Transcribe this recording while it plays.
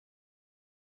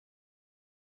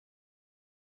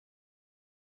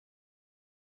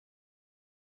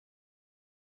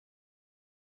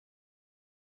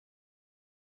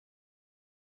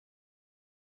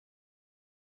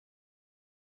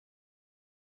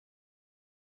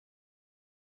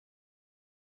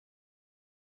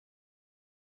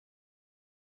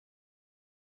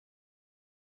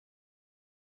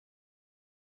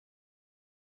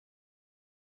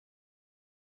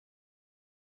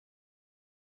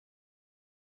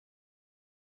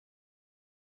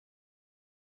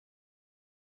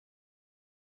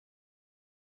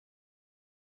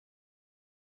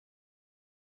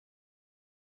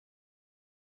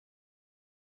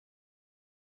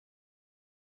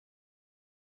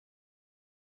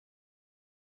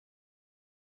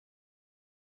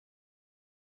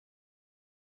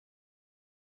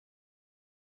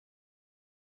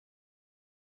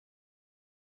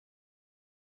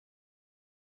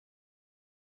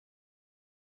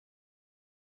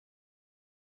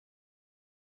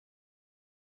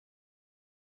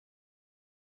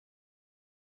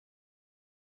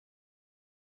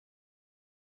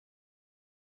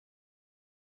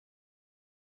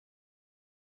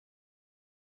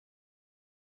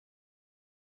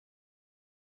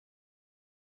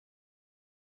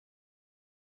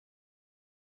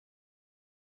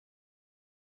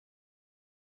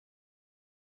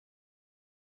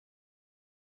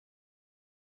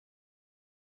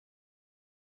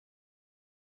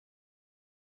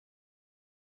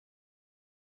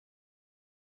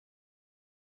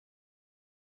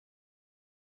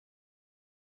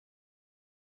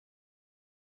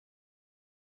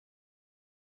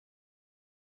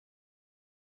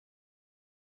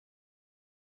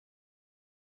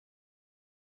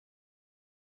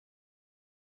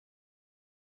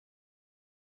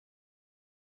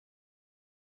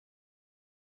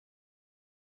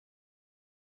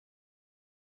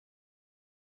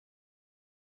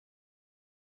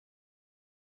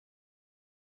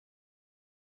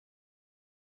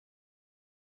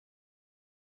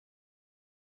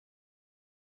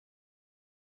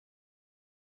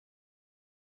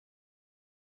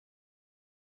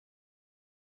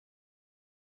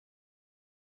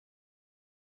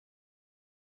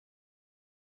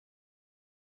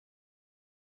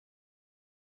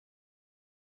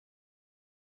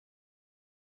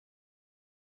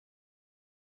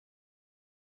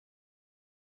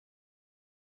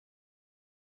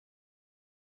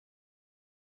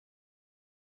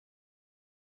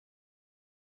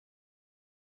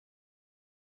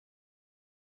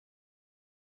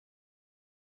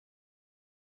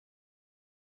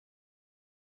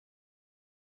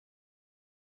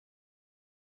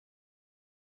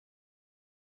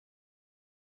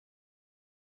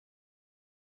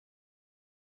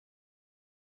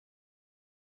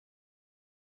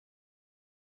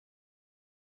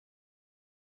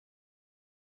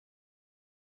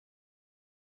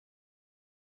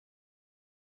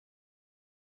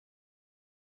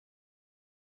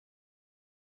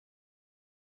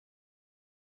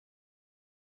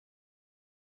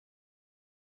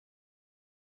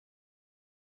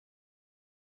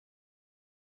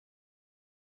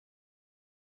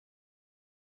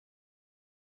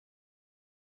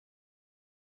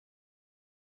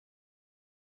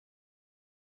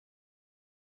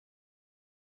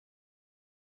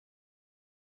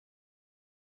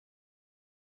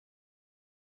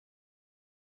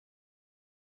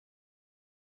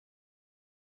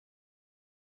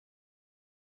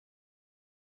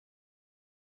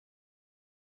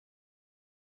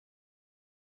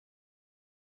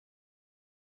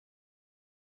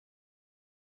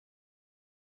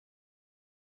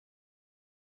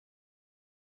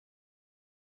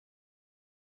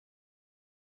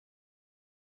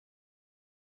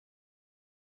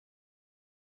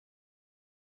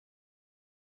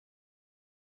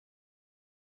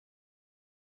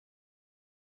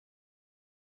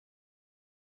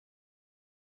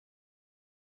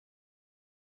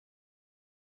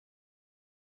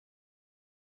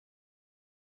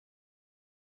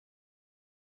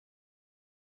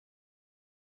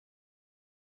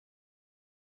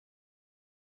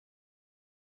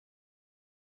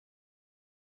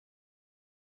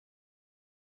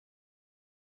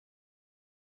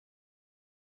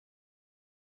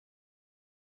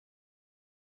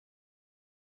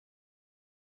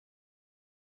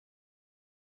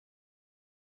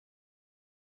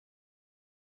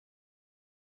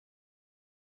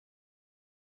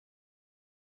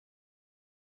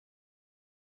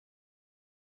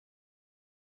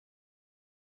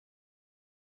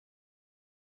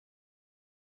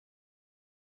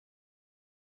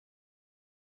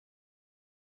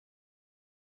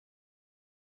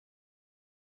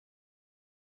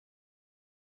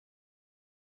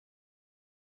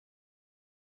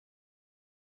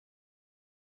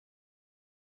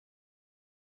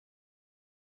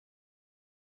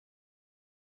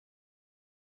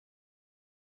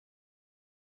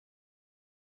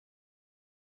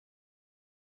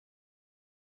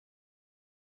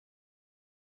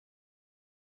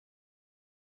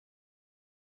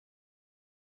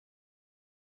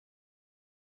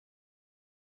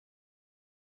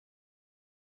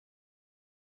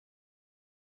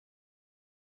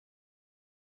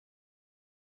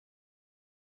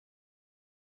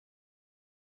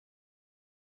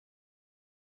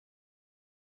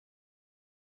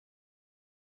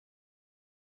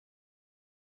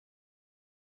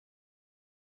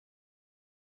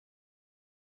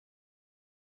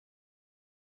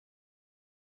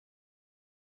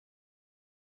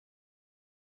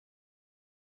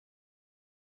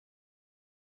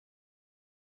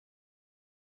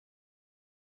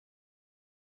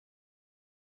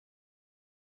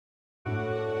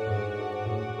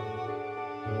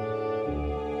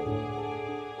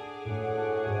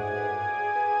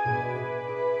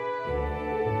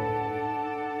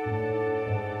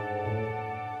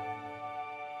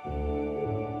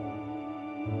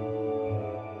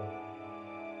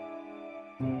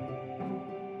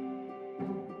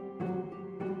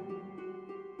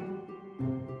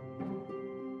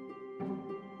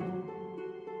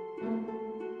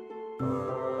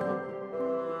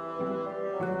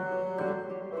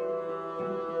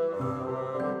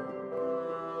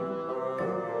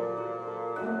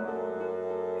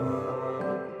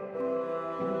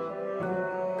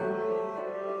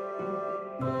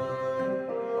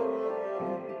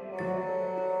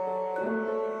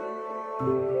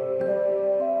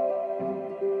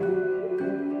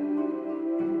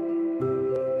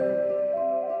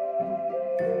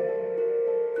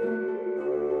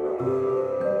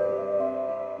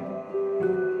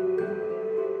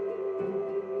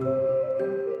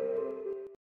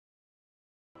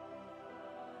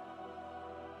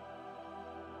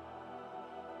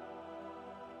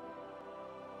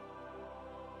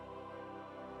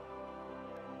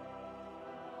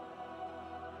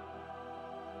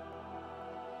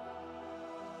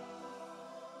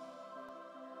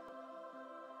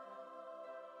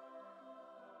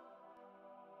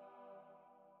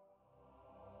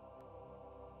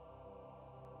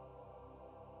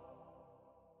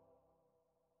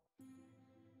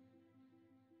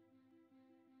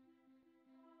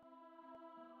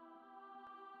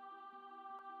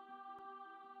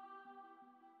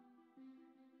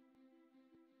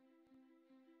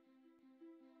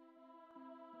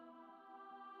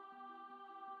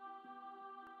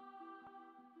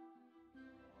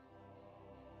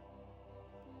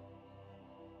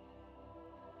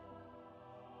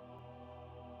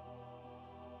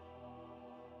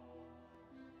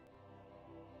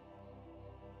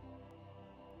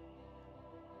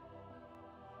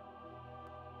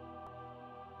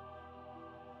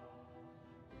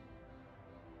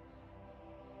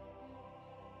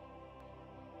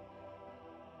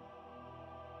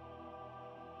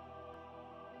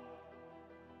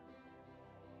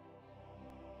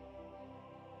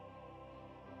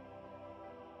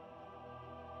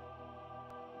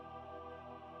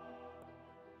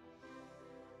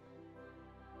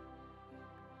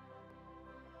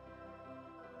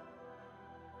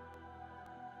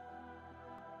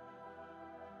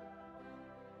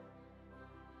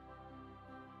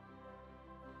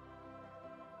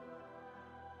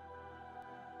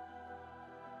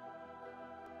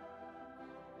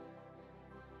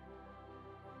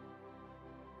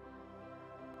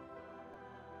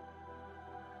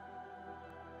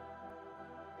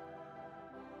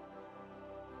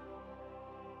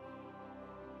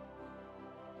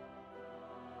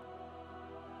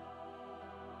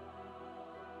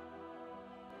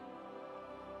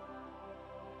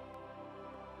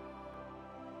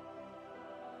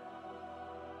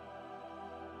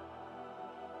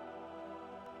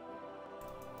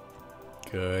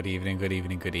Good evening, good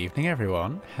evening, good evening,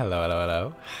 everyone. Hello, hello,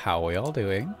 hello. How are we all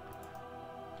doing?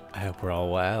 I hope we're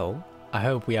all well. I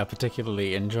hope we are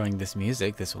particularly enjoying this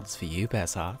music. This one's for you,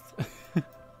 Bear's Hearth.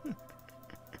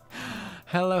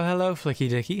 Hello, hello, Flicky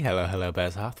Dicky. Hello, hello,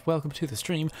 Bear's Hearth. Welcome to the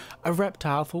stream. A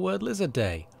reptile for Word Lizard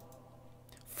Day.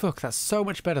 Fuck, that's so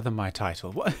much better than my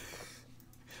title. What?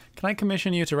 Can I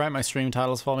commission you to write my stream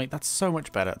titles for me? That's so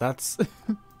much better. That's...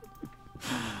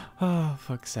 Oh,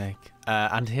 fuck's sake.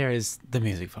 And here is the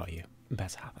music for you,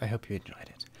 Bear's Hearth. I hope you enjoyed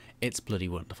it. It's bloody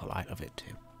wonderful. I love it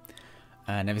too.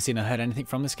 Never seen or heard anything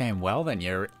from this game. Well, then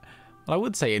you're... Well, I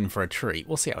would say in for a treat.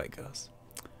 We'll see how it goes.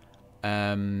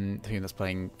 The theme that's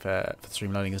playing for the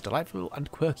stream loading is delightful and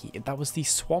quirky. That was the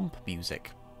swamp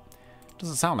music.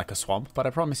 Doesn't sound like a swamp, but I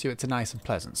promise you it's a nice and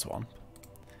pleasant swamp.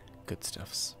 Good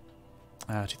stuffs.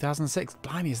 2006.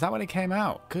 Blimey, is that when it came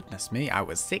out? Goodness me, I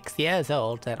was 6 years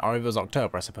old then. Or it was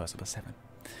October, I suppose. It was 7.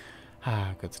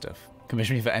 Ah, good stuff.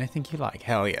 Commission me for anything you like.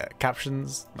 Hell yeah.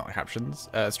 Captions, not captions.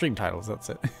 Stream titles, that's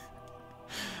it.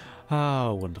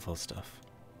 Oh, wonderful stuff.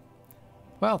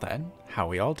 Well then, how are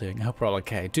we all doing? I hope we're all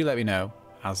okay. Do let me know,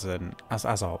 as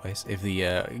always, if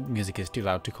the music is too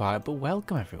loud, too quiet. But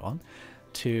welcome everyone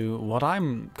to what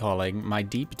I'm calling my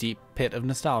deep, deep pit of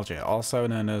nostalgia, also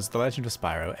known as The Legend of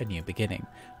Spyro: A New Beginning.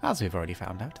 As we've already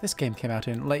found out, this game came out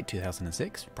in late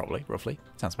 2006, probably, roughly.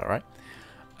 Sounds about right.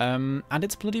 And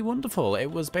it's bloody wonderful. It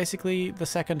was basically the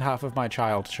second half of my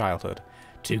childhood.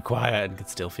 Too quiet and could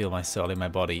still feel my soul in my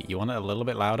body. You want it a little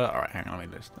bit louder? Alright, hang on, let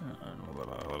me just...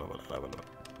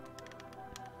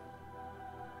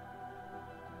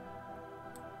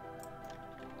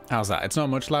 How's that? It's not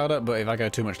much louder, but if I go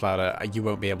too much louder, you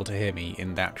won't be able to hear me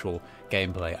in the actual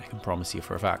gameplay, I can promise you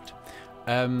for a fact.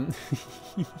 There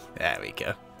we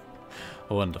go.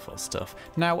 Wonderful stuff.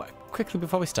 Now, quickly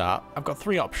before we start, I've got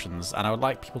 3 options, and I would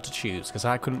like people to choose, because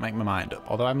I couldn't make my mind up,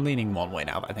 although I'm leaning one way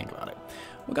now that I think about it.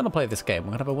 We're going to play this game,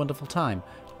 we're going to have a wonderful time.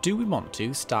 Do we want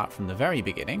to start from the very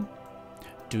beginning?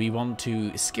 Do we want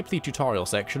to skip the tutorial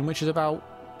section, which is about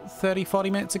 30-40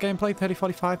 minutes of gameplay,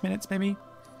 30-45 minutes maybe?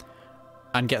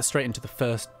 And get straight into the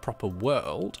first proper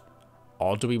world?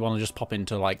 Or do we want to just pop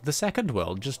into, like, the second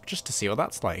world, just to see what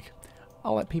that's like?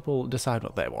 I'll let people decide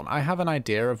what they want. I have an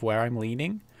idea of where I'm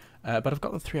leaning, but I've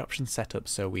got the 3 options set up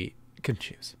so we can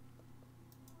choose.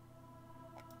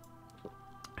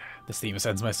 This theme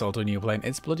sends my soul to a new plane.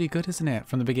 It's bloody good, isn't it?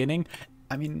 From the beginning.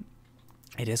 I mean,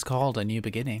 it is called A New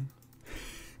Beginning.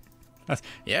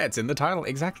 Yeah, it's in the title.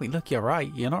 Exactly. Look, you're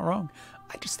right. You're not wrong.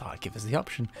 I just thought I'd give us the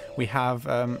option. We have,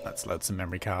 let's load some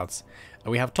memory cards.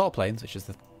 We have Tall Plains, which is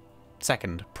the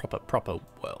second proper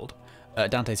world.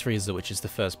 Dante's Freezer, which is the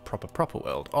first proper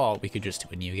world. Or we could just do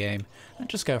a new game and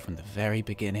just go from the very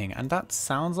beginning. And that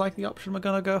sounds like the option we're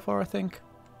going to go for, I think.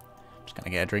 Just going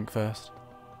to get a drink first.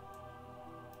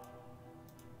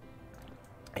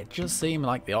 It just seemed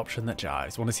like the option that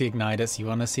jives. Want to see Ignitus? You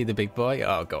want to see the big boy?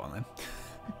 Oh, go on then.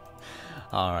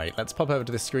 Alright, let's pop over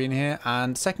to the screen here.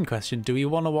 And second question, do we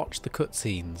want to watch the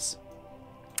cutscenes?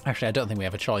 Actually, I don't think we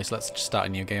have a choice. Let's just start a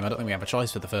new game. I don't think we have a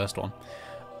choice for the first one.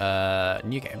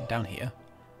 New game, down here.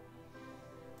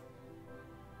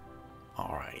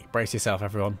 Alright, brace yourself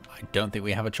everyone. I don't think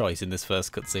we have a choice in this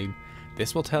first cutscene.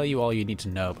 This will tell you all you need to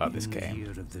know about this game.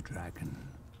 Year of the Dragon,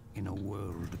 in a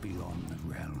world beyond the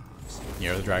realms.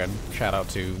 Year of the Dragon. Shout out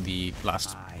to the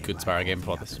last good Spyro game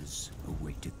before this.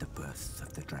 Awaited the birth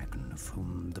of the dragon of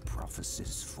whom the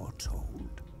prophecies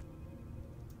foretold.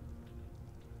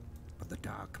 But the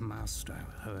Dark Master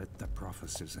heard the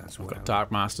prophecies as well. We've got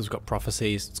Dark Masters, we've got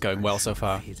prophecies. It's going well so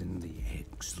far. Hidden the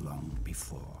eggs long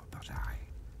before, but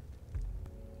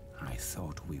I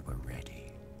thought we were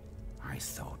ready. I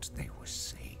thought they were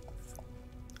safe.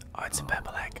 Oh, it's a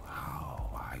purple egg. How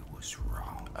I was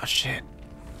wrong. Oh shit.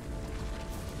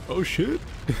 Oh shit.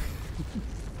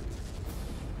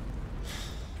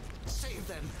 Save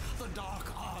them! The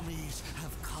Dark Armies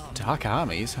have come. Dark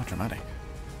Armies? How dramatic.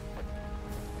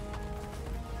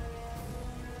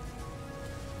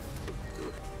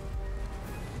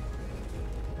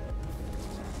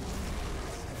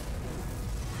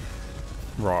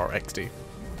 Raw XD.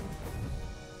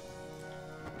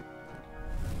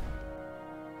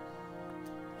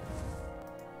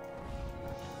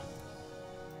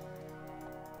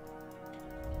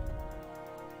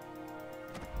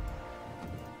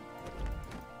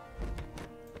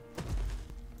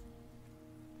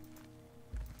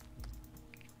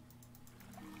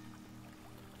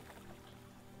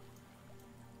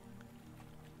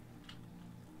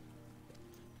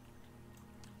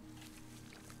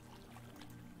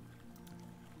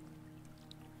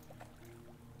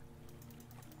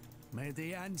 May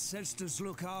the ancestors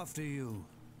look after you.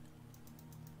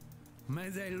 May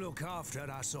they look after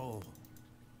us all.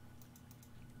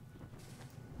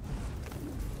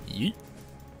 Yeet.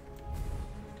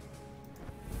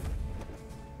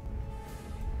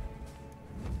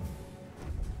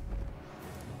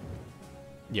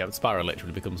 Yeah, but Spyro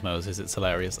literally becomes Moses. It's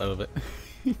hilarious. I love it.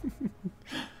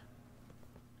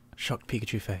 Shocked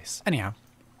Pikachu face. Anyhow,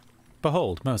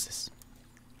 behold Moses.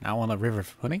 Now on a river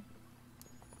of honey.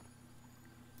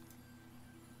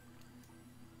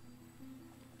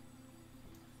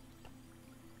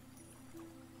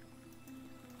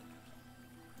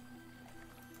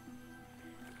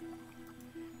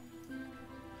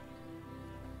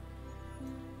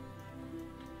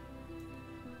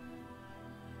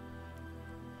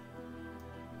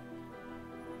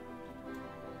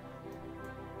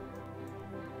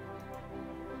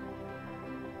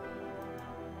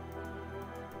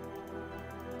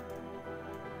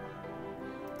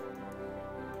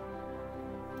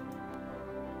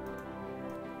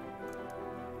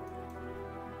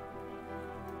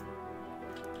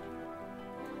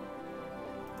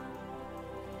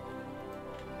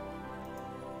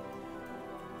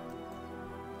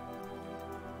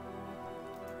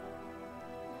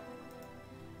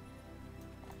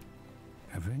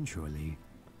 Eventually,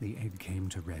 the egg came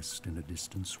to rest in a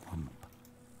distant swamp,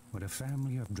 where a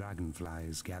family of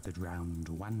dragonflies gathered round,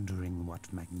 wondering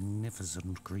what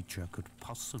magnificent creature could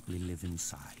possibly live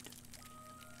inside.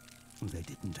 They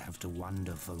didn't have to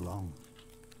wonder for long.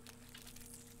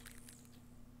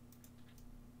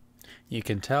 You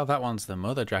can tell that one's the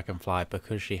mother dragonfly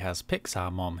because she has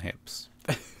Pixar mom hips.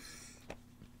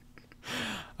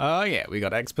 Oh yeah, we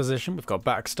got exposition, we've got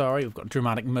backstory, we've got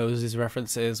dramatic Moses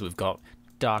references, we've got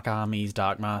dark armies,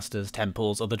 dark masters,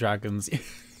 temples, other dragons.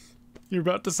 You're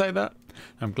about to say that?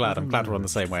 I'm glad we're on the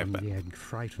same wavelength. The egg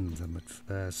frightened them at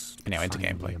first. Anyway, into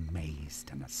finally gameplay.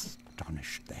 Amazed and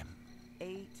astonished them.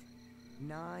 8,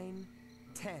 9,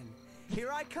 10. Here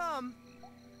I come!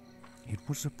 It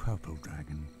was a purple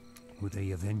dragon, who they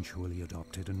eventually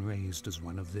adopted and raised as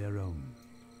one of their own.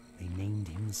 They named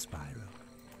him Spyro,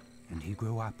 and he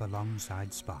grew up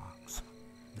alongside Sparks,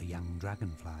 the young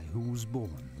dragonfly who was born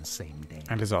the same day.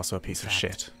 And is also a piece of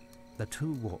shit. The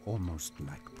two were almost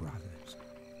like brothers,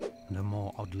 and a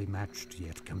more oddly matched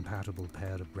yet compatible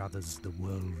pair of brothers the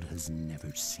world has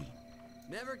never seen.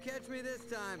 Never catch me this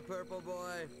time, Purple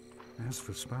Boy. As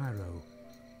for Spyro,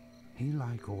 he,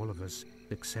 like all of us,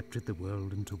 accepted the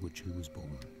world into which he was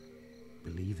born,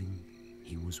 believing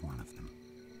he was one of them.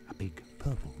 A big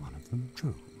purple one of them,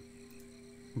 true,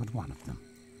 but one of them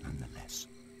nonetheless.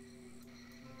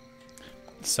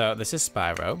 So this is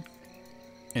Spyro.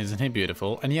 Isn't he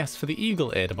beautiful? And yes, for the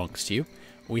eagle-eared amongst you,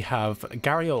 we have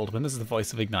Gary Oldman as the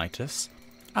voice of Ignitus,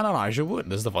 and Elijah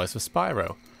Wood as the voice of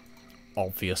Spyro.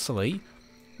 Obviously,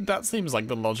 that seems like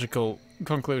the logical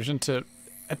conclusion to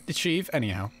achieve.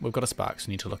 Anyhow, we've got a Sparks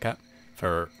we need to look at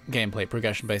for gameplay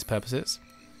progression-based purposes.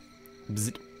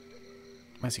 Bzzzt.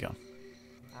 Where's he gone?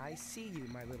 I see you,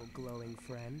 my little glowing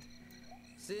friend.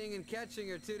 Seeing and catching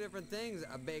are two different things,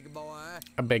 a big boy.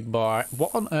 A big boy.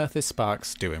 What on earth is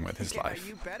Sparks doing with his life?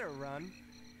 You better run.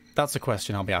 That's a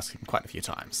question I'll be asking quite a few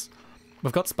times.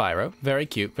 We've got Spyro, very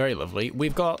cute, very lovely.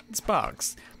 We've got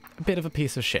Sparks, a bit of a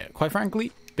piece of shit. Quite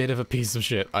frankly, bit of a piece of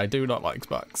shit. I do not like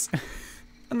Sparks.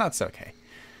 And that's okay.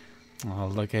 Oh,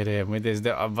 look at him with his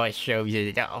little mushrooms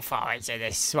and little forest in the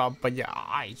swamp and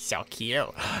oh, he's so cute.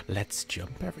 Let's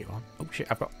jump, everyone. Oh shit,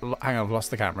 hang on, I've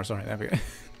lost the camera, sorry, there we go.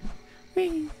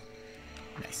 Whee.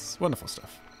 Nice, wonderful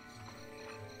stuff.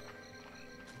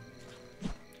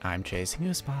 I'm chasing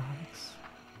you, Sparks.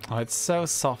 Oh, it's so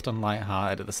soft and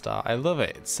light-hearted at the start. I love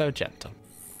it, it's so gentle.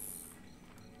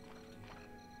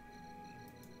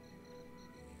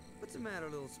 What's the matter,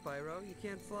 little Spyro? You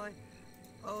can't fly?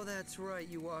 Oh, that's right,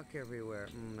 you walk everywhere.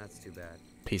 That's too bad.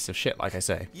 Piece of shit, like I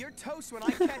say. You're toast when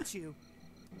I catch you.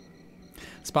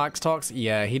 Sparks talks,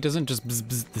 yeah, he doesn't just bzz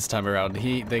bzz this time around.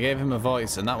 They gave him a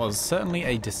voice, and that was certainly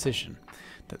a decision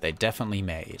that they definitely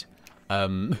made.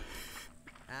 Must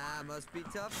be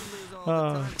tough to lose all the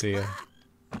time. Oh dear.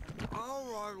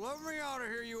 Alright, let me out of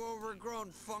here, you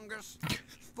overgrown fungus.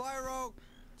 Spyro,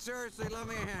 seriously, lend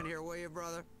me a hand here, will you,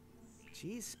 brother?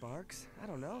 Jeez, Sparks, I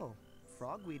don't know.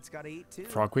 Frogweed's gotta eat too.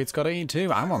 Frogweed's gotta eat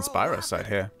too. I'm on Spyro's side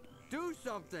here. Do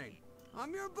something.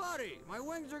 I'm your buddy. My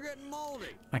wings are getting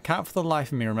moldy. I can't for the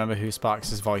life of me remember who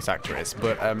Sparks' voice actor is,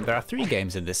 but there are 3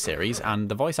 games in this series, and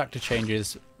the voice actor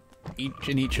changes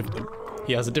in each of them.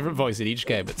 He has a different voice in each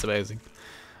game. It's amazing.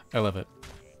 I love it.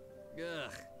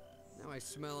 Ugh. Now I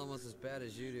smell almost as bad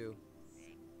as you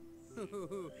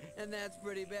do. And that's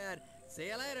pretty bad. See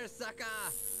you later, sucker.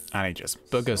 And he just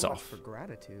buggers So much off. for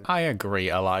gratitude. I agree,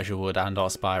 Elijah Wood and or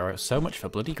Spyro. So much for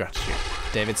bloody gratitude.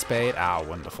 David Spade,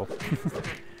 wonderful.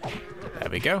 There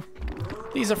we go.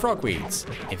 These are frogweeds.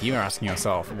 If you are asking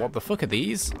yourself, what the fuck are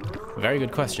these? Very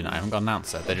good question, I haven't got an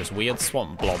answer. They're just weird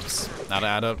swamp blobs.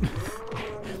 I don't...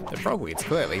 They're frogweeds,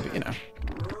 clearly, but you know.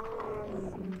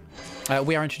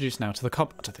 We are introduced now to the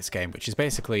combat of this game, which is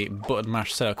basically button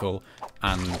mash circle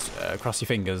and cross your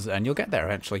fingers, and you'll get there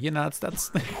eventually. You know,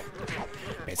 that's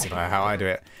basically how I do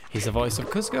it. He's the voice of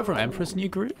Kuzco from Emperor's New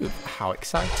Groove. How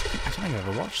exciting. I don't think I've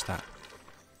ever watched that.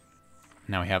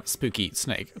 Now we have Spooky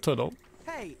Snake Tunnel,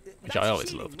 Hey, which that's I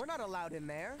always cheating. loved. We're not allowed in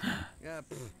there.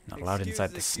 Not allowed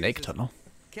inside the snake tunnel.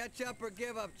 Catch up or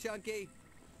give up, Chunky.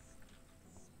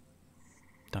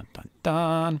 Dun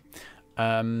dun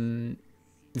dun.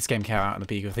 This game came out at the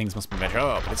peak of things must be measured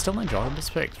up, but it's still an enjoyable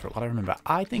spirit for what I remember.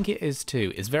 I think it is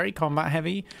too. It's very combat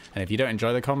heavy, and if you don't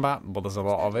enjoy the combat, well, there's a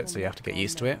lot of it, so you have to get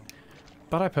used to it.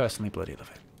 But I personally bloody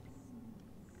love it.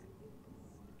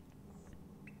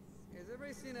 Has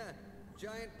everybody seen a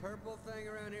giant purple thing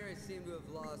around here? I seem to have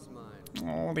lost mine.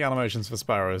 Oh, the animations for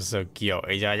Spyro is so cute.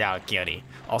 Yeah, cutie.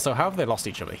 Also, how have they lost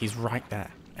each other? He's right there.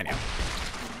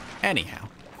 Anyhow.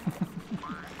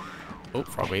 Oh,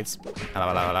 frogweeds.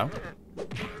 Hello.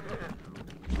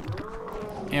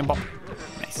 And bop.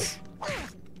 Nice.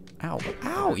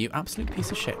 Ow, you absolute piece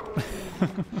of shit.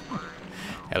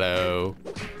 Hello.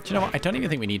 Do you know what? I don't even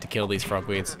think we need to kill these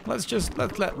frogweeds. Let's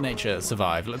let nature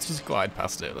survive. Let's just glide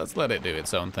past it. Let's let it do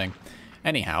its own thing.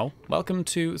 Anyhow, welcome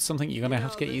to something you're going to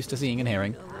have to get used to seeing and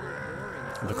hearing.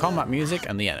 The combat music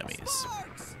and the enemies.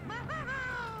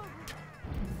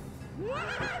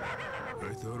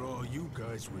 I thought all you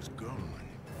guys was gone.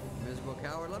 Miserable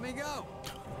coward, let me go.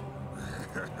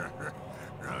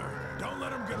 Don't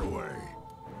let him get away.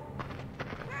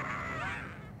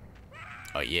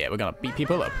 Oh yeah, we're gonna beat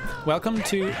people up. Welcome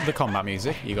to the combat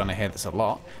music, you're gonna hear this a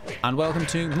lot. And welcome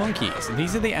to monkeys.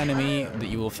 These are the enemy that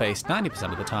you will face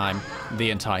 90% of the time,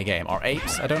 the entire game. Or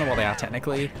apes, I don't know what they are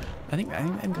technically. I think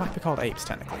they might be called apes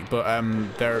technically, but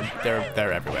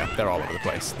they're everywhere. They're all over the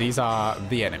place. These are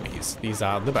the enemies. These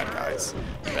are the bad guys.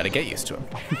 You better get used to them.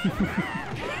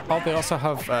 Oh, they also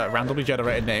have randomly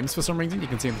generated names for some reason. You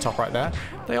can see in the top right there.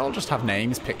 They all just have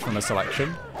names picked from a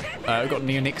selection. We've got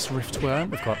Neonix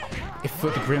Riftworm. We've got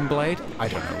Iffoot the Grimblade. I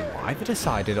don't know why they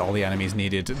decided all the enemies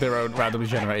needed their own randomly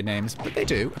generated names, but they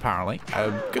do, apparently.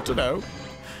 Good to know.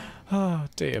 Oh,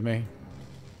 dear me.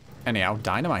 Anyhow,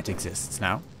 dynamite exists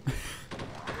now.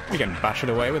 We can bash it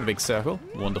away with a big circle.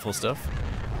 Wonderful stuff.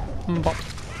 Bop.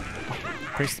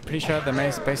 Pretty sure they're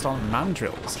based on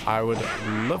mandrills. I would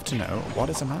love to know what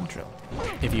is a mandrill,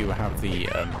 if you have the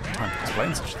time to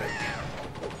explain such a thing.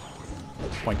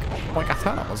 Boink, boink. I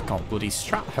thought that was called bloody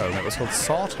Strat Home. It was called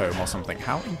Sword Home or something.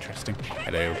 How interesting.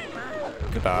 Hello.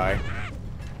 Goodbye.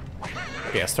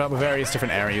 But yes, throughout the various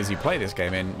different areas you play this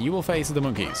game in, you will face the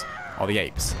monkeys, or the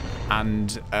apes. And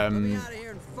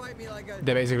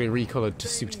they're basically recolored to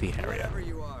suit the area.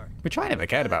 Which I never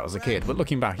cared about as a kid, but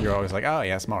looking back, you're always like, oh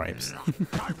yes, more apes.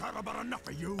 I've had about enough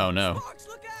of you. Oh no.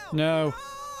 No.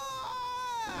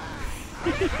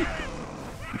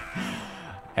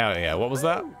 Hell yeah, what was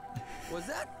that? Was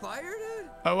that fire, dude?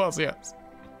 Oh, was, yes.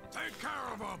 Take care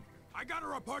of him. I gotta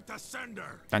report the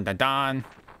sender. Dun dun dun.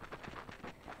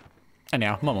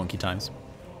 Anyhow, more monkey times.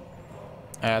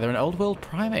 They're an old world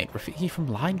primate. Rafiki from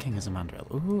Lion King is a mandrill.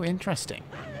 Ooh, interesting.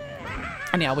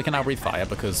 Anyhow, we can now breathe fire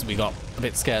because we got a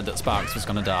bit scared that Sparks was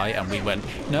going to die and we went,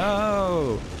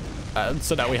 no!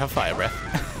 So now we have fire breath.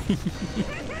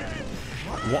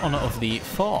 One of the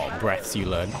 4 breaths you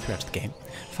learn throughout the game.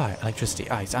 Fire, electricity,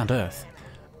 ice, and earth.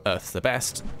 Earth's the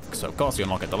best, so of course you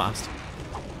unlock it the last.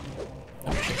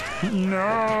 Oh shit.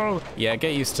 No! Yeah,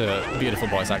 get used to beautiful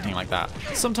voice acting like that.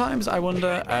 Sometimes I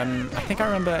wonder, I think I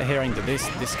remember hearing that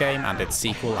this game and its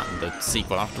sequel and the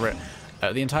sequel after it,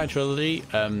 the entire trilogy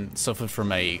suffered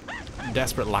from a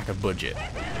desperate lack of budget.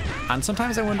 And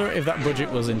sometimes I wonder if that budget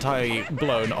was entirely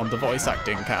blown on the voice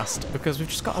acting cast, because we've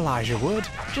just got Elijah Wood,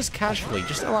 just casually,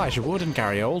 just Elijah Wood and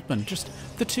Gary Oldman, just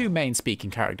the 2 main speaking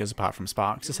characters apart from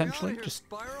Sparks, essentially, just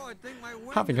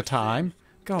having a time.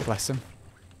 God bless him.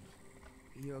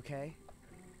 You okay?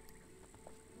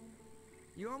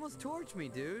 You almost torched me,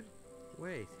 dude.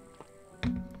 Wait.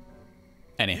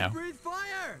 Anyhow. Breathe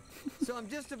fire! So I'm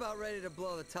just about ready to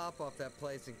blow the top off that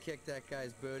place and kick that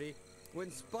guy's booty when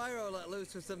Spyro let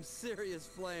loose with some serious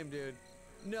flame, dude.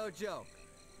 No joke.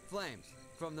 Flames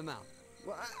from the mouth.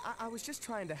 Well, I was just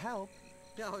trying to help.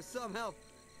 No, some help.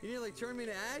 You nearly turned me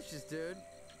to ashes, dude.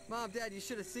 Mom, Dad, you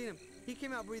should have seen him. He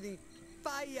came out breathing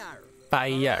fire.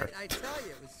 Fire. I tell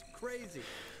you, it was crazy.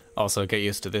 Also, get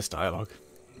used to this dialogue.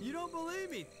 You don't believe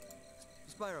me?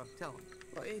 Spyro, tell him.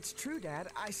 Well, it's true, Dad.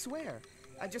 I swear.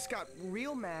 I just got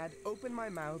real mad, opened my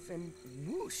mouth, and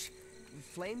whoosh,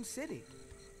 Flame City.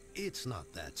 It's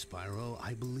not that, Spyro.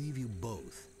 I believe you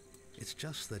both. It's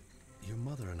just that your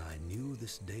mother and I knew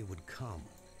this day would come.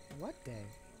 What day?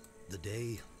 The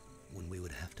day when we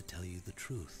would have to tell you the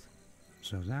truth.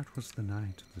 So that was the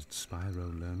night that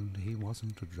Spyro learned he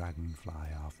wasn't a dragonfly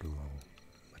after all,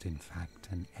 but in fact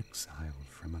an exile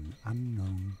from an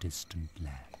unknown distant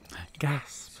land.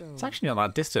 Gasp. It's actually not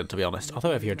that distant, to be honest.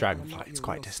 Although if you're a dragonfly, it's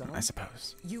quite distant, I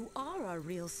suppose. You are our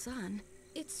real son.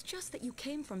 It's just that you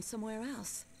came from somewhere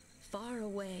else. Far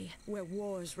away, where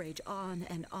wars rage on,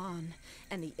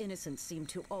 and the innocent seem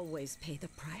to always pay the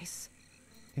price.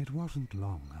 It wasn't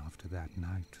long after that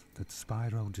night that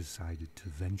Spyro decided to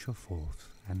venture forth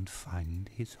and find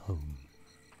his home.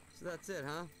 So that's it,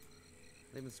 huh?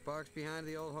 Leaving Sparks behind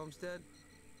the old homestead?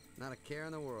 Not a care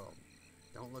in the world.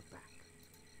 Don't look back.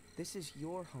 This is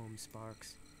your home,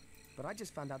 Sparks. But I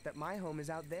just found out that my home is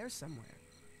out there somewhere,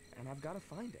 and I've got to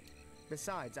find it.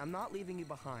 Besides, I'm not leaving you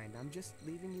behind. I'm just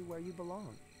leaving you where you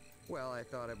belong. Well, I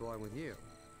thought I belonged with you,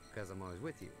 because I'm always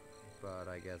with you. But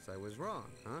I guess I was wrong,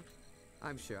 huh?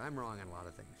 I'm sure I'm wrong on a lot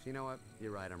of things. You know what?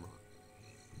 You're right, I'm wrong.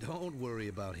 Don't worry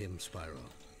about him, Spyro.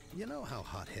 You know how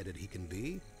hot-headed he can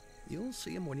be. You'll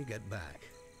see him when you get back.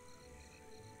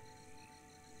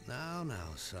 Now,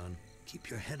 son.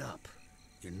 Keep your head up,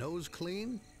 your nose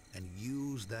clean, and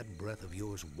use that breath of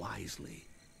yours wisely.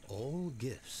 All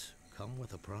gifts come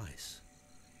with a price.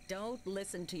 Don't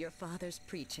listen to your father's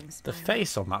preaching, Spyro. The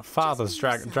face on that father's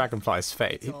dragonfly's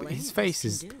face. His face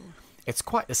is... It's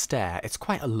quite a stare. It's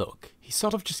quite a look. He's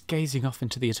sort of just gazing off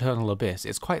into the eternal abyss.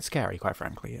 It's quite scary, quite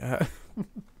frankly. I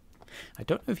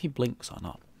don't know if he blinks or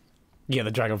not. Yeah, the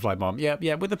dragonfly mom. Yeah,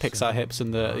 with the Pixar hips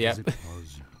and the... Yeah.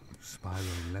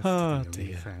 Spyro left the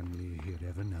only family he had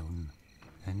ever known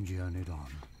and journeyed on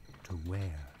to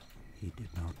where he did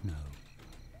not know.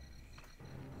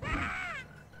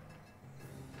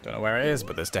 Don't know where it is,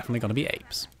 but there's definitely going to be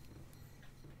apes.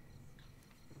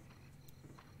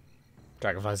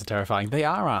 Dragonflies are terrifying. They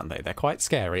are, aren't they? They're quite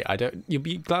scary. You'll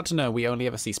be glad to know we only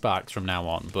ever see Sparks from now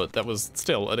on, but that was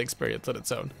still an experience on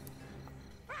its own.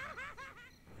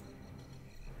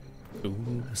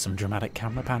 Ooh, some dramatic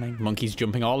camera panning. Monkeys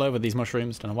jumping all over these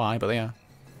mushrooms. Don't know why, but they are.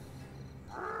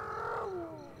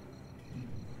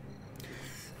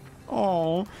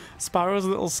 Oh, Spyro's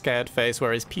little scared face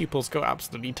where his pupils go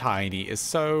absolutely tiny is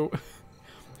so...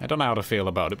 I don't know how to feel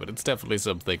about it, but it's definitely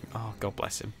something. Oh, God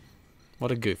bless him.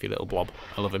 What a goofy little blob.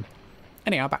 I love him.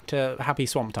 Anyhow, back to happy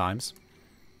swamp times.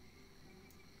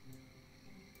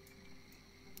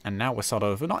 And now we're sort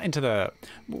of... We're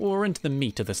into the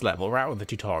meat of this level. We're out of the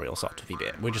tutorial sort of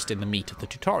bit. We're just in the meat of the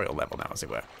tutorial level now, as it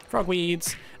were.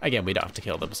 Frogweeds. Again, we don't have to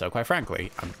kill them, so quite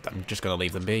frankly, I'm just going to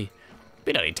leave them be.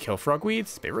 We don't need to kill frogweeds.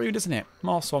 It's a bit rude, isn't it?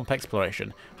 More swamp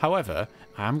exploration. However,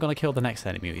 I'm going to kill the next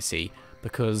enemy we see,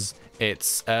 because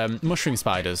it's mushroom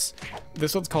spiders.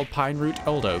 This one's called Pine Root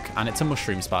Old Oak, and it's a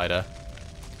mushroom spider.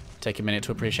 Take a minute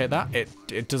to appreciate that.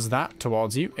 It does that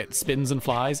towards you. It spins and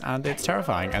flies, and it's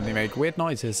terrifying, and they make weird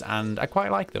noises, and I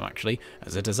quite like them, actually.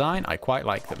 As a design, I quite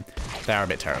like them. They're a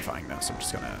bit terrifying, though, so I'm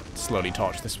just going to slowly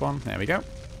torch this one. There we go.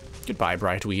 Goodbye,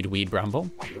 bright weed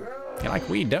bramble. You like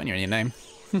weed, don't you, in your name?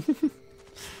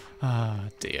 Ah,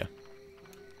 dear.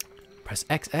 Press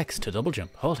XX to double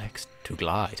jump. Hold X to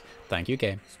glide. Thank you,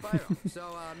 game. Spyro,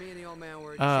 so me and the old man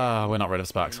were... We're not rid of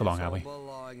Sparks for long, are we?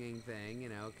 belonging thing,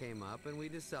 came up, and we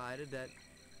decided that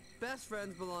best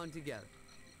friends belong together.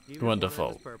 Even Wonderful. If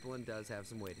one of us purple and does have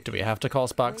some weight. Do we have to call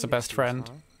Sparks a best friend?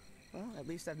 Well, at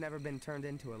least I've never been turned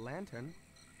into a lantern.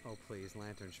 Oh, please,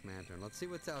 lantern schmantern. Let's see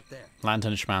what's out there.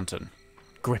 Lantern schmantern.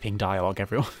 Gripping dialogue,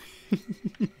 everyone.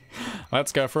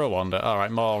 Let's go for a wander.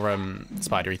 Alright, more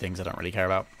spidery things I don't really care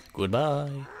about.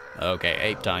 Goodbye. Okay,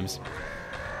 ape times.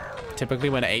 Typically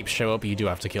when apes show up, you do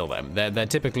have to kill them. They're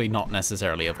typically not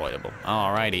necessarily avoidable.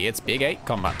 Alrighty, it's big ape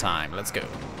combat time. Let's go.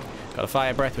 Got a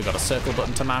fire breath, we've got a circle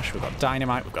button to mash, we've got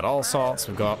dynamite, we've got all sorts,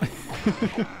 we've got...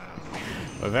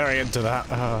 We're very into that.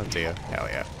 Oh dear. Hell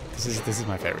yeah. This is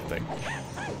my favorite thing.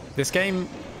 This game,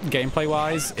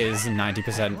 gameplay-wise, is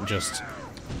 90% just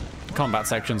combat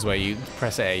sections where you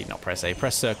press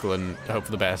circle and hope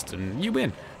for the best, and you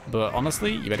win. But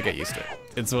honestly, you better get used to it.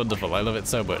 It's wonderful. I love it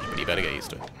so much, but you better get used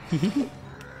to it.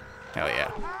 Hell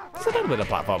yeah. It's a little bit of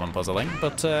platform and puzzling,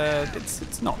 but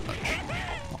it's not much.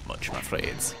 Not much, I'm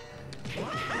afraid.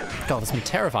 God, there's some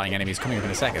terrifying enemies coming up in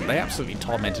a second. They absolutely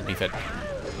tormented me for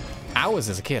hours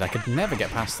as a kid. I could never get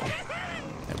past them.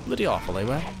 They're bloody awful, they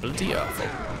were. Bloody awful.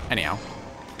 Anyhow.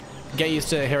 get used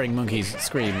to hearing monkeys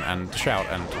scream and shout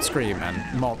and scream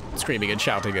and more screaming and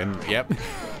shouting and yep.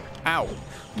 Ow.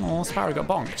 Oh, Spyro got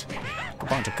bonked. Got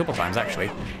bonked a couple times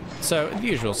actually. So the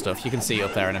usual stuff you can see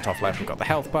up there in the top left. We've got the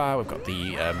health bar. We've got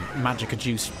the Magica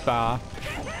Juice bar.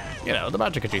 You know, the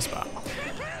Magica Juice bar,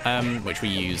 which we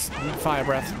use fire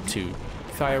breath to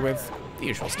fire with. The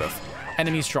usual stuff.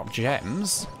 Enemies drop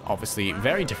gems, obviously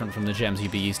very different from the gems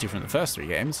you'd be used to from the first 3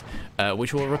 games,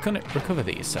 which will recover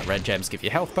these. So red gems give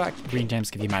you health back, green gems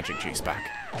give you magic juice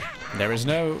back. There is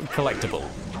no collectible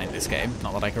in this game,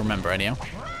 not that I can remember anyhow.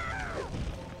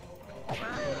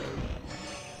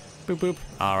 Boop boop.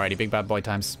 Alrighty, big bad boy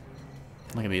times.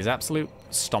 Look at these absolute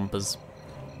stompers.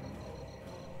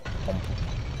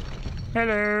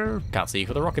 Hello. Can't see you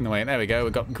for the rock in the way. There we go.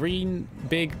 We've got green,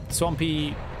 big,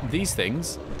 swampy, these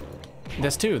things.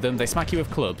 There's 2 of them. They smack you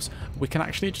with clubs. We can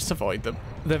actually just avoid them.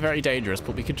 They're very dangerous,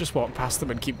 but we can just walk past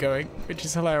them and keep going, which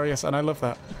is hilarious, and I love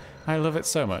that. I love it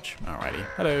so much. Alrighty.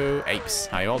 Hello, apes.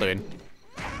 How you all doing?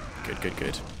 Good, good,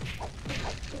 good.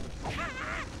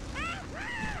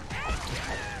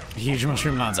 Huge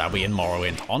mushroom lands. Are we in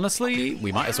Morrowind? Honestly,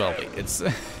 we might as well be. It's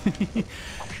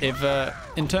if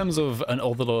in terms of an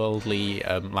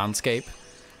otherworldly landscape,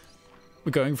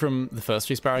 we're going from the first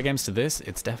 3 Spyro games to this.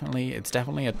 It's definitely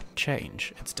a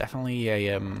change. It's definitely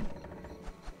a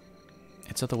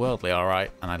it's otherworldly, all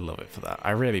right, and I love it for that.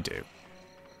 I really do.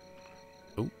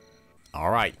 Ooh,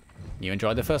 all right. You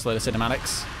enjoyed the first load of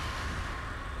cinematics.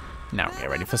 Now get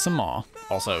ready for some more.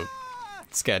 Also,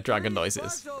 scared dragon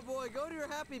noises. Oh boy, go to your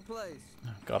happy place. Oh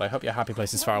God, I hope your happy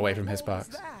place is far away from his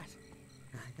parks.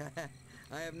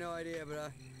 I have no idea,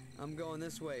 but I'm going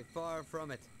this way, far from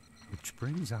it. Which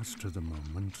brings us to the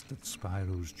moment that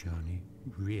Spyro's journey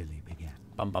really began.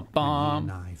 Bum bum When bum.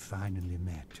 you and I finally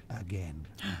met again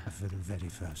for the very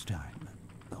first time.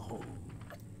 Oh,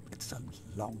 it's a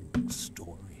long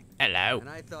story. Hello. And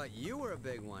I thought you were a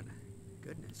big one.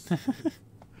 Goodness.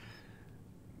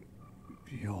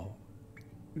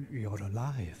 You're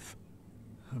alive,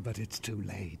 but it's too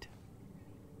late.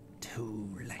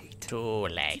 Too late. Too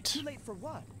late. Too late for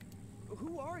what?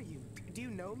 Who are you? Do you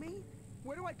know me?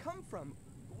 Where do I come from?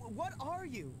 What are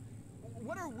you?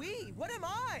 What are we? What am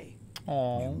I?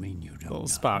 Oh, You mean you don't little know?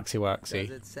 sparksy waxy.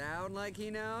 Does it sound like he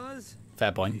knows?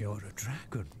 Fair point. You're a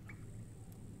dragon.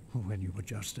 When you were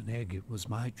just an egg, it was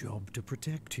my job to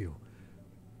protect you.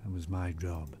 It was my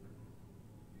job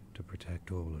to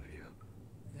protect all of you.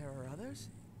 There are others?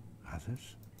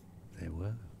 Others? There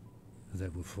were.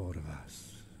 There were 4 of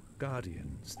us.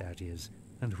 Guardians, that is.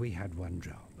 And we had one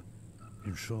job.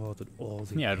 Ensure that all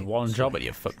the You had eggs one job were and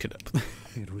you fucked it up.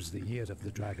 It was the year of the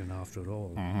dragon after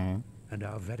all. And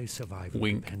our very survival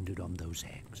Wink. depended on those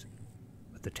eggs.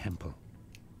 But the temple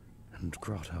and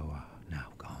grotto are now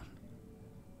gone.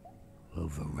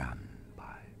 Overrun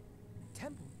by...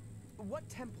 Temple? What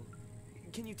temple?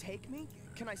 Can you take me?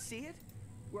 Can I see it?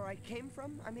 Where I came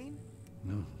from, I mean?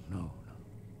 No.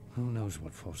 Who knows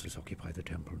what forces occupy the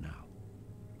temple now?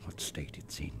 What state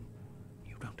it's in?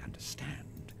 You don't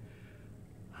understand.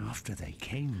 After they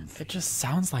came... It just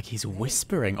sounds like he's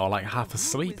whispering or like half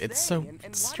asleep. Who is It's so they, and why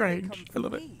did they strange. come I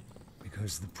love for it. me?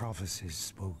 Because the prophecies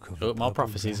spoke of... Oh, a more purple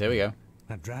prophecies. Here we go. dragon.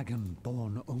 A dragon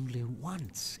born only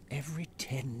once every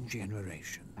 10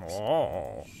 generations.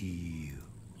 Oh. You.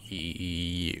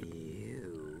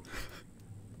 Ew.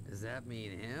 Does that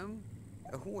mean him?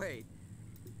 Oh, wait.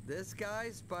 This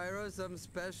guy, Spyro, some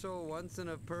special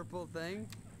once-in-a-purple thing?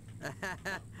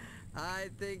 I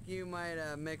think you might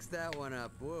mix that one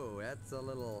up. Whoa, that's a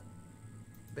little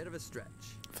bit of a stretch.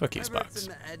 Fuck you, I've heard Sparks.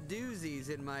 some doozies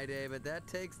in my day, but that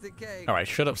takes the cake. All right,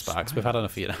 shut up, Sparks. We've had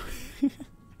enough of you now.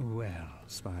 Well,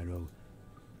 Spyro,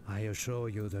 I assure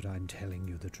you that I'm telling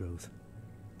you the truth.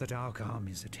 The Dark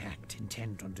Armies attacked,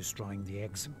 intent on destroying the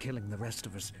eggs and killing the rest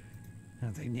of us.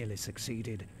 And they nearly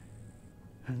succeeded.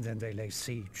 And then they lay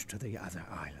siege to the other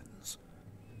islands.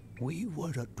 We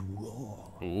were at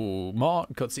war. Ooh, more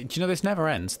cutscene. Do you know this never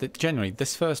ends? Generally,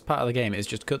 this first part of the game is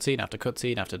just cutscene after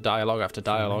cutscene after dialogue after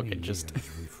dialogue. It just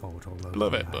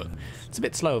love it, but it's a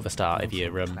bit slow of a start if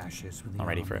you're not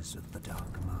ready for it. Of the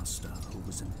Dark Master, who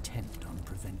was intent on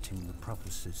preventing the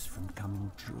prophecies from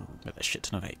coming true. With a shit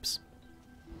ton of apes.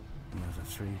 The other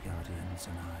 3 Guardians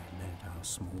and I led our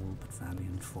small but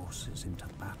valiant forces into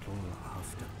battle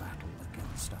after battle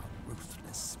against our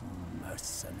ruthless,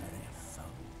 mercenary foe.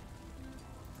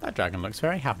 That dragon looks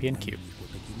very happy and When cute. we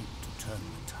were beginning to turn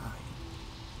the tide,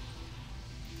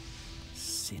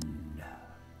 Cinder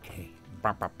came.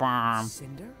 Bum, bum, bum.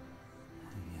 Cinder?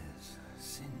 Yes,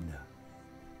 Cinder.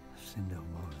 Cinder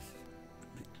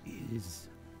is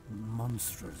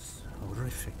monstrous,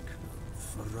 horrific,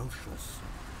 ferocious.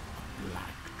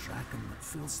 black dragon that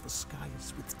fills the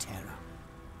skies with terror.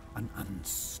 An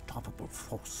unstoppable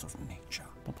force of nature.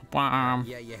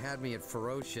 Yeah, you had me at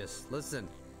ferocious. Listen,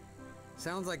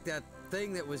 sounds like that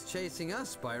thing that was chasing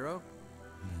us, Spyro.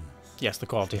 Yes, the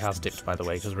quality has dipped, by the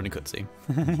way, because we're in a cutscene.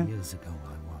 Years ago,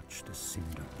 I watched as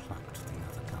Cinder plucked the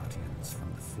other guardians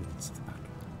from the fields of battle,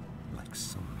 like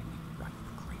so many ripe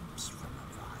grapes from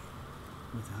a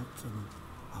vine. Without them,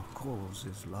 our cause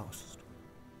is lost.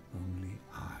 Only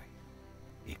I,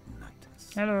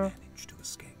 Ignitus, managed to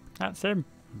escape. That's him.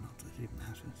 Not that it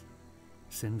matters.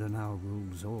 Cinder now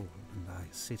rules all, and I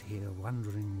sit here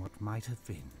wondering what might have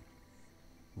been.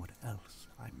 What else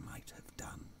I might have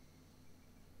done.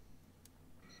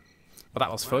 Well,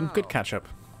 that was fun. Wow. Good catch up.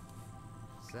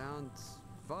 Sounds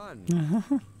fun.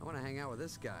 I want to hang out with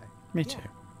this guy. Me too.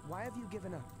 Why have you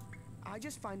given up? I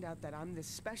just find out that I'm this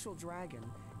special dragon,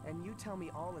 and you tell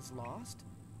me all is lost?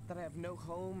 That I have no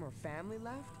home or family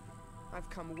left? I've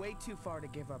come way too far to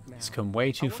give up now. He's come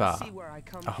way too far.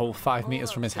 A whole 5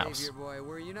 meters from his house. Savior boy,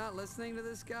 were you not listening to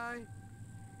this guy?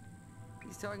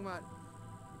 He's talking about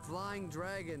flying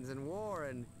dragons and war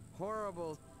and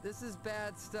horrible... This is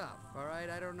bad stuff, all right?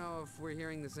 I don't know if we're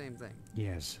hearing the same thing.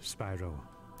 Yes, Spyro.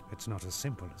 It's not as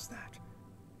simple as that.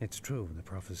 It's true, the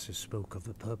prophecies spoke of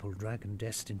the purple dragon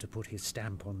destined to put his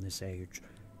stamp on this age.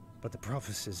 But the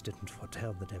prophecies didn't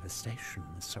foretell the devastation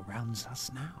that surrounds us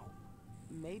now.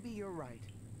 Maybe you're right,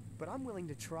 but I'm willing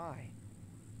to try.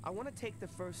 I want to take the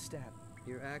first step.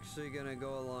 You're actually gonna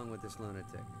go along with this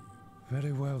lunatic.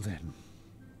 Very well then.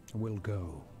 We'll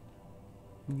go.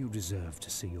 You deserve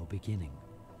to see your beginning.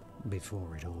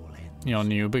 Before it all ends. Your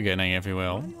new beginning, if you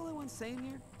will. Am I the only one saying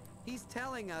here? He's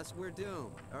telling us we're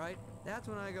doomed, all right? That's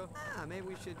when I go, maybe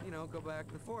we should, you know, go back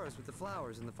to the forest with the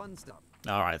flowers and the fun stuff.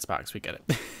 All right, Sparks, we get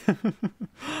it.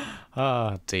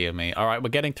 Ah, dear me. All right, we're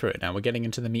getting through it now. We're getting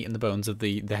into the meat and the bones of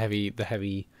the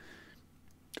heavy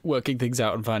working things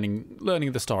out and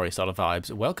learning the story sort of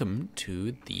vibes. Welcome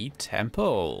to the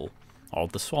temple, or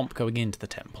the swamp going into the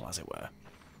temple, as it were.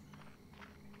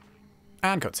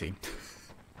 And cutscene.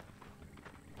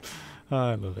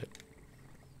 I love it.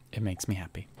 It makes me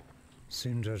happy.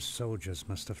 Cinder's soldiers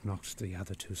must have knocked the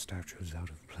other two statues out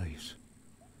of place.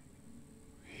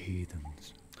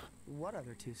 Heathens. What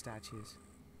other two statues?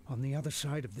 On the other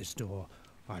side of this door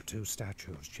are two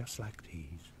statues just like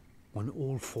these. When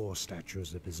all four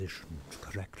statues are positioned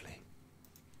correctly,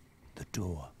 the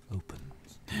door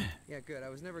opens. Yeah, good. I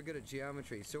was never good at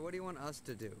geometry, so what do you want us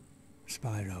to do?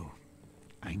 Spyro,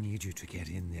 I need you to get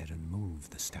in there and move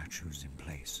the statues in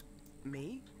place.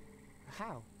 Me?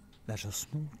 How? There's a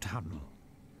small tunnel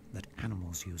that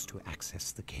animals use to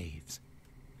access the caves.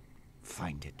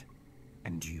 Find it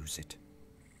and use it.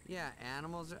 Yeah,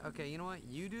 animals are... Okay, you know what?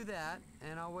 You do that,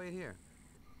 and I'll wait here.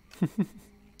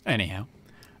 Anyhow,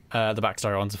 the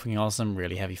backstory ones are fucking awesome.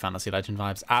 Really heavy fantasy legend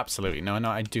vibes. Absolutely. No,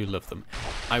 I do love them.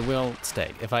 I will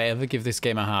state, if I ever give this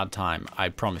game a hard time, I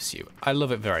promise you, I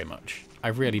love it very much. I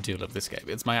really do love this game.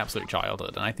 It's my absolute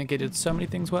childhood, and I think it did so many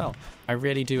things well. I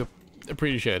really do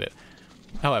appreciate it.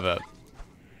 However,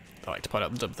 I like to point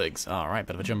out the dumb things. Alright,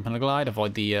 bit of a jump and a glide.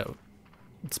 Avoid the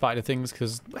spider things,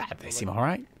 because they seem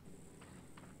alright.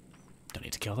 Don't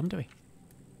need to kill them, do we?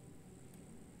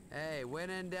 Hey, when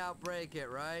in doubt, break it,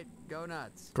 right? Go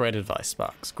nuts. Great advice,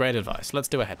 Sparks. Great advice. Let's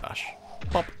do a head bash.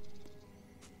 Pop.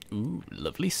 Ooh,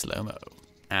 lovely slow-mo.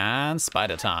 And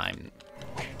spider time.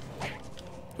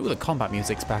 Ooh, the combat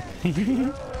music's back.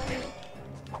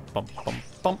 Bump, bump,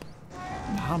 bump.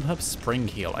 Palm Hub Spring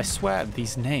Heel. I swear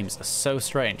these names are so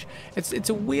strange. It's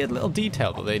a weird little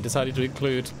detail that they decided to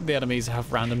include. The enemies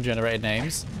have random generated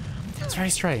names. It's very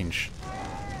strange.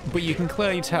 But you can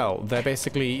clearly tell they're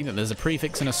basically, you know, there's a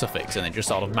prefix and a suffix, and it just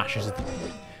sort of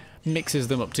mixes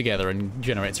them up together and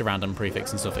generates a random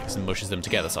prefix and suffix and mushes them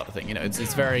together, sort of thing. You know,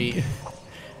 it's very...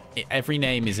 Every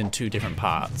name is in two different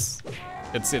parts.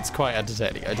 It's quite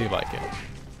entertaining. I do like it.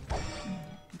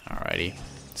 Alrighty.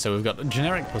 So we've got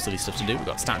generic puzzly stuff to do. We've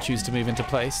got statues to move into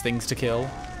place, things to kill,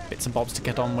 bits and bobs to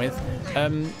get on with.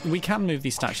 We can move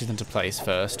these statues into place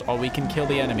first, or we can kill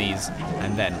the enemies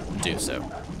and then do so.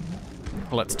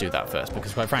 Let's do that first,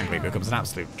 because quite frankly it becomes an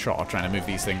absolute chore trying to move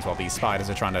these things while these spiders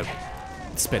are trying to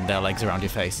spin their legs around your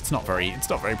face. It's not very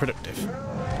productive.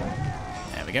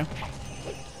 There we go.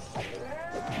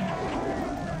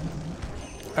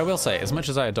 I will say, as much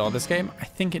as I adore this game, I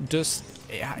think it does...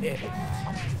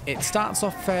 It starts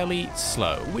off fairly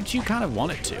slow, which you kind of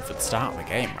want it to for the start of the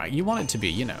game, right? You want it to be,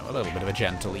 you know, a little bit of a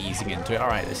gentle easing into it.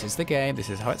 Alright, this is the game, this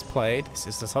is how it's played, this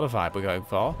is the sort of vibe we're going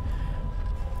for.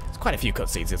 There's quite a few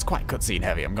cutscenes, it's quite cutscene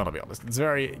heavy, I'm gonna be honest. It's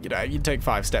very, you know, you take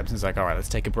 5 steps and it's like, alright, let's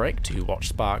take a break to watch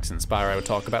Sparks and Spyro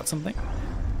talk about something.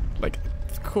 Like,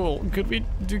 cool. Could we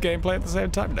do gameplay at the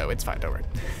same time? No, it's fine. Don't worry.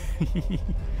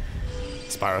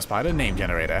 Spyro Spider name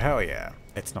generator. Hell yeah.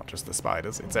 It's not just the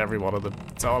spiders. It's every one of them.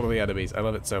 It's all of the enemies. I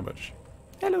love it so much.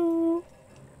 Hello.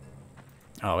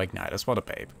 Oh, Ignitus. What a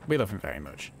babe. We love him very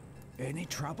much. Any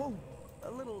trouble?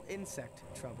 A little insect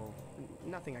trouble.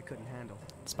 Nothing I couldn't handle.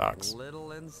 Sparks.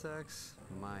 Little insects,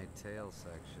 my tail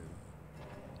section.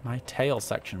 My tail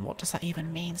section. What does that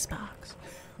even mean, Sparks?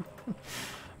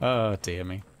 Oh, dear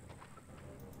me.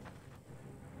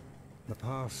 The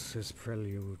past is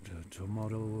prelude,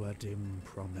 tomorrow a dim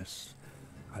promise.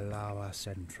 Allow us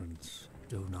entrance,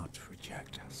 do not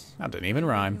reject us. That didn't even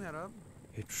rhyme. Bring that up.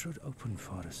 It should open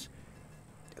for us.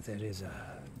 There is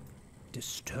a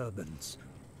disturbance.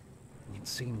 It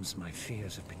seems my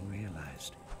fears have been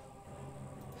realized.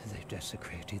 They've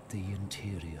desecrated the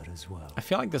interior as well. I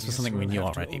feel like this was something we knew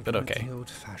already, but okay. The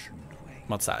old-fashioned way.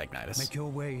 What's that, Ignitus? Make your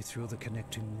way through the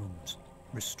connecting rooms,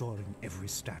 restoring every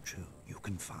statue you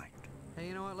can find. Hey,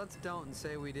 you know what? Let's don't and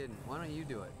say we didn't. Why don't you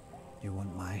do it? You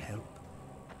want my help?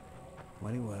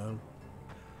 Very well.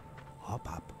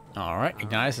 Hop up. Alright,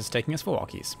 Ignitus is taking us for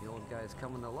walkies. The old guy's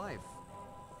coming to life.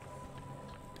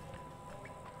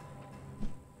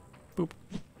 Boop.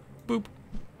 Boop.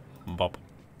 Bop.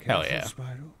 Hell yeah. Careful,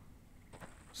 Spyro.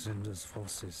 Cinder's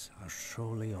forces are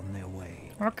surely on their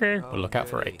way. Okay. We'll look out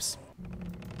for apes.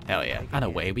 Hell yeah. And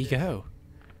away we go.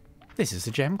 This is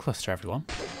the gem cluster, everyone.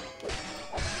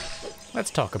 Let's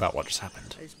talk about what just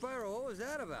happened. Hey, Spyro, what was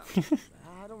that about?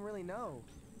 I don't really know.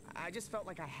 I just felt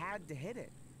like I had to hit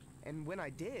it. And when I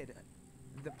did,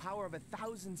 the power of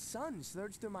 1,000 suns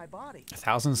surged through my body.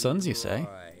 1,000 suns, you say?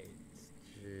 Right.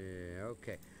 Yeah,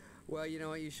 okay. Well, you know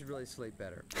what? You should really sleep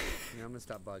better. You know, I'm gonna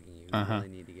stop bugging you. You really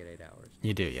need to get 8 hours.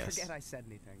 You do, yes. Forget I said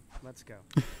anything. Let's go.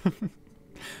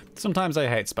 Sometimes I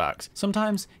hate Sparks.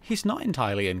 Sometimes he's not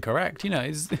entirely incorrect. You know,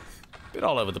 he's a bit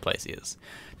all over the place, he is.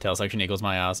 Tail section equals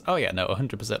my ass. Oh yeah, no,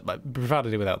 100%. But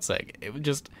provided without saying. It would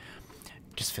just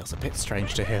feels a bit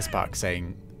strange to hear Sparks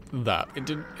saying that. I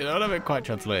don't know if it quite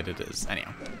translated as.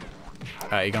 Anyhow.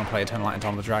 You're going to play Eternal Light and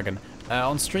Dawn of the Dragon.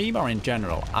 On stream or in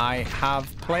general, I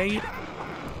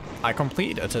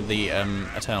completed the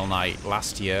Eternal Night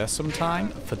last year sometime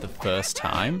for the first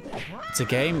time. It's a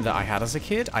game that I had as a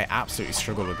kid. I absolutely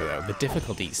struggled with it though. The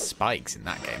difficulty spikes in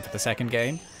that game for the second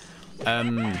game.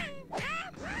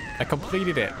 I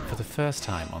completed it for the first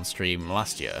time on stream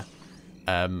last year.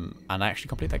 And I actually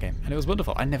completed that game. And it was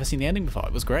wonderful. I'd never seen the ending before.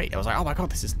 It was great. I was like, oh my god,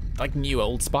 this is like new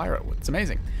old Spyro. It's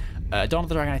amazing. Dawn of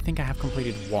the Dragon I think I have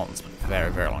completed once, but a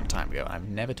very, very long time ago. I've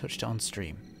never touched it on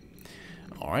stream.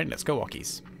 Alright, let's go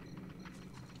walkies.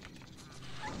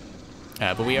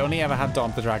 But we only ever had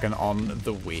Dawn of the Dragon on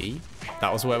the Wii.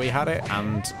 That was where we had it,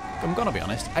 and I'm gonna be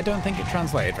honest, I don't think it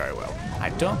translated very well. I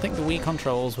don't think the Wii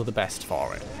controls were the best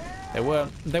for it. They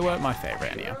weren't my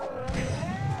favourite anyhow.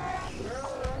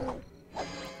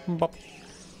 Bop.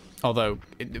 Although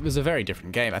it was a very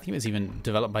different game. I think it was even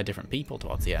developed by different people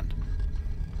towards the end.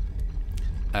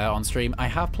 On stream, I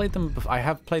have played them. I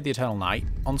have played the Eternal Night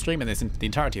on stream, and the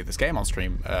entirety of this game on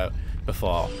stream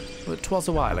before. But it was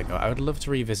a while ago. I would love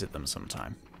to revisit them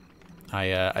sometime.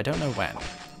 I don't know when.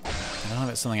 I don't know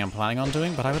if it's something I'm planning on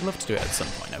doing, but I would love to do it at some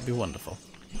point. It would be wonderful.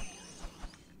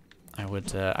 I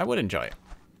would enjoy it.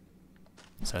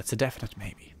 So it's a definite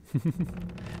maybe.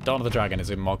 Dawn of the Dragon is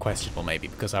a more questionable maybe,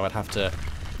 because I would have to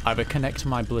either connect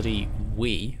my bloody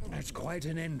Wii That's quite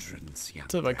an entrance, young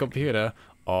to my computer,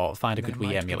 or find a good There Wii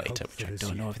might be emulator, hope which I for us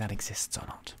don't know yet. if that exists or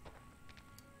not.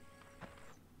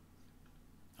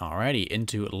 Alrighty,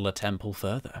 into Le Temple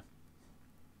further.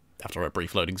 After a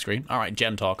brief loading screen. Alright,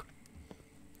 gem talk.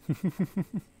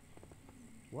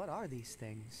 What are these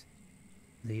things?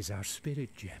 These are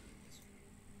spirit gems.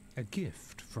 A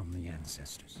gift from the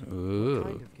ancestors. Ooh,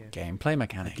 kind of gift? gameplay A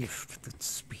mechanic. gift that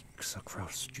speaks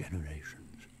across generations.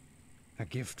 A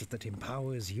gift that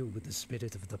empowers you with the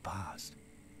spirit of the past,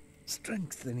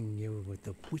 strengthening you with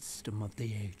the wisdom of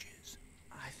the ages.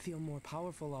 I feel more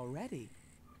powerful already.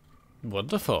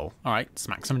 Wonderful. Alright,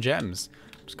 smack some gems.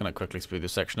 I'm just going to quickly speed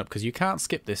this section up, because you can't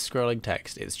skip this scrolling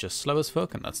text. It's just slow as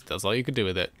fuck, and that's all you can do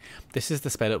with it. This is the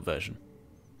sped up version.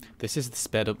 This is the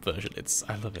sped up version.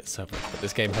 I love it so much, but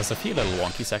this game has a few little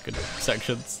wonky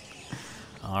sections.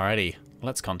 Alrighty,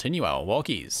 let's continue our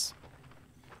walkies.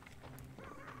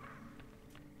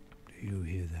 Do you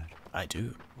hear that? I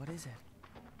do. What is it?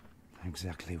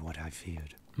 Exactly what I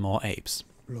feared. More apes.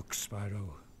 Look, Spyro.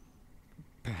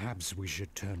 Perhaps we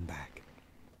should turn back.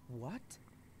 What?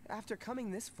 After coming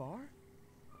this far?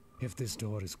 If this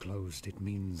door is closed, it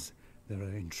means there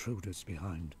are intruders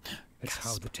behind. It's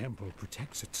how the temple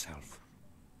protects itself.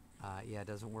 Yeah, it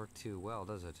doesn't work too well,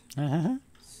 does it?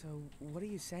 So, what are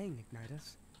you saying,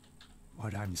 Ignitus?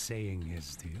 What I'm saying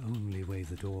is the only way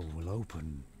the door will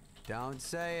open. Don't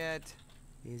say it.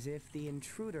 Is if the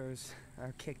intruders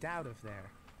are kicked out of there.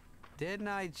 Didn't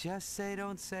I just say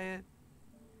don't say it?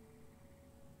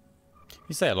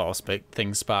 You say a lot of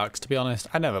things, Sparks. To be honest,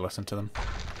 I never listen to them.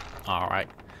 Alright,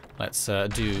 let's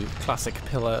do classic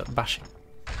pillar bashing.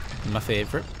 My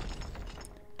favourite.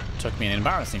 Took me an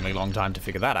embarrassingly long time to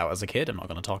figure that out as a kid. I'm not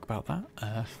going to talk about that.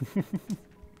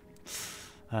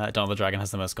 Dawn of the Dragon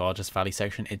has the most gorgeous valley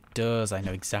section. It does. I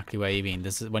know exactly where you mean.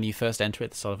 This is when you first enter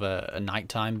it, sort of a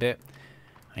nighttime bit.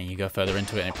 And you go further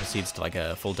into it and it proceeds to like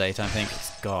a full daytime thing.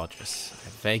 It's gorgeous. I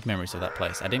have vague memories of that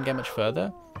place. I didn't get much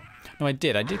further. No, I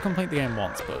did. I did complete the game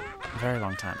once, but a very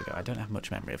long time ago. I don't have much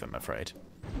memory of it, I'm afraid.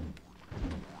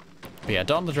 But yeah,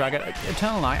 Dawn of the Dragon,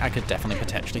 Eternal Night, I could definitely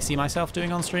potentially see myself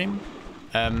doing on stream.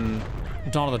 Dawn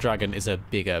of the Dragon is a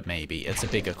bigger maybe. It's a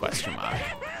bigger question mark.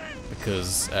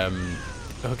 Because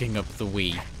hooking up the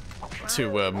Wii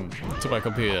to my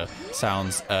computer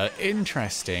sounds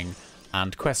interesting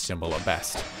and questionable at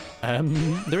best.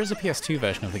 There is a PS2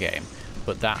 version of the game,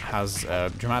 but that has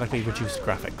dramatically reduced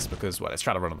graphics because, well, it's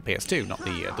trying to run on the PS2, not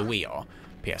the Wii or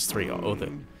PS3 or other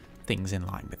things in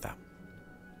line with that.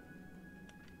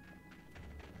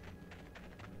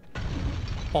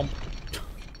 Bomb.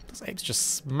 Those apes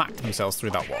just smacked themselves through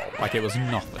that wall like it was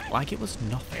nothing. Like it was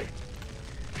nothing.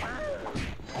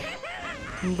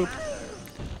 Boop.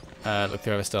 Look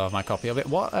through, I still have my copy of it.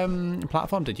 What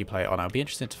platform did you play it on? I'd be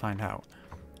interested to find out.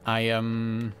 Here's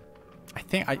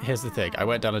the thing. I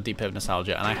went down a deep pit of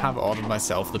nostalgia and I have ordered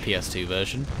myself the PS2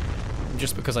 version.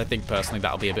 Just because I think personally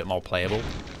that'll be a bit more playable.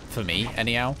 For me,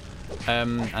 anyhow.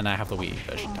 And I have the Wii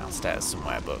version downstairs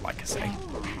somewhere, but like I say,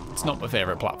 it's not my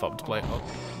favourite platform to play it on.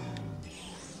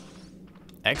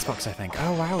 Xbox, I think.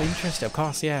 Oh wow, interesting. Of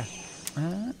course, yeah.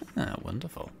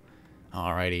 Wonderful.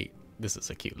 Alrighty. This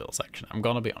is a cute little section. I'm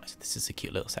gonna be honest, this is a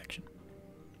cute little section.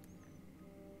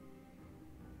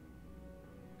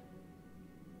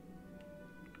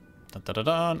 Dun, dun, dun,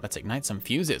 dun. Let's ignite some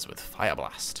fuses with Fire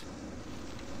Blast.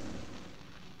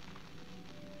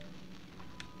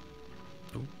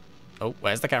 Ooh. Oh,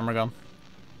 where's the camera gone?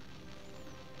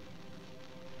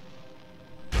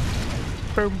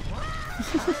 Boom.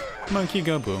 Monkey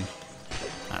go boom.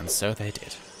 And so they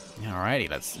did. Alrighty,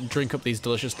 let's drink up these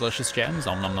delicious, delicious gems.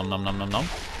 Nom nom nom nom nom nom nom.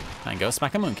 And go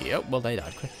smack a monkey. Oh, well, they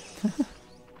died quick.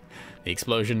 The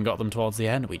explosion got them towards the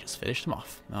end. We just finished them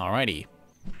off. Alrighty.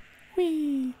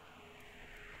 Whee!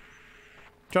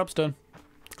 Job's done.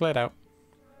 It's cleared out.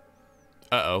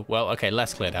 Uh-oh. Well, okay,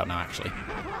 less cleared out now, actually.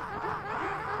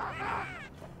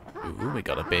 Ooh, we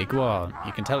got a big one.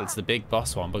 You can tell it's the big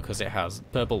boss one because it has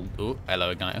purple... Ooh,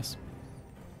 hello, Ignitus.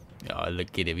 Oh,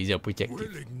 look at him. He's all protected. Well,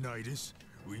 Ignitus,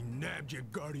 we nabbed your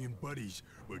guardian buddies,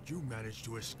 but you managed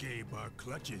to escape our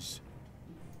clutches.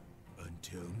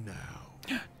 Until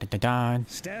now. Dun, dun, dun.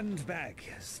 Stand back,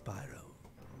 Spyro,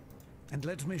 and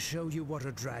let me show you what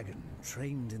a dragon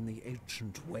trained in the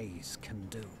ancient ways can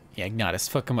do. Yeah, Ignitus,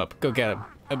 fuck him up. Go get him.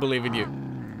 I believe in you.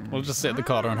 We'll just sit in the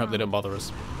corner and hope they don't bother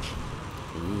us.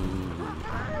 Ooh.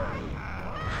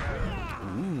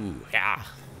 Ooh, yeah.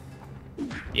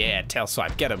 Yeah, tail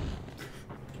swipe, get him.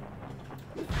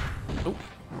 Ooh.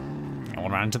 I want to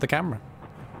run into the camera.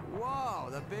 Whoa,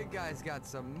 the big guy's got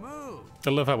some moves. I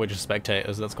love how we're just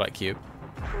spectators, that's quite cute.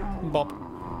 Bop.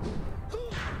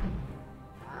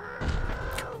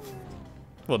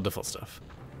 Wonderful stuff.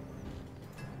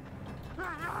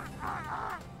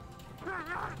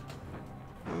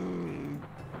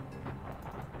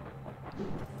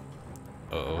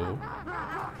 Oh.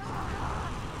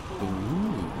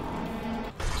 Ooh.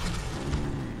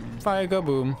 Fire go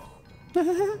boom.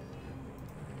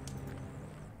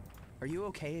 Are you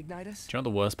okay, Ignitus? Do you know what the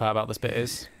worst part about this bit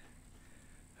is?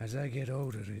 As I get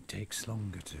older, it takes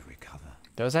longer to recover.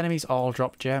 Those enemies all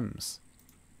drop gems.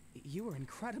 You were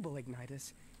incredible,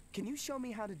 Ignitus. Can you show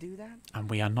me how to do that? And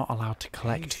we are not allowed to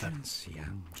collect Patience, them.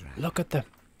 young dragon. Look at them.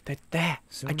 They're there.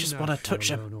 I just want to touch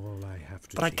them.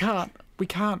 But I can't. We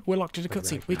can't. We're locked in a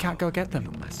cutscene. We can't go get them.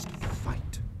 You must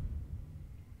fight.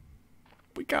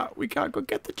 We can't go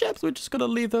get the gems. We're just going to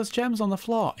leave those gems on the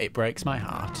floor. It breaks my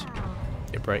heart.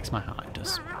 It breaks my heart. It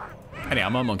does. Anyhow,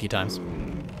 more monkey times.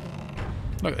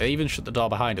 Look, they even shut the door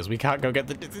behind us. We can't go get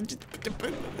the...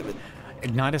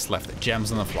 Ignitus left the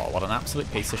gems on the floor. What an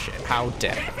absolute piece of shit. How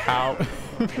dare. How...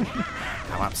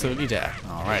 How absolutely dare.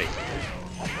 Alrighty.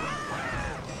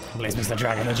 Please, Mr.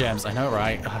 Dragon, the gems. I know,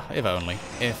 right? If only.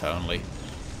 If only.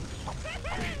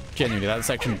 Genuinely, that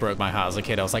section broke my heart as a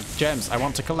kid. I was like, gems, I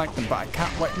want to collect them, but I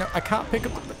can't. Wait, no, I can't pick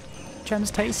up the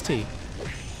gems tasty.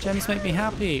 Gems make me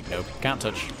happy. Nope, can't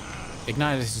touch.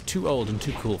 Ignitus is too old and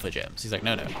too cool for gems. He's like,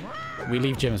 no, no. We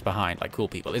leave gems behind, like cool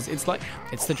people. It's like,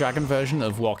 it's the dragon version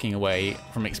of walking away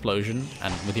from explosion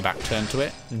and with your back turned to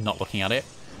it, not looking at it.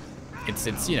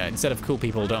 It's you know, instead of cool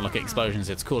people don't look at explosions,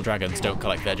 it's cool dragons don't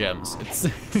collect their gems. It's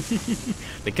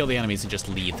they kill the enemies and just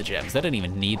leave the gems. They don't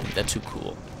even need them, they're too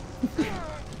cool.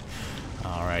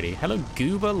 Alrighty. Hello,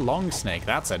 Goober Longsnake.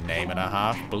 That's a name and a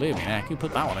half. Believe me, heck, you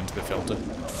put that one into the filter.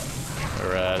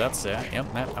 Or, that's it.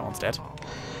 Yep, that one's dead.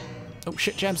 Oh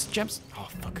shit, gems, gems. Oh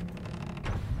fuck.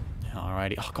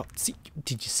 Alrighty. Oh god, see,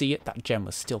 did you see it? That gem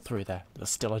was still through there. There's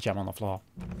still a gem on the floor.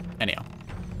 Anyhow.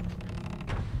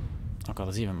 Oh god,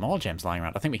 there's even more gems lying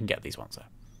around. I think we can get these ones though.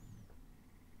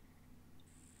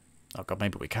 Oh god,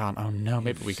 maybe we can't. Oh no,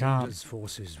 maybe we can't. If Cinder's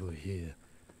forces were here,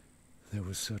 there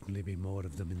will certainly be more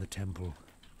of them in the temple.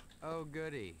 Oh,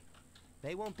 goody.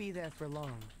 They won't be there for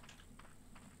long.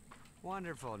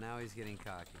 Wonderful. Now he's getting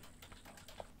cocky.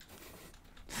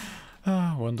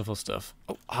 Ah, wonderful stuff.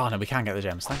 Oh no, we can't get the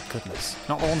gems. Thank goodness.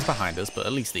 Not the ones behind us, but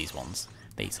at least these ones.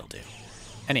 These'll do.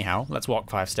 Anyhow, let's walk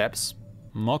 5 steps.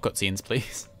 More cutscenes,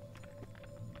 please.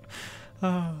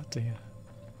 Oh dear.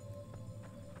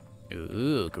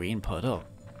 Ooh, green puddle.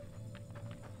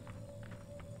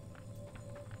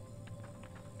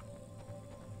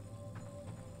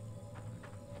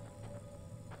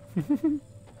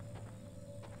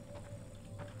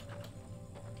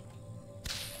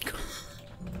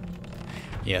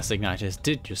 Yes, Ignitus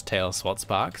did just tail swat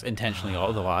Sparks, intentionally or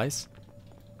otherwise.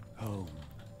 Home.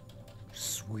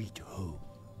 Sweet home.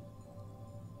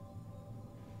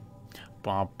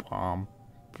 Bum, bum,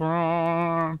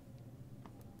 bum.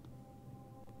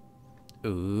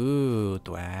 Ooh,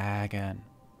 dragon.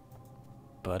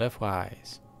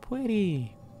 Butterflies.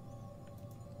 Pretty.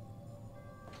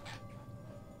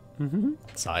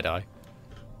 Side-eye.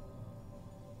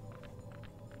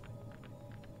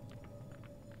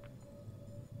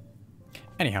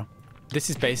 Anyhow, this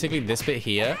is basically this bit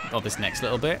here, or this next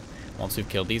little bit, once we've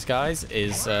killed these guys,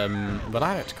 is what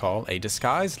I like to call a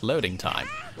disguised loading time.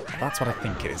 That's what I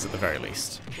think it is at the very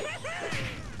least.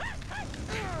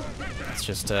 Let's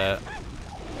just get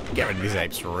rid of these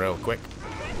apes real quick.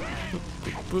 Boop,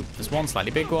 boop, boop. There's one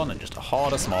slightly big one and just a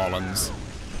horde of small ones.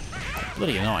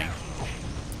 Bloody annoying.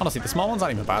 Honestly, the small ones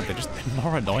aren't even bad, they're just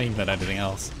more annoying than anything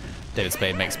else. David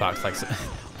Spade makes Sparks like...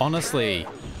 Honestly,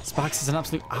 Sparks is an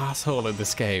absolute asshole in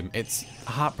this game. It's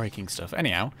heartbreaking stuff.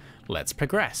 Anyhow, let's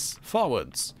progress.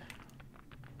 Forwards.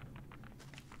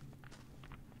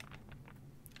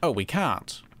 Oh, we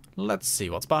can't. Let's see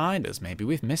what's behind us. Maybe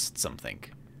we've missed something.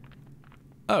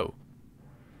 Oh.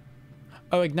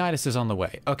 Oh, Ignitus is on the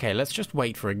way. Okay, let's just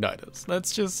wait for Ignitus.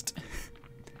 Let's just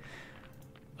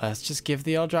give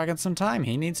the old dragon some time.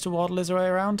 He needs to waddle his way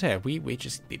around here. We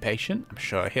just be patient. I'm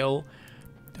sure he'll...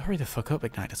 Hurry the fuck up,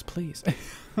 Ignitus, please.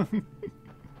 I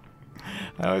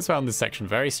always found this section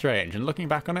very strange, and looking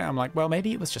back on it, I'm like, well,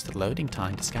 maybe it was just a loading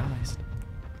time disguised.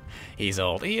 He's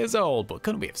old. He is old, but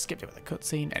couldn't we have skipped it with a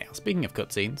cutscene? Anyhow, speaking of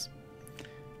cutscenes,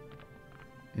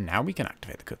 now we can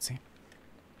activate the cutscene.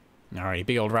 Alrighty,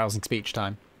 big old rousing speech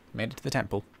time. Made it to the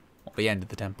temple. Or the end of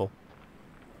the temple.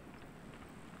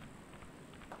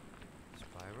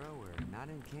 Spyro, we're not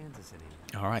in Kansas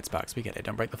anymore. Alright, Sparks, we get it.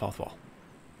 Don't break the 4th wall.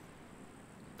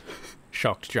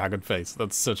 Shocked dragon face.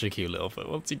 That's such a cute little foot.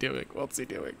 What's he doing? What's he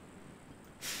doing?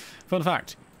 Fun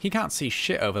fact, he can't see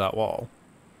shit over that wall.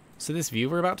 So this view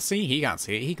we're about to see, he can't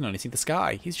see it. He can only see the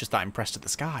sky. He's just that impressed at the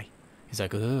sky. He's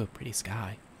like, oh, pretty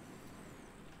sky.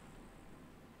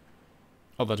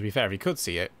 Although, to be fair, if he could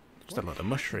see it, just a lot of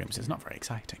mushrooms. It's not very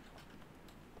exciting.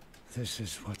 This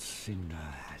is what Cinder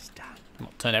has done.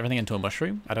 What, turn everything into a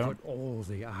mushroom? I don't... Put all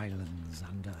the islands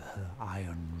under her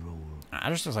iron rule. I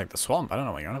just looks like the swamp. I don't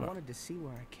know what you're on I about. wanted to see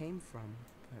where I came from,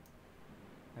 but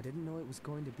I didn't know it was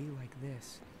going to be like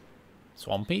this.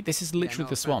 Swampy? This is literally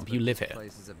the swamp. You live here. This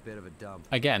place is a bit of a dump.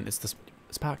 Again, it's the...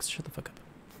 Sparks, shut the fuck up.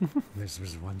 This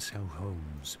was once our home,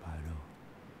 Spyro.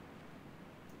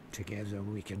 Together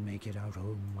we can make it our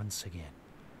home once again.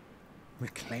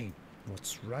 Reclaim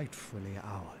what's rightfully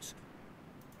ours.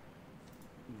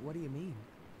 What do you mean?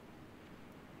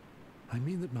 I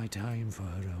mean that my time for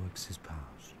heroics is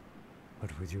past.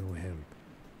 But with your help,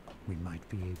 we might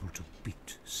be able to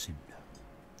beat Cinder.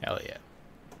 Hell yeah.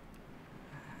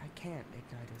 I can't,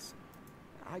 Ignitus.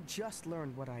 I just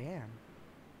learned what I am.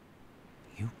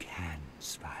 You can,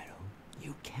 Spyro.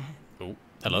 You can. Oh,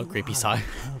 hello, You creepy are side.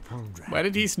 a purple dragon, Where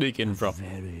did he sneak in a from?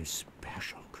 very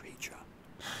special creature.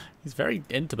 He's very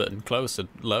intimate and close and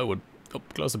low and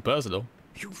up close and personal.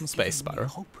 You've Space given me Spyro.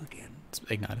 hope again. It's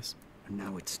Ignitus. And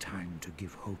now it's time to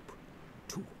give hope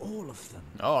to all of them.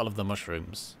 All of the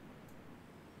mushrooms.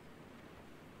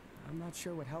 I'm not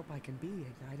sure what help I can be,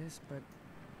 Ignitus, but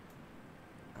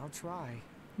I'll try.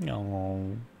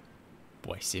 No.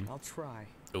 Voice him. I'll try.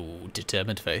 Ooh,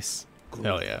 determined face. Good.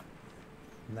 Hell yeah.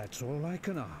 That's all I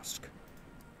can ask.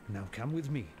 Now come with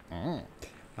me. Mm,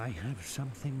 I have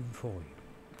something for you.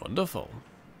 wonderful.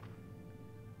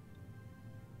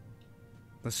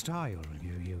 The style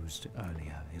you used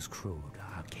earlier is crude,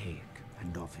 archaic,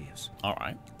 and obvious.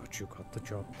 Alright. But you got the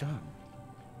job done.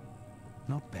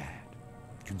 Not bad,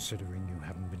 considering you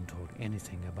haven't been taught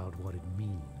anything about what it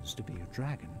means to be a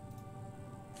dragon.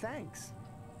 Thanks.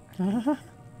 But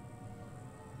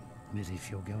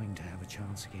if you're going to have a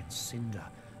chance against Cinder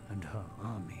and her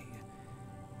army,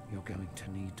 you're going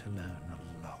to need to learn a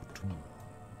lot more.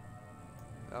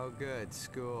 Oh, good.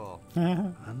 School.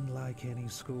 Unlike any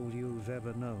school you've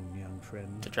ever known, young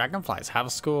friend. The dragonflies have a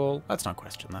school. Let's not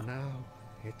question that. Now,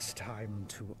 it's time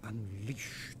to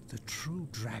unleash the true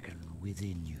dragon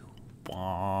within you.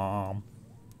 Bomb.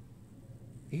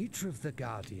 Each of the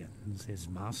guardians is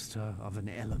master of an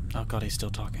element. Oh god, he's still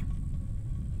talking.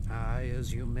 I,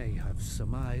 as you may have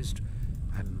surmised,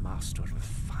 am master of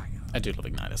fire. I do love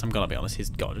Ignitus. I'm gonna be honest, he's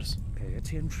gorgeous. Pay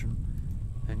attention,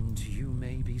 and you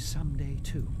may be someday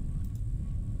too.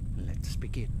 Let's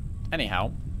begin.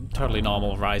 Anyhow, totally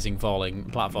normal rising, falling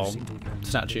platform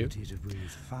statue.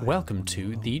 Welcome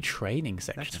to the training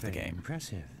section That's of the very game.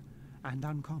 impressive and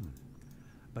uncommon.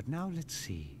 But now let's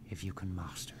see if you can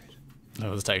master it.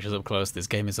 Oh, the textures up close. This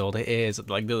game is old. It is.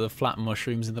 Like the flat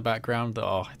mushrooms in the background.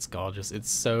 Oh, it's gorgeous.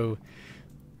 It's so...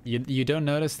 You don't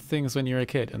notice things when you're a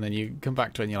kid, and then you come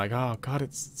back to it and you're like, oh god,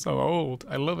 it's so old.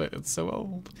 I love it. It's so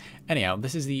old. Anyhow,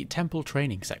 this is the temple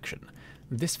training section.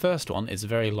 This first one is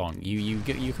very long.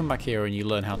 You come back here and you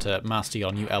learn how to master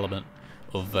your new element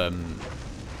of,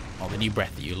 or the new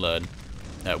breath that you learn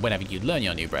whenever you learn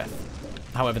your new breath.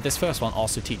 However, this first one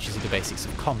also teaches you the basics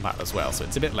of combat as well, so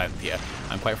it's a bit lengthier.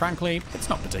 And quite frankly, it's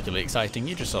not particularly exciting.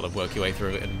 You just sort of work your way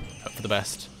through it and hope for the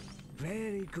best.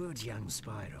 Very good, young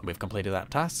Spyro. We've completed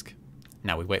that task.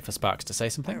 Now we wait for Sparks to say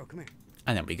something. Spyro, come here.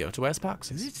 And then we go to where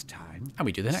Sparks is. This time, And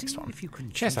we do the next see one. if you can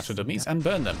Chase chase after them dummies down. and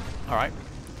burn them. Alright.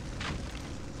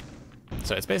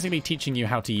 So it's basically teaching you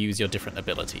how to use your different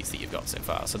abilities that you've got so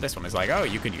far. So this one is like, oh,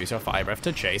 you can use your fire breath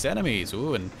to chase enemies,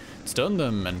 ooh, and stun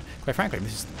them, and quite frankly,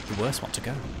 this is the worst one to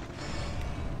go.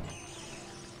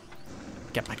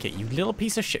 Get back here, you little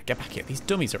piece of shit, get back here. These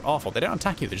dummies are awful. They don't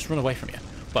attack you, they just run away from you.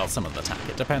 Well, some of them attack.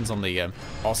 It depends on the...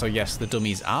 Also, yes, the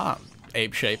dummies are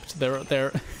ape-shaped.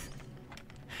 They're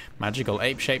magical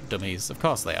ape-shaped dummies. Of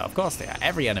course they are, of course they are.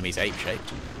 Every enemy's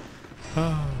ape-shaped.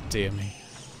 Oh, dear me.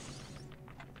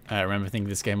 I remember thinking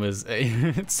this game was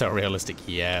it's so realistic.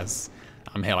 Yes.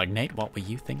 I'm here like, Nate, what were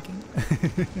you thinking?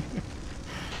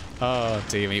 Oh,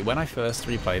 dear me. When I first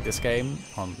replayed this game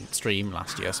on stream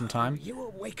last year sometime. You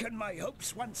awaken my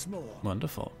hopes once more.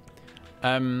 Wonderful.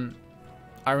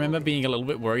 I remember being a little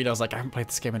bit worried. I was like, I haven't played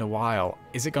this game in a while.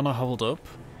 Is it going to hold up?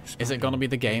 Is it going to be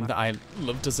the game that I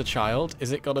loved as a child?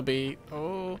 Is it going to be...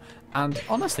 Oh. And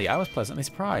honestly, I was pleasantly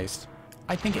surprised.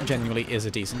 I think it genuinely is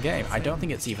a decent game. I don't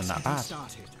think it's even that bad.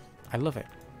 I love it.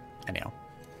 Anyhow.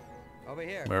 Over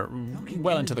here. We're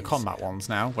well into the combat ones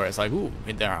now, where it's like, ooh,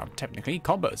 there are technically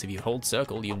combos. If you hold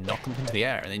circle, you knock them into the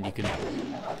air, and then you can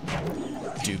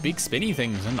do big spinny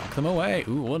things and knock them away.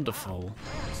 Ooh, wonderful.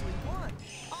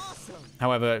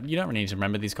 However, you don't really need to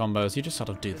remember these combos. You just sort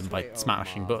of do them by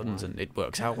smashing buttons, and it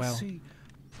works out well.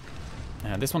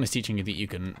 This one is teaching you that you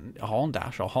can horn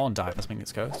dash, or horn dive, I think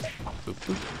it's called. Boop,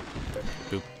 boop,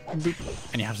 boop, boop.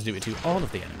 And you have to do it to all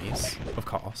of the enemies, of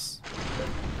course.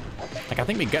 Like, I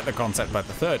think we get the concept by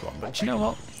the third one, but you know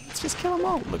what? Let's just kill them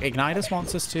all. Look, Ignitus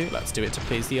wants us to. Let's do it to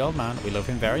please the old man. We love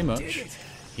him very much.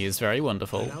 He is very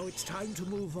wonderful. Now it's time to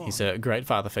move on. He's a great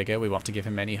father figure. We want to give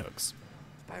him many hugs.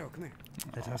 Spyro, come here.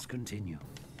 Let us continue.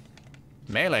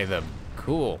 Melee them.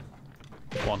 Cool.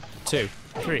 1, 2,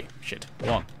 3. Shit.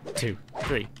 1, 2,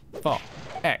 3, 4.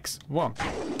 X. 1,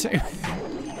 2.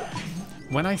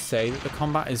 When I say that the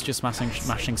combat is just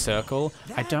mashing circle,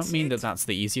 I don't mean that that's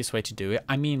the easiest way to do it.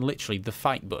 I mean literally the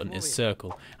fight button is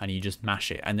circle, and you just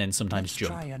mash it, and then sometimes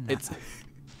jump. It's...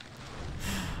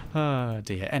 Oh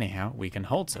dear. Anyhow, we can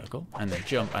hold circle, and then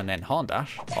jump, and then horn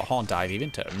dash, or horn dive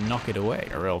even, to knock it away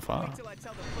real far. Wait till I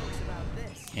tell the folks about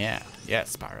this. Yeah,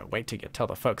 Spyro, wait till you tell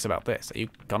the folks about this. Are you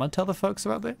gonna tell the folks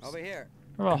about this? Over here.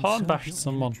 Or a horn bash Conserve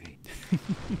someone. your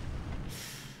energy.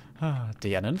 Oh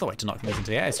dear, and another way to knock them into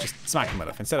the air is just smack them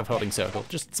enough. Instead of holding circle,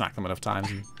 just smack them enough times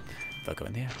and they'll go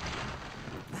in the air.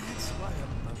 That's what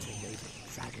a motivated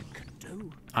dragon can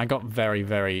do. I got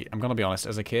very, I'm gonna be honest,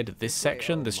 as a kid, this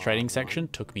section, this training section,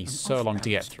 took me so long to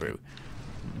get through.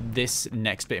 This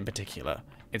next bit in particular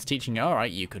It's teaching you,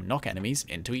 alright, you can knock enemies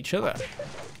into each other.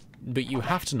 But you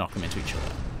have to knock them into each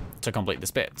other to complete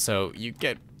this bit. So you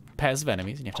get pairs of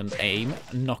enemies and you have to aim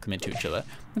and knock them into each other.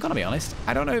 I'm gonna be honest,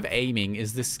 I don't know if aiming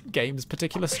is this game's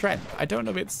particular strength. I don't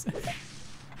know if it's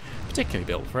particularly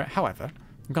built for it. However,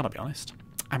 I'm gonna be honest,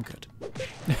 I'm good.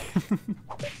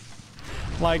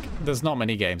 Like, there's not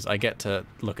many games I get to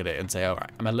look at it and say, alright,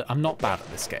 I'm not bad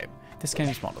at this game. This game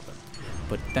is one of them.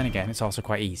 But then again, it's also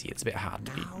quite easy. It's a bit hard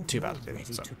to be too bad at it.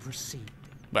 So.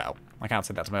 Well, I can't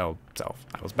say that to my old self.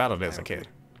 I was bad at it as a kid.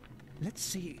 Let's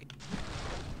see.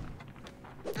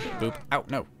 Boop. Ow,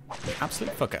 no. You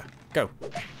absolute fucker. Go.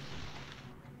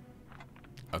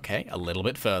 Okay, a little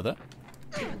bit further.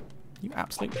 You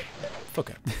absolute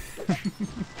fucker.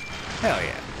 Hell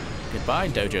yeah. Goodbye,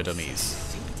 dojo dummies.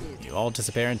 You all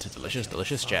disappear into delicious,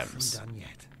 delicious gems. Done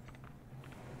yet.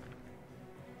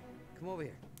 Come over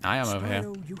here. I am over here.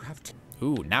 Spyro, you have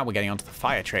Ooh, now we're getting onto the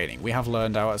fire training. We have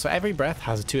learned our... So every breath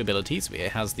has 2 abilities.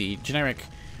 It has the generic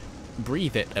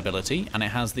breathe it ability, and it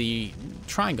has the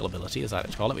triangle ability, as I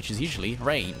like to call it, which is usually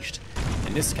ranged.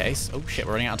 In this case... Oh shit,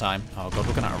 we're running out of time. Oh god,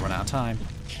 we're going to run out of time.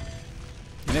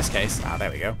 In this case... Ah, there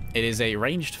we go. It is a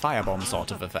ranged firebomb sort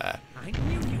of affair.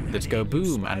 That go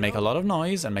boom and make a lot of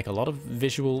noise and make a lot of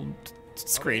visual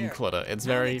screen clutter. It's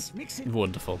very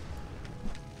wonderful.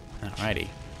 Alrighty.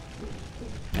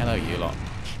 Hello, you lot.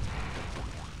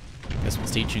 This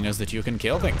one's teaching us that you can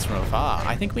kill things from afar.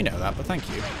 I think we know that, but thank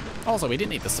you. Also, we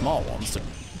didn't need the small ones to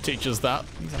teach us that.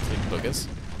 These absolute buggers.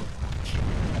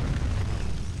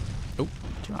 Oh, do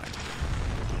you mind?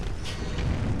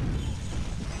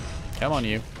 Come on,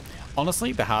 you.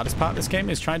 Honestly, the hardest part of this game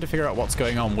is trying to figure out what's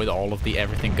going on with all of the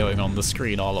everything going on the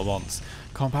screen all at once.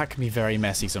 Combat can be very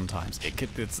messy sometimes.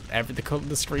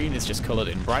 The screen is just coloured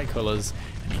in bright colours,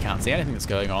 and you can't see anything that's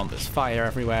going on. There's fire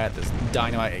everywhere, there's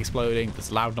dynamite exploding,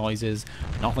 there's loud noises,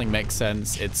 nothing makes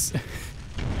sense.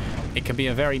 It can be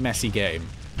a very messy game.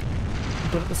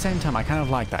 But at the same time, I kind of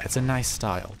like that. It's a nice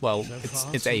style. Well,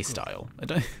 it's a style.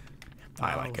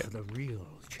 I like it.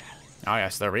 Oh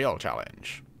yes, the real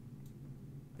challenge.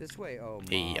 This way, oh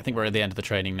I think we're at the end of the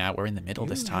training now. We're in the middle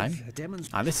this time.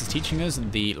 And this is teaching us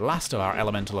the last of our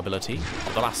elemental ability,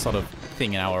 or the last sort of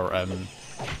thing in our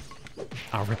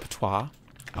repertoire,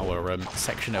 our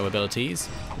section of abilities.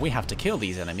 We have to kill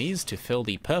these enemies to fill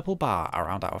the purple bar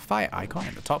around our fire icon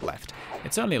in the top left.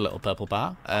 It's only a little purple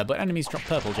bar, but enemies drop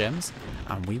purple gems,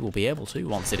 and we will be able to,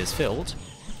 once it is filled,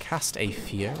 cast a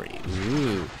fury.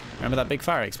 Ooh. Remember that big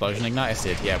fire explosion Ignitus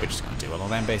did? Yeah, we're just going to do one of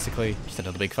them, basically. Just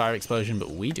another big fire explosion, but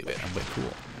we do it, and we're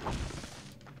cool.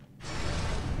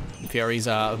 Furies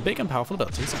are big and powerful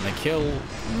abilities, and they kill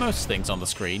most things on the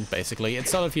screen, basically. It's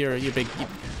sort of your big...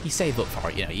 You save up for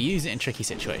it, you know. You use it in tricky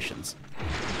situations.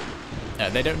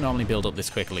 They don't normally build up this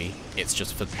quickly. It's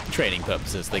just for training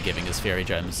purposes. They're giving us Fury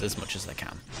gems as much as they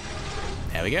can.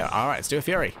 There we go. Alright, let's do a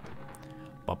Fury.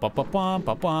 Ba-ba-ba-bum,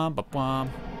 ba-bum,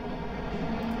 ba-bum.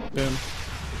 Boom.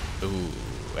 Ooh,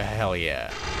 hell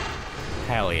yeah.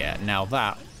 Hell yeah. Now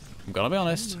that, I'm gonna be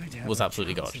honest, was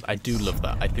absolutely gorgeous. I do love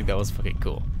that. I think that was fucking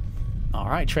cool.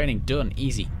 Alright, training done.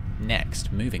 Easy.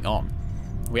 Next, moving on.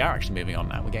 We are actually moving on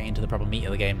now. We're getting into the proper meat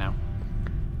of the game now.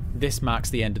 This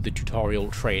marks the end of the tutorial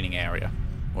training area.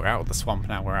 We're out of the swamp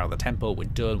now. We're out of the temple. We're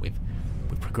done. We've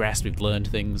progressed. We've learned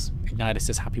things. Ignitus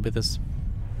is happy with us.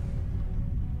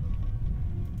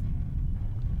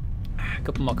 A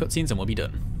couple more cutscenes and we'll be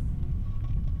done.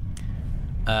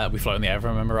 We float in the air, if I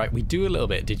remember right. We do a little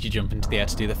bit. Did you jump into the air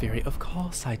to do the Fury? Of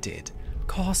course I did. Of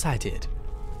course I did.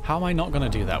 How am I not going to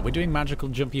do that? We're doing magical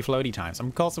jumpy floaty times.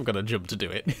 Of course I'm going to jump to do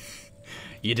it.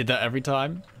 You did that every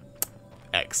time?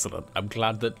 Excellent. I'm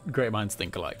glad that great minds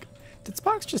think alike. Did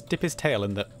Sparks just dip his tail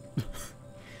in the...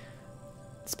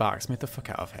 Sparks, move the fuck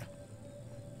out of here.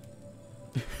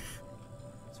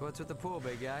 So what's with the pool,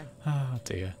 big guy? Oh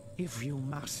dear. If you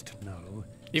must know,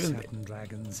 certain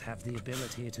dragons have the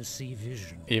ability to see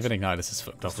vision. Even Ignitus is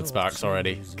fucked off with Sparks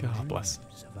already. God bless.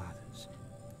 Of others,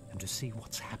 and to see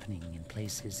what's happening in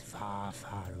places far,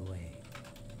 far away.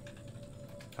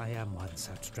 I am one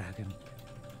such dragon,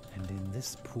 and in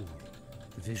this pool,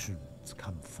 the visions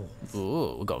come forth.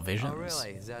 Ooh, we got visions. Oh,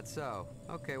 really? Is that so?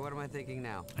 Okay, what am I thinking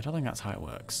now? I don't think that's how it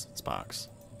works, Sparks.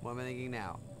 What am I thinking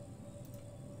now?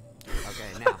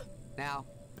 Okay, now.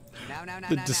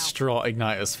 The distraught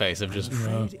Ignitus face of just...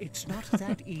 It's not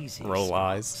that easy. Roll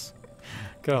eyes.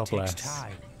 God bless. It takes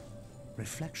time,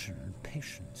 reflection, and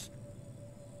patience.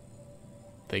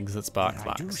 Things that Sparks What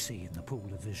I do lacks. see in the pool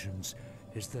of visions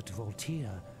is that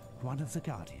Voltaire, one of the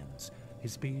Guardians,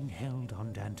 is being held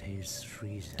on Dante's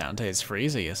freezer. Dante's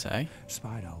freezer, you say?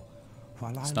 Spyro,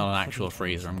 while It's not an actual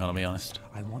freezer, I'm gonna be honest.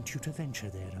 I want you to venture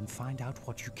there and find out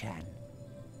what you can.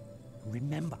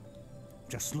 Remember,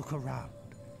 just look around.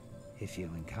 If you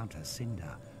encounter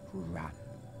Cinder, run.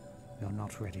 You're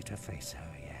not ready to face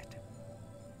her yet.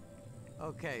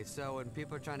 Okay, so when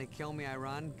people are trying to kill me, I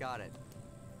run? Got it.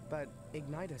 But,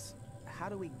 Ignitus, how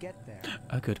do we get there?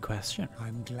 A good question.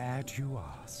 I'm glad you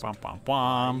asked. Bwom, bwom,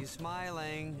 Are you bwom.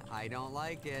 smiling? I don't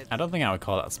like it. I don't think I would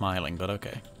call that smiling, but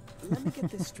okay. Let me get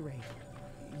this straight.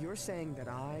 You're saying that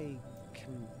I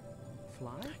can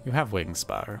fly? You have wings,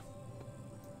 Spyro.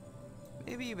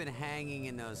 Maybe you've been hanging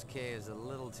in those caves a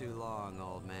little too long,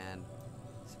 old man.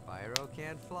 Spyro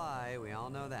can't fly, we all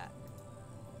know that.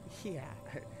 Yeah,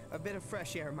 a bit of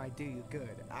fresh air might do you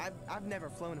good. I've never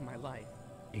flown in my life.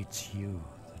 It's you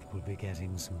that will be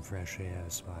getting some fresh air,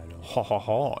 Spyro. Ho ho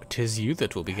ho, 'tis you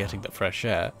that will be getting the fresh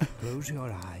air. Close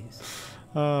your eyes.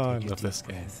 Oh, I Take a love deep this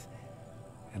game. breath,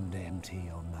 and empty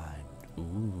your mind.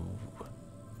 Ooh.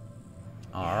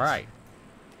 Alright.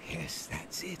 Yes,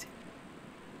 that's it.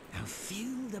 Now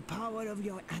feel the power of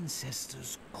your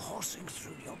ancestors coursing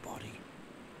through your body.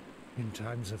 In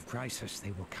times of crisis,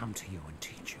 they will come to you and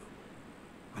teach you,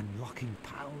 unlocking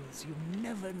powers you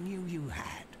never knew you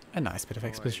had. A nice bit of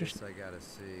exposition. Boy, I guess I gotta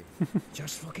see.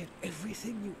 Just forget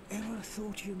everything you ever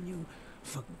thought you knew.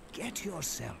 Forget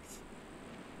yourself.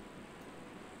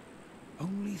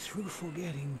 Only through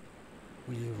forgetting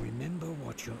will you remember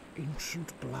what your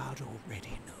ancient blood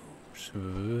already knows.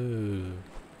 Ooh.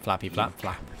 Flappy flap You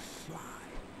flap. can fly.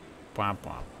 Bwam,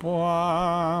 bwam,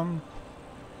 bwam.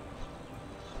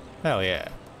 Hell yeah.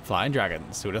 Flying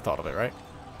dragons. Who would have thought of it, right?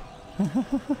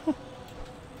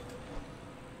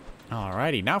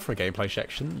 Alrighty, now for a gameplay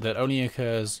section that only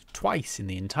occurs twice in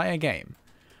the entire game.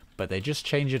 But they just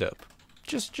change it up.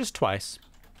 Just twice.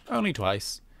 Only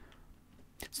twice.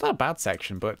 It's not a bad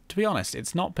section, but to be honest,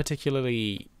 it's not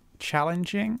particularly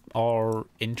challenging or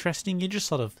interesting. You just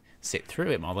sort of sit through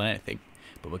it more than anything.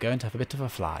 But we're going to have a bit of a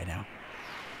fly now.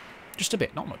 Just a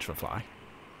bit, not much of a fly.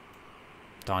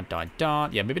 Dun dun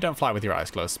dun. Yeah, maybe don't fly with your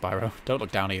eyes closed, Spyro. Don't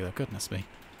look down either. Goodness me.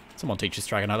 Someone teach this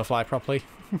dragon how to fly properly.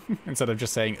 Instead of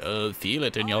just saying, feel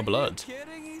it in your blood. Are you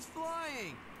kidding? He's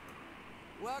flying!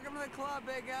 Welcome to the club,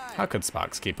 big guy! How could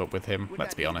Sparks keep up with him? Would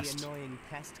Let's that be the honest. Annoying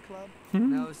pest club?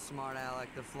 No, smart Alec,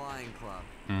 the flying club.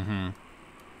 Mm-hmm.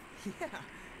 Yeah,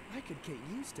 I could get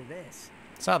used to this.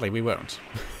 Sadly, we won't.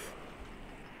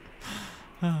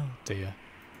 Oh dear.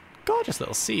 Gorgeous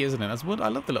little sea, isn't it? That's what I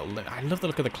love the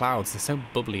look of the clouds. They're so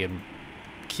bubbly and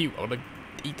cute. I want to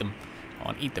eat them. I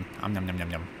want to eat them. Nom nom nom nom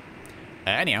nom.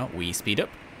 Anyhow, we speed up.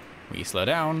 We slow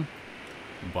down.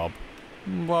 Bob.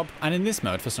 Bob. And in this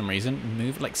mode, for some reason,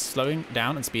 slowing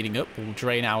down and speeding up will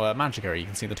drain our magicka. You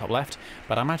can see the top left.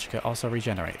 But our magicka also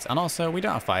regenerates. And also, we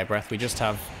don't have fire breath. We just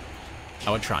have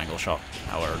our triangle shot.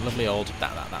 Our lovely old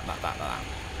that.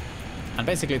 And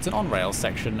basically, it's an on-rails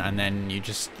section, and then you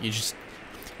just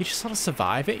sort of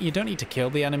survive it. You don't need to kill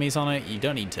the enemies on it. You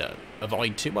don't need to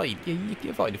avoid too well. You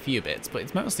avoid a few bits, but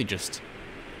it's mostly just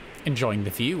enjoying the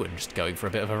view and just going for a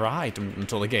bit of a ride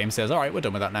until the game says, "All right, we're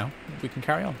done with that now. We can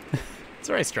carry on." It's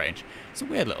very strange. It's a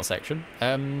weird little section,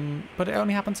 but it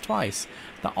only happens twice.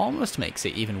 That almost makes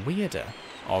it even weirder.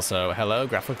 Also, hello,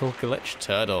 graphical glitch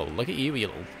turtle. Look at you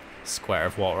little square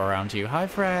of water around you. Hi,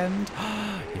 friend.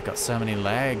 You've got so many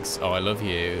legs. Oh, I love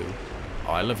you.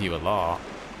 Oh, I love you a lot.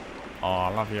 Oh, I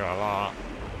love you a lot.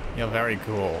 You're very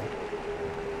cool.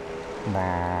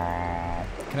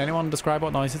 Can anyone describe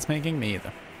what noise it's making? Me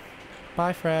either.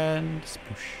 Bye, friend.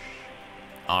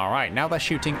 Spoosh. Alright, now they're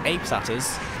shooting apes at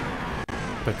us.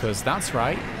 Because that's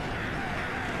right.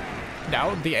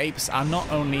 Now the apes are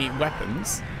not only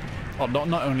weapons, or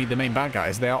not only the main bad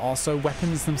guys, they are also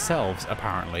weapons themselves,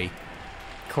 apparently.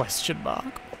 Question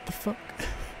mark? What the fuck?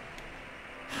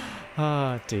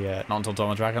 Oh dear. Not until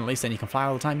Dawn of the Dragon, at least then you can fly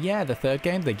all the time. Yeah, the third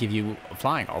game, they give you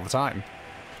flying all the time.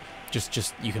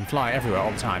 Just you can fly everywhere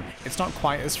all the time. It's not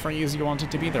quite as free as you want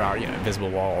it to be. There are, invisible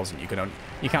walls, and you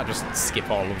can't just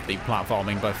skip all of the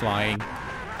platforming by flying.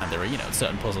 And there are,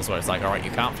 certain puzzles where it's like, all right,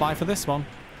 you can't fly for this one.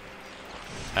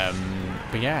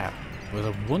 But yeah, it was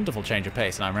a wonderful change of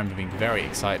pace, and I remember being very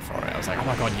excited for it. I was like, oh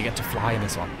my god, you get to fly in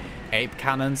this one. Ape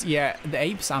cannons. Yeah, the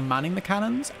apes are manning the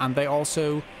cannons, and they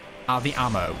also are the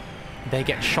ammo. They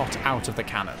get shot out of the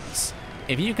cannons.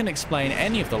 If you can explain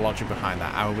any of the logic behind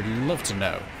that, I would love to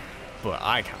know. But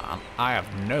I can't. I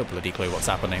have no bloody clue what's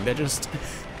happening. They're just...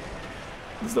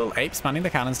 There's little apes manning the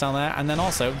cannons down there, and then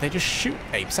also they just shoot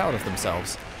apes out of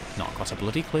themselves. Not got a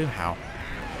bloody clue how.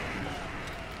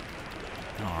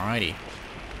 Alrighty.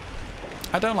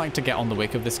 I don't like to get on the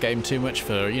wick of this game too much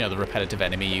for, the repetitive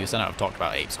enemy use. I know I've talked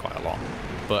about apes quite a lot.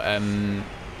 But,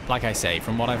 like I say,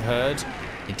 from what I've heard,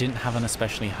 it didn't have an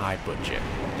especially high budget.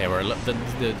 They were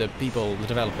the people, the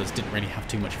developers, didn't really have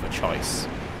too much of a choice.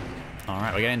 All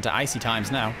right, we're getting into icy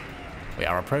times now. We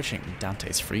are approaching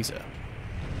Dante's freezer.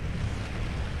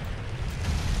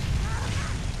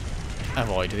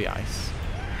 Avoid the ice.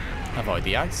 Avoid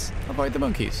the ice. Avoid the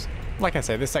monkeys. Like I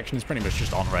say, this section is pretty much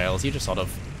just on rails. You just sort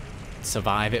of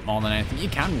survive it more than anything. You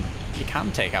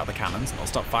can take out the cannons and they'll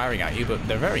stop firing at you, but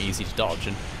they're very easy to dodge.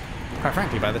 And quite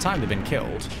frankly, by the time they've been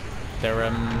killed, they're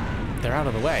out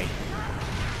of the way.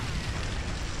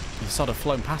 You've sort of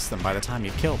flown past them by the time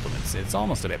you've killed them. It's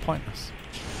almost a bit pointless.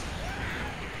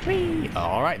 Whee!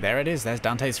 All right, there it is. There's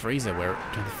Dante's freezer. We're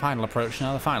to the final approach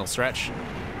now, the final stretch.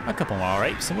 A couple more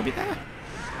apes and we'll be there.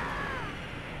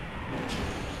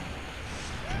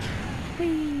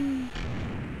 Whee!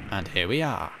 And here we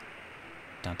are.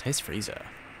 Dante's freezer.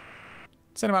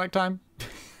 Cinematic time.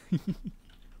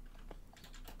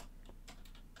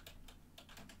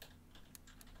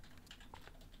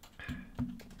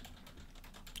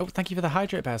 Oh, thank you for the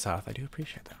hydrate, Bear's Hearth. I do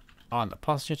appreciate that. Oh, and the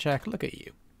posture check. Look at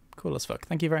you. Cool as fuck.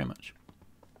 Thank you very much.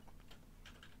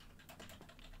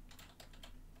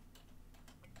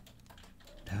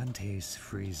 Dante's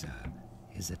freezer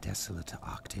is a desolate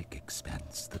Arctic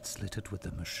expanse that's littered with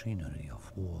the machinery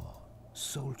of war.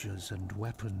 Soldiers and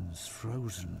weapons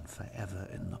frozen forever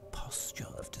in the posture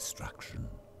of destruction.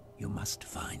 You must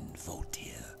find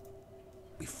Voltaire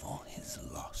before he's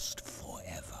lost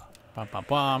forever. Bum, bum,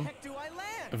 bum. Heck do I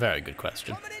land? A very good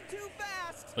question. Coming in too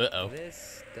fast. Uh-oh.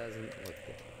 This doesn't look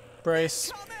good.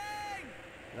 Brace. Coming!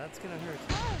 That's gonna hurt.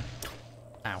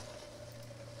 Ow.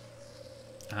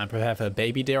 And prepare for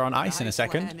baby deer on ice in a Nice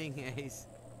second. landing, Ace.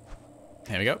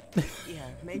 Here we go. Yeah,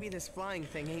 maybe this flying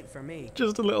thing ain't for me.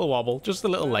 Just a little wobble. Just a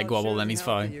little leg Well, wobble, sure then he's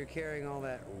doesn't help that fine. You're carrying all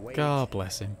that weight. God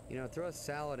bless him. You know, throw a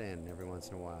salad in every once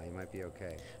in a while. You might be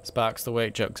okay. Sparks, the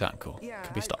weight jokes aren't cool. Yeah,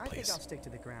 Could we stop, I think please? I'll stick to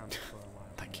the ground for a while.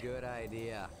 Thank you. Good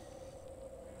idea.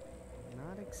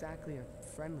 Not exactly a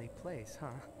friendly place, huh?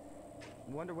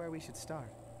 Wonder where we should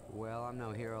start. Well, I'm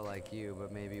no hero like you,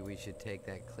 but maybe we should take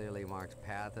that clearly marked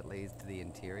path that leads to the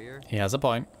interior. He has a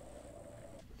point.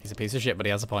 He's a piece of shit, but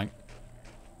he has a point.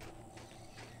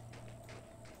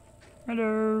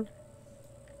 Hello.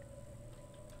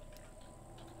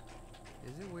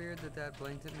 Is it weird that that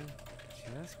blinked at me?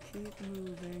 Just keep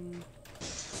moving.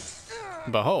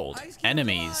 Behold, Ice Cube's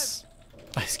enemies.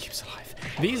 Ice Cube's alive.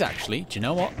 These actually, do you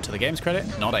know what? To the game's credit,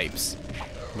 not apes.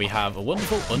 We have a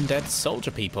wonderful undead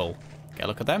soldier people. Get a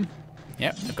look at them.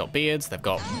 Yep, they've got beards, they've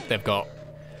got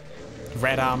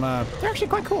red armor. They're actually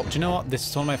quite cool. Do you know what? This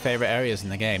is one of my favorite areas in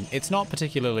the game. It's not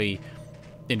particularly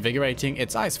invigorating.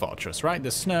 It's Ice Fortress, right?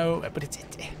 There's snow, but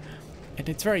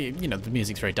it's very, you know, the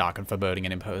music's very dark and foreboding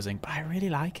and imposing, but I really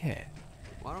like it.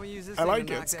 Why don't we use this I thing like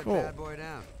to it, knock it's that cool. bad boy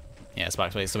down? Yeah,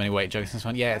 Sparks plays so many weight jokes in this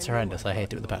one. Yeah, it's horrendous. I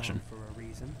hate it with a brought passion. you along for a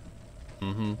reason.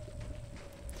 Mm-hmm.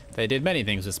 They did many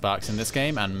things with Sparks in this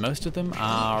game, and most of them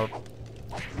are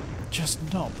just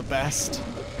not the best.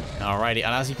 Alrighty,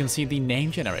 and as you can see, the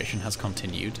name generation has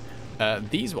continued.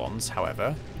 These ones,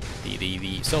 however,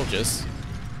 the soldiers,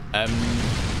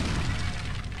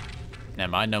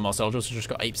 never mind, no more soldiers, we've just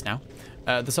got apes now.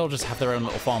 The soldiers have their own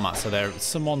little format, so they're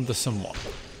someone the someone,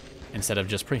 instead of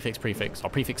just prefix, prefix, or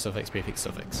prefix, suffix, prefix,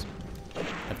 suffix.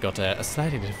 They've got a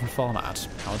slightly different format.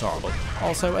 How adorable.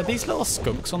 Also, are these little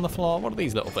skunks on the floor? What are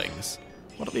these little things?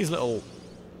 What are these little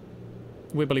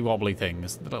wibbly wobbly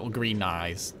things? The little green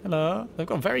eyes. Hello? They've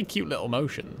got very cute little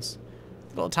motions.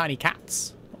 Little tiny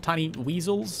cats. Little tiny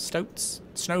weasels, stoats,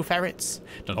 snow ferrets.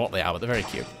 Don't know what they are, but they're very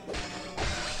cute.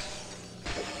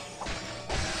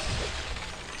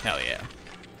 Hell yeah.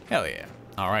 Hell yeah.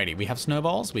 Alrighty, we have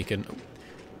snowballs. We can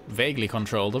vaguely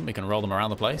control them. We can roll them around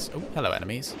the place. Oh, hello,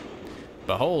 enemies.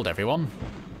 Behold, everyone.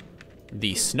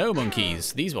 The snow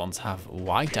monkeys. These ones have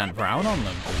white and brown on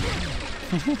them.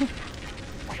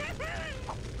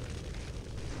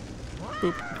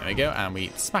 Boop. There we go. And we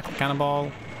smack the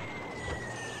cannonball.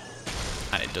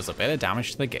 And it does a bit of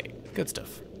damage to the gate. Good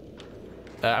stuff.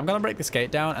 I'm going to break this gate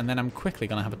down, and then I'm quickly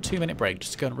going to have a 2-minute break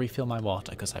just to go and refill my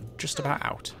water, because I'm just about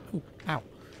out. Ooh, ow.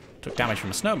 Took damage from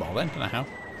a snowball then. Don't know how.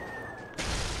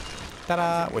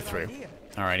 Ta-da! We're through.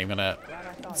 Alright, I'm going to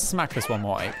smack this one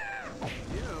more ape.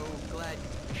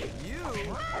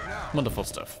 Wonderful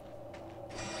stuff.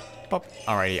 Pop.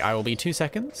 Alrighty, I will be 2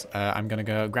 seconds. I'm going to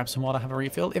go grab some water, have a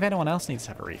refill. If anyone else needs to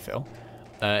have a refill,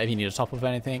 if you need a top of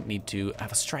anything, need to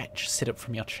have a stretch, sit up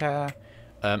from your chair,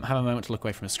 have a moment to look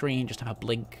away from the screen, just have a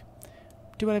blink.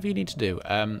 Do whatever you need to do.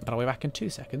 But I'll be back in 2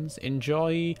 seconds.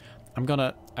 Enjoy.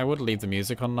 I would leave the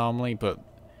music on normally, but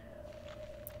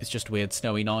it's just weird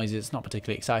snowy noises. It's not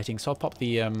particularly exciting, so I'll pop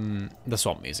the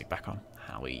swamp music back on.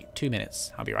 2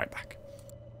 minutes. I'll be right back.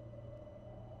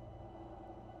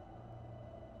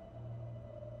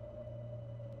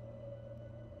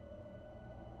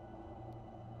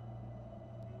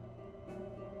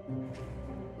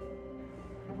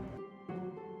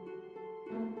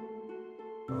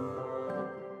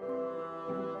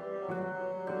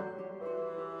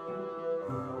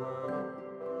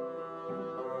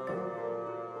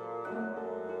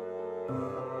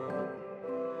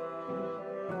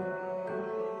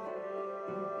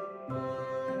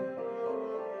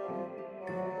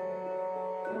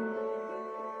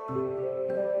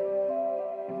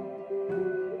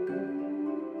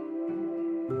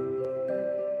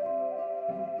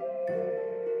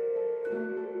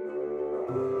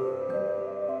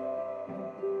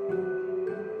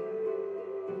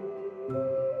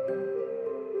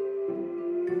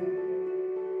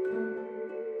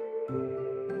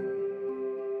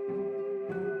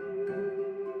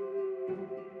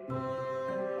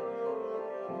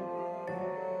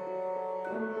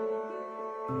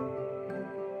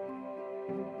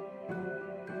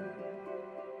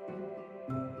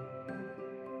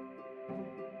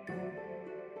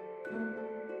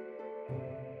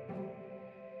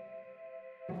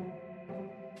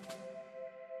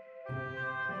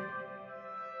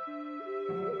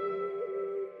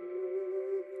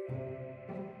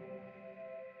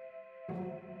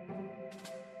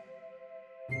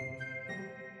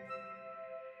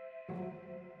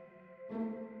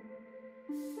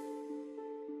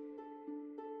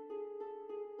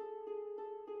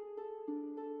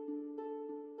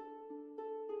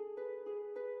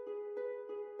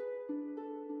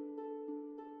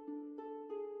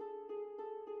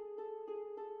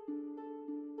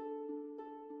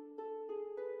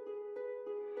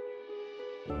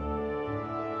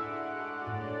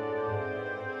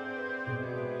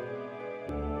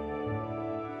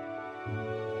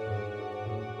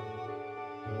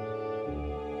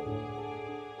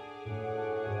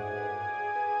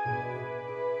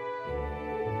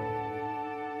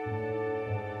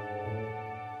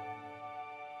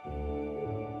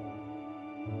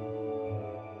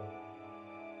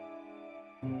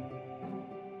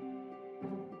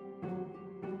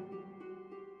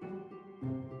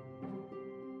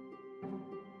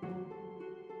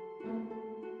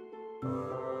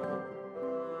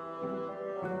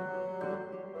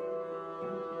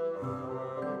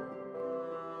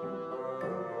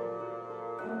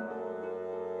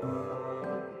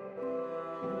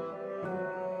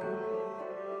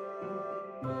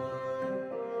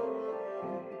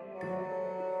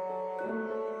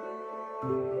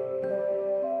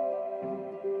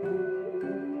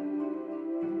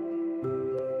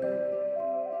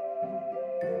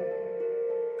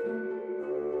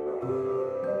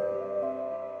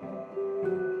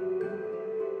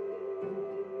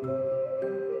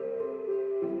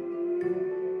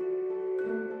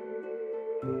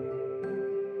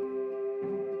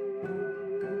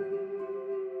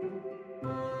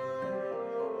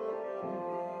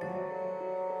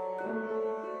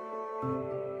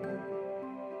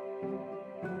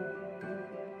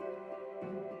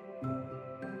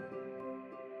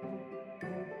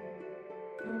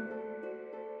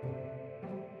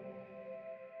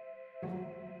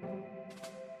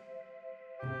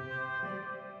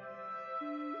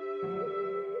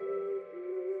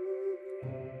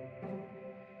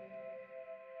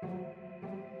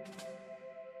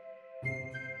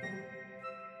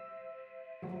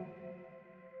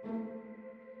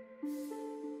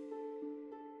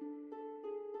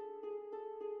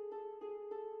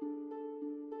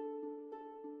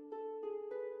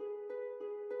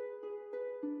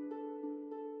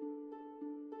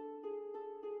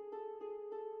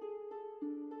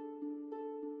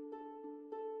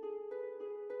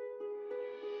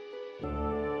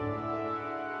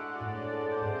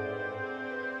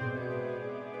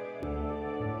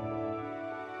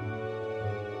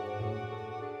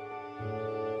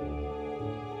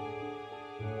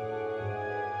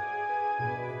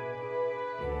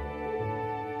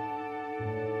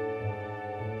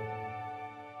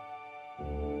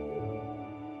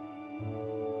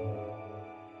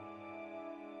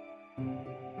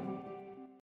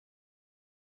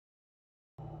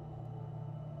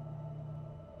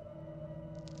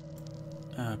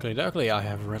 Oakley dokley, I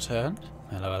have returned.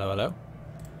 Hello, hello, hello.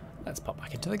 Let's pop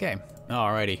back into the game.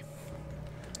 Alrighty.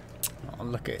 Oh,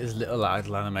 look at his little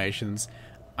idle animations.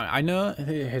 I know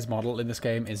his model in this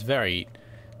game is very,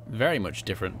 very much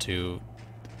different to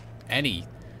any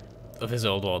of his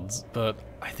old ones, but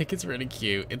I think it's really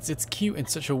cute. It's cute in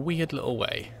such a weird little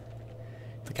way.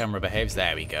 The camera behaves.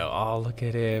 There we go. Oh, look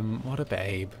at him. What a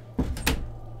babe.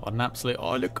 What an absolute...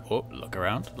 Oh, look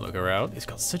around. Look around. He's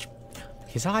got such...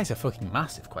 His eyes are fucking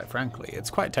massive, quite frankly. It's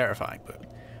quite terrifying, but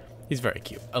he's very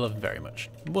cute. I love him very much.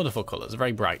 Wonderful colours.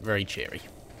 Very bright, very cheery.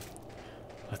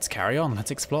 let's carry on.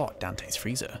 Let's explore Dante's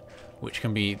Freezer, which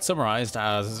can be summarized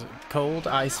as cold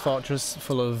ice fortress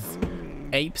full of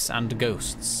apes and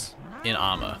ghosts in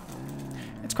armor.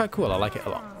 It's quite cool. I like it a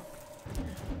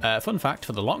lot. Fun fact,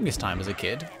 for the longest time as a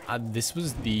kid, this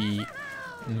was the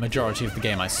majority of the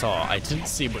game I saw. I didn't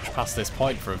see much past this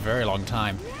point for a very long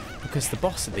time, because the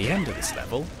boss at the end of this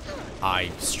level, I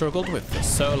struggled with for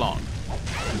so long,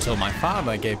 until my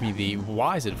father gave me the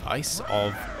wise advice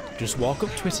of just walk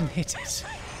up to it and hit it.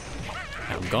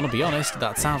 Now, I'm gonna be honest,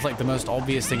 that sounds like the most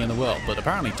obvious thing in the world, but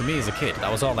apparently to me as a kid,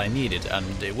 that was all I needed,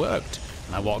 and it worked.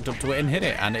 And I walked up to it and hit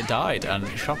it, and it died, and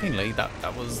shockingly, that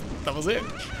was it.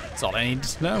 That's all I needed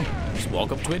to know. Just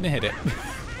walk up to it and hit it.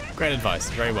 Great advice,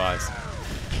 very wise.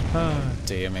 Oh,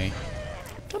 dear me.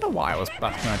 Don't know why I was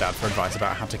asking my dad for advice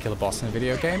about how to kill a boss in a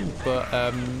video game, but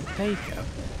there you go.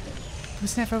 I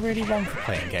was never really one for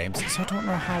playing games, so I don't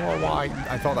know how or why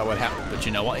I thought that would happen, but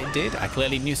you know what, it did. I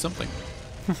clearly knew something.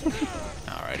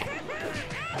 Alrighty.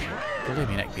 Believe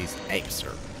me, Nick, these apes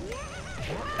are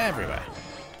everywhere.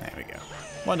 There we go.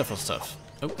 Wonderful stuff.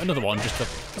 Oh, another one, just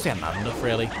because we hadn't had enough,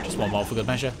 really. Just one more for good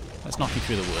measure. Let's knock you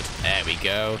through the wood. There we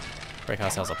go. Break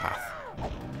ourselves a path.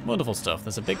 Wonderful stuff.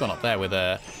 There's a big one up there with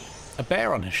a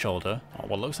bear on his shoulder, or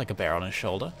what looks like a bear on his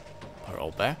shoulder. Poor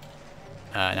old bear.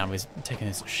 Now he's taking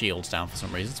his shields down for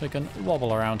some reason, so we can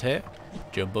wobble around here,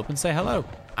 jump up and say hello.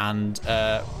 And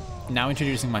now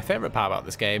introducing my favourite part about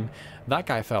this game, that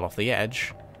guy fell off the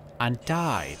edge and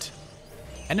died.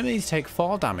 Enemies take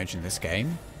 4 damage in this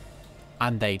game,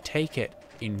 and they take it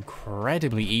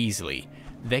incredibly easily.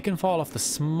 They can fall off the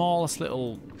smallest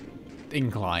little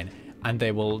incline, and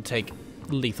they will take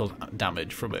lethal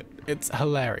damage from it. It's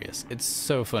hilarious. It's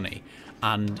so funny.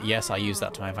 And yes, I use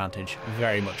that to my advantage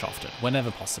very much often,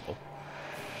 whenever possible.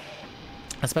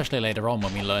 Especially later on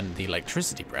when we learn the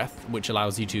electricity breath, which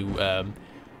allows you to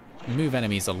move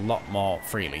enemies a lot more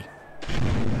freely.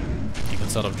 You can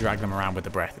sort of drag them around with the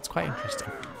breath. It's quite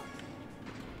interesting.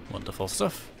 Wonderful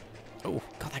stuff. Oh,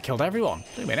 God, that killed everyone.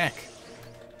 Look at my neck.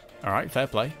 Alright, fair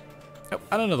play. Oh,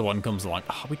 and another one comes along.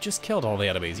 Oh, we just killed all the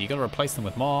enemies. You're going to replace them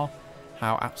with more?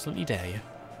 How absolutely dare you.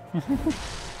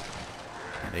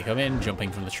 And they come in,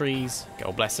 jumping from the trees.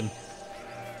 God bless them.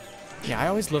 Yeah, I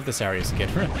always loved this area as a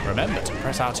kid. Remember to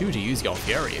press R2 to use your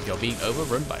Fury if you're being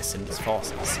overrun by Cinder's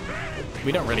forces.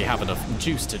 We don't really have enough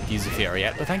juice to use the Fury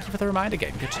yet, but thank you for the reminder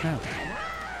game. Good to know.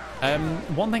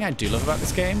 One thing I do love about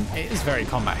this game, it is very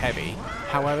combat heavy.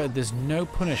 However, there's no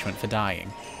punishment for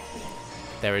dying.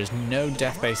 There is no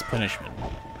death-based punishment.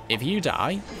 If you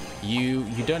die, you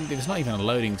don't. There's not even a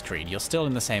loading screen. You're still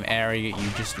in the same area. You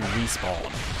just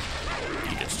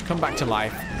respawn. You just come back to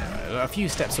life, a few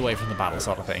steps away from the battle,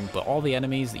 sort of thing. But all the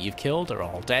enemies that you've killed are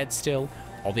all dead still.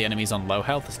 All the enemies on low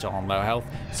health are still on low health.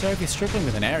 So if you're struggling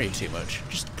with an area too much,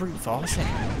 just brute force it.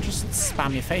 Just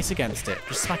spam your face against it.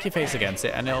 Just smack your face against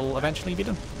it, and it'll eventually be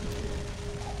done.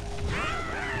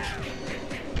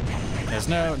 There's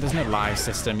no live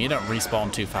system. You don't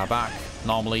respawn too far back.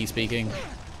 Normally speaking,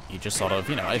 you just sort of,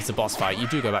 you know, if it's a boss fight, you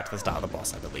do go back to the start of the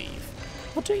boss, I believe.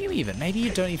 Or do you even? Maybe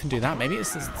you don't even do that. Maybe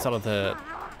it's sort of the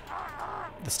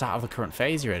start of the current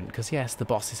phase you're in, because yes, the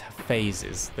bosses have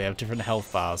phases. They have different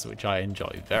health bars, which I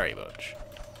enjoy very much.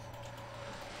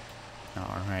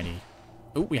 Alrighty.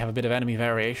 Oh, we have a bit of enemy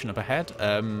variation up ahead.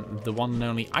 The one and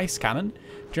only ice cannon. Do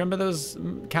you remember those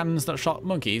cannons that shot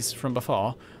monkeys from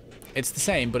before? It's the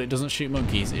same, but it doesn't shoot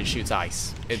monkeys, it shoots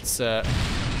ice. It's, they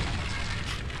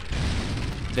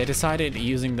decided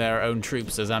using their own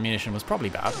troops as ammunition was probably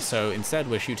bad, so instead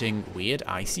we're shooting weird,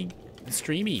 icy,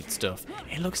 streamy stuff.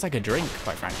 It looks like a drink,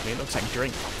 quite frankly. It looks like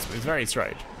drink. It's very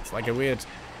strange. It's like a weird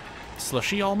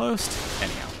slushy almost.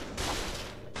 Anyhow.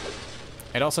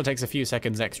 It also takes a few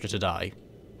seconds extra to die.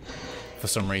 For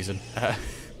some reason.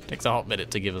 Takes a hot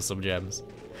minute to give us some gems.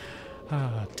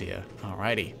 Oh dear.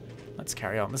 Alrighty. Let's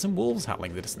carry on. There's some wolves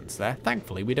howling in the distance there.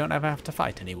 Thankfully, we don't ever have to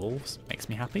fight any wolves. Makes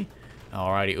me happy.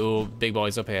 Alrighty. Ooh, big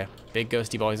boys up here. Big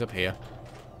ghosty boys up here.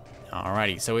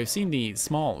 Alrighty. So we've seen the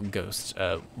small ghost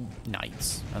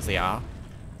knights, as they are.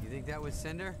 You think that was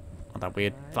Cinder? That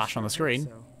weird flash on the screen.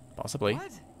 So. Possibly.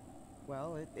 What?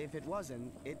 Well, if it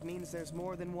wasn't, it means there's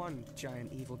more than one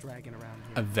giant evil dragon around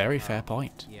here. A very fair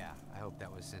point. Yeah, I hope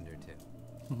that was Cinder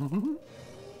too.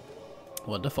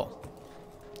 Wonderful.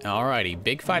 Alrighty,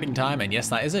 big fighting time, and yes,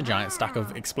 that is a giant stack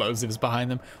of explosives behind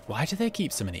them. Why do they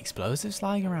keep so many explosives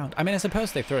lying around? I mean, I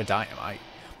suppose they throw dynamite.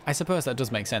 I suppose that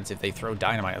does make sense if they throw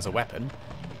dynamite as a weapon.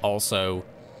 Also,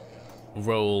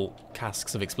 roll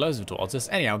casks of explosive towards us.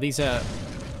 Anyhow, these are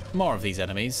more of these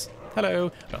enemies. Hello.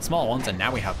 We've got small ones, and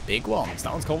now we have big ones.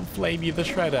 That one's called Flamey the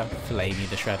Shredder. Flamey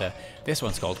the Shredder. This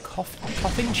one's called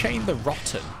Coughing Chain the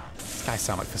Rotten. These guys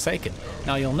sound like Forsaken.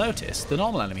 Now you'll notice the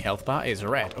normal enemy health bar is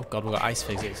red. Oh god, we've got ice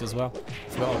physics as well.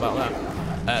 Forgot all about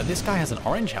that. This guy has an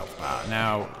orange health bar.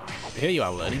 Now, here you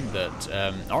are learning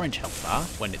that orange health bar,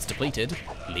 when it's depleted,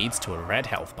 leads to a red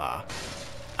health bar.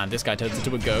 And this guy turns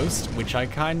into a ghost, which I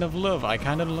kind of love. I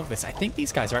kind of love this. I think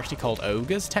these guys are actually called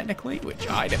ogres, technically, which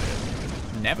I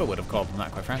never would have called them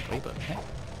that, quite frankly, but hey,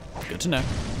 good to know.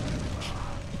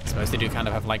 I suppose they do kind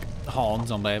of have, like, horns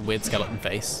on their weird skeleton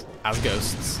face, as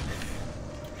ghosts.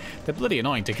 They're bloody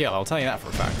annoying to kill, I'll tell you that for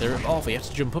a fact. They're awful. You have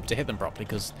to jump up to hit them properly,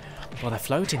 because, well, they're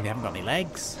floating. They haven't got any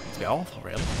legs. It's a bit awful,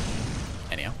 really.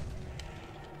 Anyhow.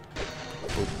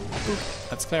 Boop,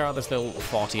 boop. Let's clear out this little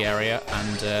forty area,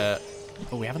 and,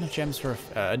 oh, we have enough gems for,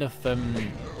 enough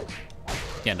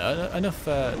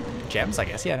gems, I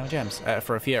guess. Yeah, no gems,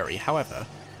 for a Fury. However,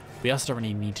 we also don't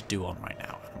really need to do one right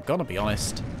now. I'm gonna be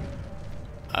honest.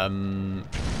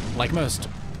 Like most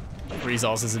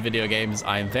resources in video games,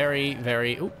 I'm very,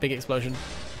 very... Ooh, big explosion.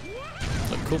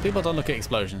 Look, cool people don't look at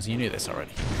explosions. You knew this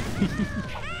already.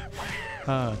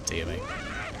 Oh, dear me.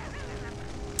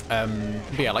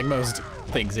 But yeah, like most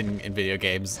things in video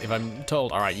games, if I'm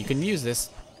told, alright, you can use this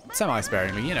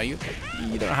semi-sparingly, you know, you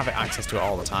don't have access to it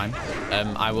all the time,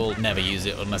 I will never use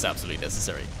it unless absolutely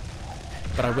necessary.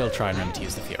 But I will try and remember to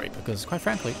use the Fury, because, quite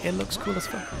frankly, it looks cool as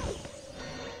fuck.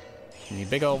 The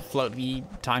big old floaty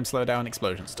time slowdown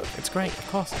explosion stuff. It's great,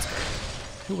 of course it's great.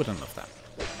 Who wouldn't love that?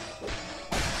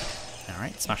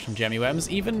 Alright, smash some gemmy worms.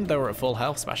 Even though we're at full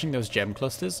health, smashing those gem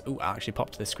clusters... Ooh, I'll actually pop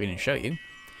to this screen and show you.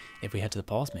 If we head to the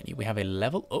pause menu, we have a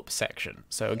level up section.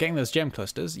 So getting those gem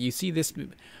clusters, you see this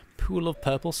pool of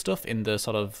purple stuff in the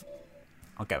sort of...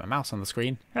 I'll get my mouse on the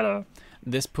screen. Hello.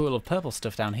 This pool of purple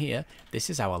stuff down here, this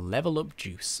is our level up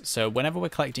juice. So whenever we're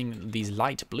collecting these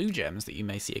light blue gems that you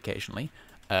may see occasionally,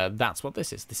 that's what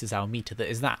this is. This is our meter that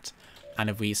is that. And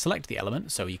if we select the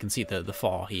element, so you can see the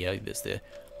four here, there's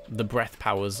the breath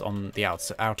powers on the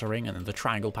outer ring, and then the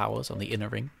triangle powers on the inner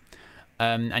ring.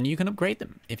 And you can upgrade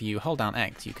them. If you hold down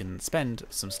X, you can spend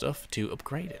some stuff to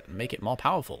upgrade it and make it more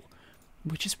powerful,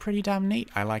 which is pretty damn neat.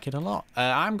 I like it a lot.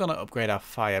 I'm going to upgrade our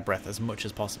fire breath as much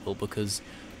as possible because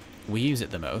we use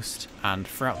it the most, and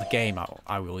throughout the game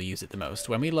I will use it the most.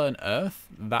 When we learn Earth,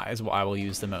 that is what I will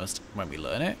use the most when we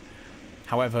learn it.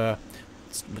 However,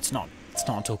 it's not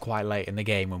until quite late in the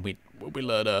game when we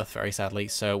learn Earth, very sadly.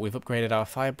 So we've upgraded our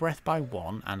fire breath by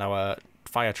 1 and our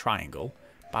fire triangle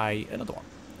by another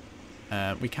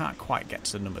 1. We can't quite get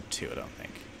to number 2, I don't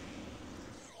think.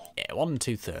 Yeah, 1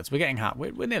 2/3. We're getting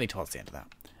we're nearly towards the end of that.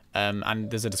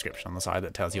 And there's a description on the side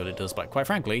that tells you what it does, but quite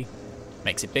frankly,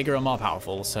 makes it bigger and more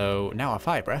powerful. So now our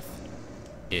fire breath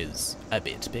is a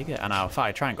bit bigger, and our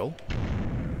fire triangle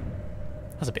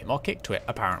has a bit more kick to it,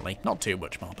 apparently. Not too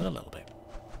much more, but a little bit.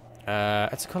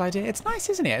 It's a cool idea. It's nice,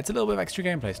 isn't it? It's a little bit of extra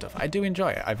gameplay stuff. I do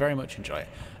enjoy it. I very much enjoy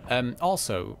it.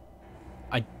 Also,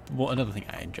 another thing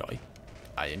I enjoy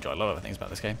a lot of other things about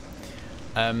this game,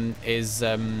 is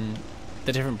the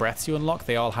different breaths you unlock.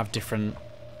 They all have different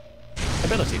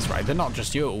abilities, right? They're not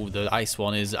just the ice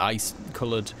one is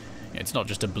ice-coloured. It's not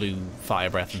just a blue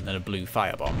fire breath and then a blue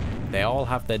fire bomb. They all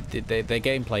have their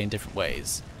gameplay in different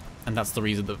ways. And that's the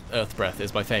reason that Earth Breath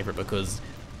is my favourite, because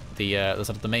the sort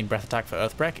of the main breath attack for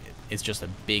Earth Breath is just a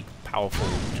big, powerful,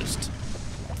 just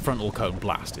frontal cone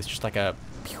blast. It's just like a,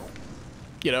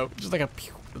 just like a.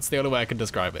 That's the only way I can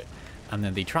describe it. And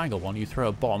then the triangle one, you throw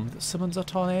a bomb that summons a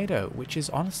tornado, which is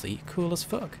honestly cool as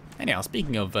fuck. Anyhow,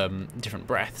 speaking of different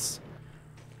breaths,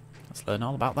 let's learn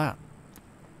all about that.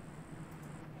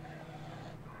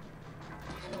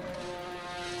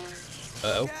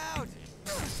 Uh-oh.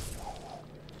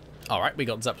 Alright, we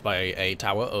got zapped by a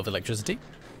tower of electricity.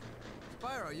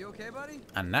 Spyro, you okay, buddy?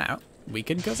 And now we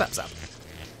can go zap zap.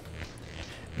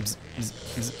 Bzz, bzz,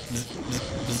 bzz, bzz,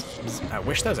 bzz, bzz. I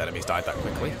wish those enemies died that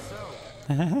quickly.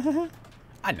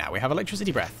 And now we have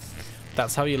electricity breath.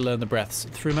 That's how you learn the breaths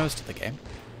through most of the game.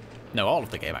 No, all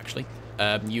of the game actually.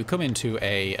 You come into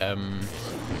a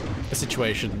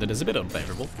situation that is a bit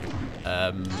unfavourable.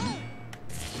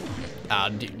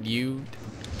 And you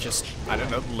just, I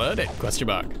don't know, learn it, question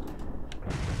mark.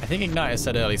 I think Igniter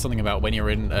said earlier something about when you're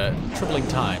in troubling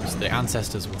times, the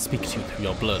ancestors will speak to you through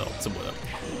your blood or some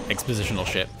expositional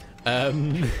shit.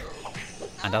 And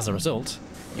as a result,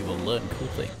 you will learn cool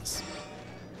things.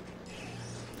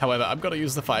 However, I'm going to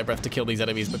use the fire breath to kill these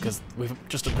enemies because we've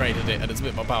just upgraded it and it's a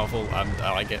bit more powerful and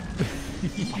I like it.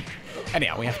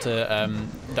 Anyhow, we have to,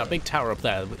 that big tower up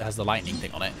there that has the lightning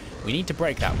thing on it, we need to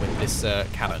break that with this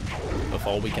cannon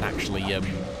before we can actually,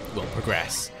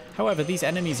 progress. However, these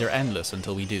enemies are endless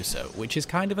until we do so, which is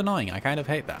kind of annoying. I kind of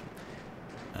hate that.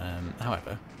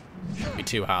 However, Shouldn't be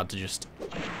too hard to just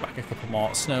whack a couple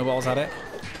more snowballs at it.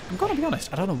 I'm gonna be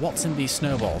honest, I don't know what's in these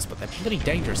snowballs, but they're pretty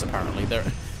dangerous apparently.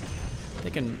 They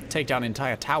can take down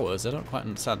entire towers. I don't quite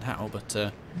understand how,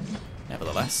 but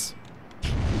nevertheless,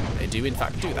 they do in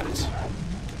fact do that.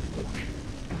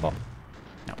 Pop.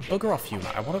 Now, bugger off, you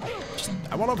lot. I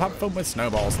want to have fun with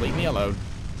snowballs. Leave me alone.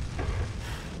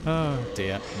 Oh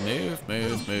dear. Move,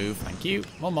 move, move. Thank you.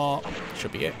 One more.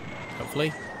 Should be it.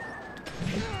 Hopefully.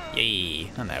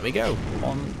 Yay. And there we go.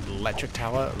 One electric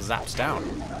tower zapped down.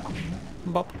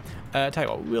 Bop. Tell you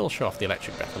what, we'll show off the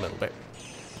electric breath a little bit.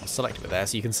 I'll select it there.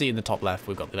 So you can see in the top left,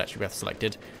 we've got the electric breath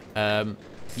selected.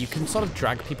 You can sort of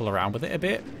drag people around with it a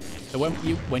bit.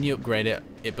 When you upgrade it,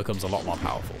 it becomes a lot more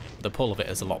powerful. The pull of it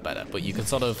is a lot better, but you can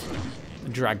sort of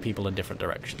drag people in different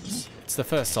directions. It's the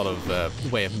first sort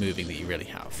of way of moving that you really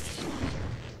have.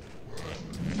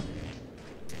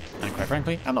 And quite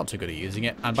frankly, I'm not too good at using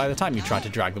it, and by the time you try to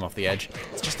drag them off the edge,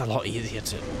 it's just a lot easier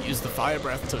to use the fire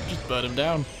breath to just burn them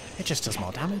down. It just does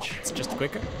more damage. It's just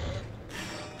quicker.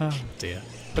 Oh dear.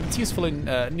 But it's useful in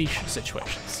niche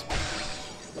situations.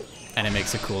 And it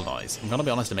makes a cool noise. I'm gonna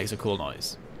be honest, it makes a cool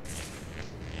noise.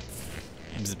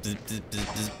 Bzz, bzz, bzz, bzz,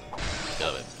 bzz. You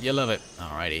love it. You love it.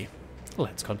 Alrighty.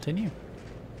 Let's continue.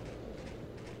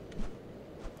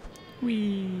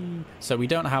 Whee. So we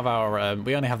don't have our,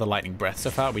 we only have the lightning breath so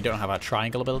far. We don't have our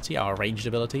triangle ability, our ranged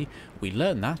ability. We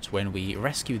learn that when we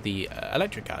rescue the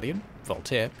electric guardian,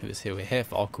 Voltaire, who is who we're here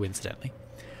for, coincidentally.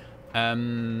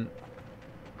 And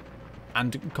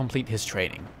complete his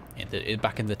training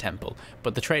back in the temple.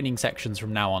 But the training sections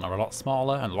from now on are a lot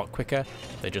smaller and a lot quicker.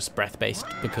 They're just breath-based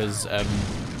because,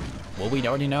 well, we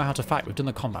already know how to fight. We've done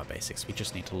the combat basics. We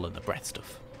just need to learn the breath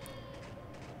stuff.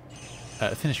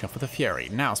 Finishing off with a Fury.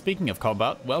 Now, speaking of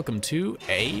combat, welcome to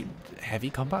a heavy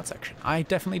combat section. I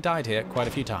definitely died here quite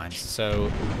a few times,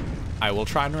 so I will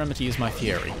try and remember to use my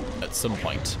Fury at some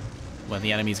point when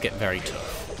the enemies get very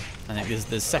tough. And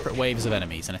there's separate waves of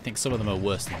enemies, and I think some of them are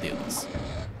worse than the others.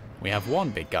 We have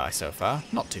one big guy so far.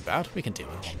 Not too bad. We can deal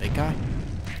with one big guy.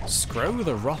 Scrow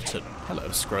the Rotten. Hello,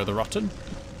 Scrow the Rotten.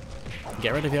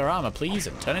 Get rid of your armor, please,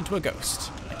 and turn into a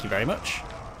ghost. Thank you very much.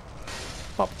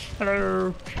 Pop.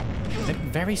 Hello. They're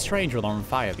very strange when they're on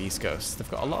fire, these ghosts.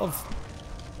 They've got a lot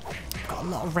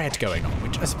of red going on,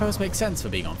 which I suppose makes sense for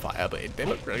being on fire, but they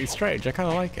look really strange. I kind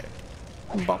of like it.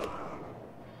 Bop.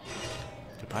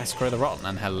 Goodbye, Scrow the Rotten,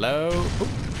 and hello. Ooh,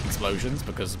 explosions,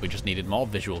 because we just needed more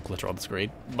visual glitter on the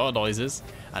screen. More noises.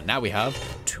 And now we have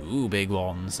 2 big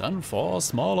ones and 4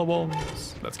 smaller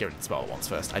ones. Let's get rid of the smaller ones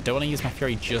first. I don't want to use my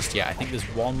Fury just yet. I think there's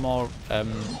one more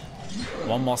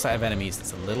set of enemies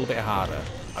that's a little bit harder.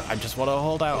 I just want to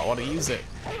hold out. I want to use it.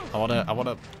 I want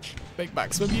to make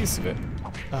maximum use of it.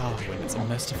 Oh, when it's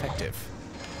most effective.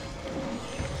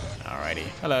 Alrighty.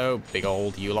 Hello, big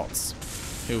old you lots.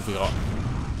 Who have we got?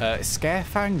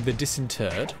 Scarefang the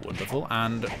Disinterred, wonderful,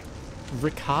 and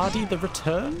Riccardi the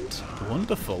Returned,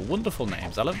 wonderful, wonderful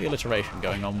names. I love the alliteration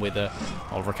going on with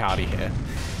old Riccardi here.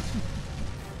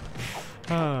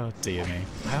 Oh, dear me.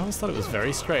 I always thought it was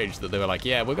very strange that they were like,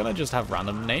 yeah, we're going to just have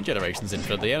random name generations in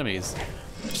for the enemies.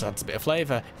 Just adds a bit of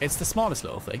flavour. It's the smallest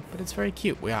little thing, but it's very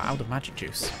cute. We are out of magic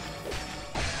juice.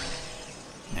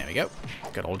 There we go.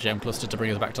 Good old gem cluster to bring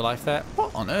us back to life there.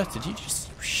 What on earth did you just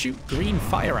shoot green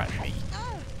fire at me?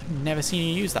 I've never seen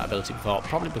you use that ability before,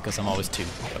 probably because I'm always too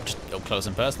just up close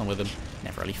and personal with them.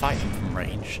 Never really fight them from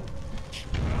range.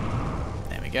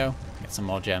 There we go. Get some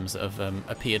more gems that have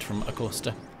appeared from a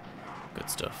cluster. Good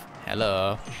stuff.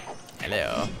 Hello.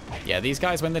 Hello. Yeah, these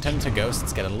guys, when they turn into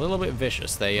ghosts, get a little bit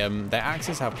vicious. They their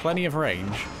axes have plenty of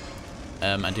range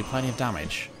and do plenty of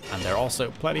damage. And they're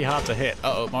also plenty hard to hit.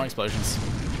 Uh-oh, more explosions.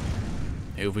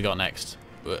 Who have we got next?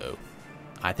 Uh-oh.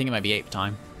 I think it might be ape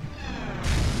time.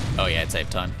 Oh yeah, it's ape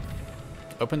time.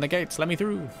 Open the gates, let me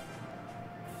through.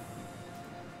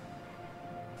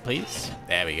 Please?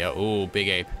 There we go. Ooh, big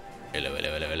ape. Hello,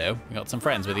 hello, hello, hello. We got some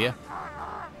friends with you.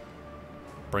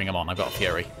 Bring them on, I've got a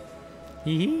Fury.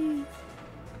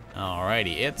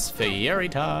 Alrighty, it's Fury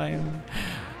time.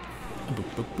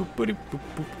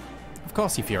 Of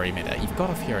course you Fury midair. You've got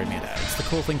a Fury midair. It's the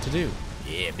cool thing to do.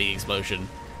 Yeah, big explosion.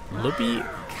 Lubby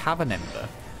Cavanember.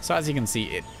 So as you can see,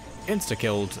 it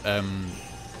insta-killed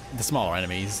the smaller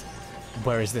enemies,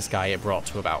 whereas this guy it brought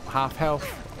to about half health.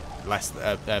 Less,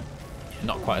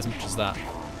 not quite as much as that.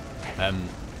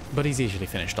 But he's easily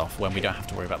finished off when we don't have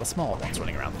to worry about the small ones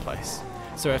running around the place.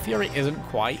 So a Fury isn't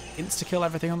quite insta-kill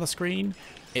everything on the screen.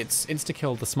 It's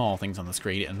insta-kill the small things on the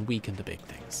screen and weaken the big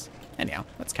things. Anyhow,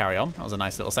 let's carry on. That was a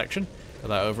nice little section. Got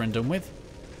that over and done with.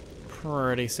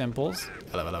 Pretty simples.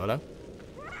 Hello, hello, hello.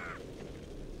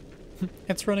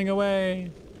 It's running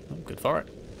away. Oh, good for it.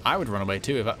 I would run away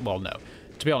too if I, well, no.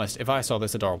 To be honest, if I saw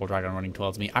this adorable dragon running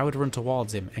towards me, I would run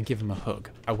towards him and give him a hug.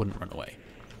 I wouldn't run away.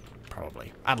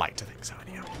 Probably. I'd like to think so,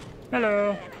 anyhow.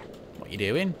 Hello. What you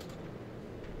doing?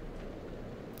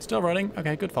 Still running?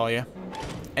 Okay, good for you.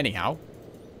 Anyhow.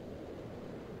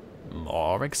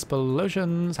 More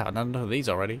explosions. Haven't done none of these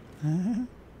already.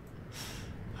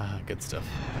 Good stuff.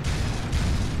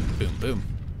 Boom, boom.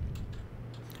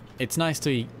 It's nice to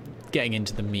be getting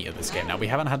into the meat of this game now. We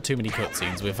haven't had too many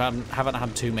cutscenes. We haven't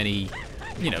had too many,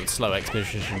 you know, slow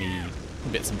exposition-y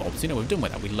bits and bobs. You know, we've done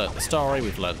with that. We've learned the story,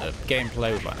 we've learned the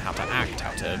gameplay, we've learned how to act,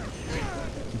 how to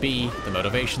be, the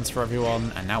motivations for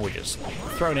everyone, and now we're just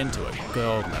thrown into it.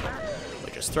 Gold medal.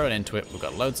 We're just thrown into it. We've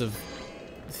got loads of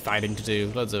fighting to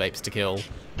do, loads of apes to kill,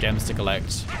 gems to collect.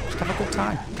 Just have a good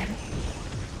time.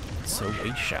 So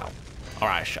we shall. Or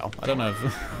I shall. I don't know if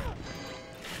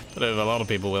a lot of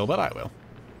people will, but I will.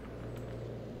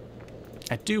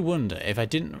 I do wonder if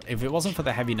if it wasn't for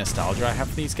the heavy nostalgia I have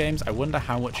for these games, I wonder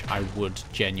how much I would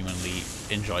genuinely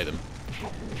enjoy them.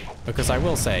 Because I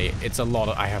will say,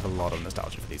 I have a lot of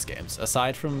nostalgia for these games.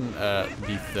 Aside from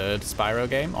the third Spyro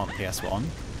game on PS1,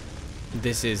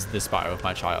 this is the Spyro of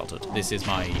my childhood. This is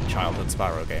my childhood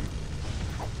Spyro game.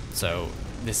 So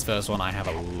this first one I have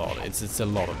a lot. It's a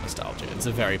lot of nostalgia. It's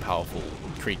a very powerful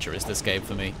creature, is this game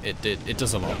for me. It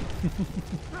does a lot.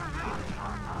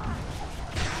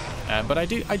 But I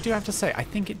do have to say, I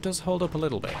think it does hold up a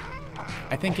little bit.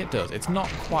 I think it does. It's not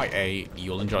quite a,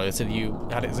 you'll enjoy this if you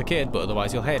had it as a kid, but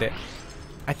otherwise you'll hate it.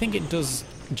 I think it does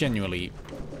genuinely,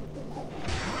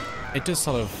 it does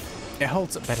sort of, it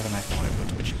holds up better than I thought it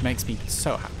would, which makes me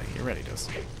so happy. It really does.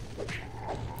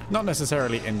 Not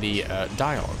necessarily in the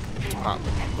dialogue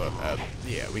department, but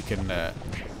yeah, we can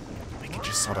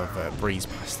just sort of breeze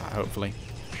past that, hopefully.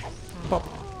 Pop.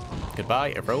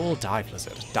 Goodbye, a roll, dive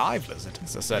lizard. Dive lizard.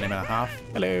 It's a surname and a half.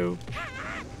 Hello.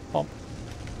 Pop.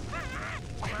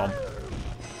 Pop.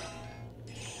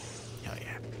 Hell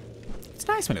yeah. It's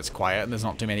nice when it's quiet and there's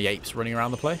not too many apes running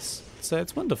around the place. So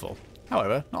it's wonderful.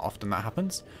 However, not often that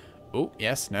happens. Oh,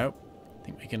 yes, no. I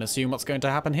think we can assume what's going to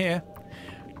happen here.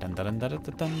 Dun dun dun dun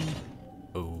dun dun.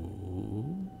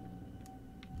 Ooh.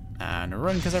 And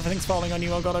run because everything's falling on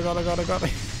you. Oh god, oh god, oh god, oh god.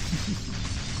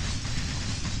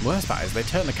 Worst part is they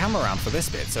turn the camera around for this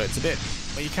bit, so it's a bit,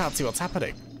 well, you can't see what's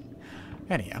happening.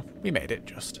 Anyhow, we made it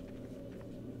just.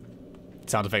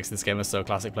 Sound effects in this game are so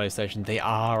classic PlayStation. They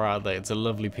are, aren't they? It's a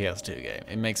lovely PS2 game.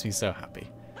 It makes me so happy.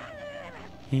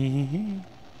 Dun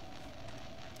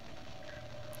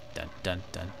dun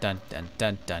dun dun dun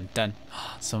dun dun dun.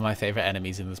 Some of my favourite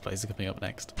enemies in this place are coming up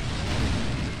next.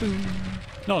 Boom.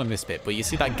 Not in this bit, but you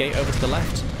see that gate over to the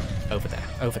left? Over there,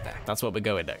 over there. That's what we're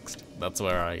going next. That's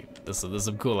where there's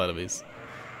some cool enemies.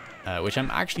 Which I'm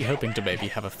actually hoping to maybe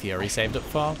have a Fury saved up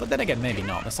for, but then again, maybe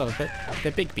not.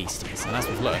 They're big beasties, and as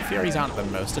we've learned, Furies aren't the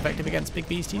most effective against big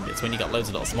beasties. It's when you got loads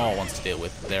of little small ones to deal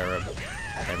with. They're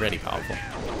really powerful.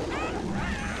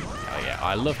 Oh yeah,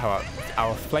 I love how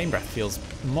our flame breath feels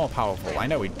more powerful. I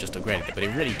know we just upgraded it, but it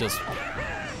really does.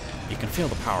 You can feel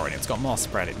the power in it. It's got more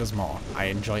spread. It does more. I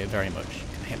enjoy it very much.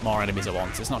 Hit more enemies at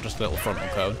once. It's not just a little frontal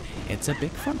cone, it's a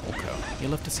big frontal cone. You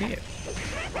love to see it.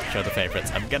 Show the favourites.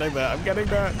 I'm getting there, I'm getting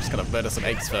there. Just gotta murder some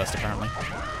apes first, apparently.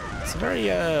 It's a very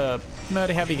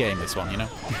murder heavy game, this one, you know.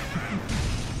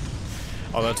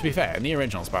 Although, to be fair, in the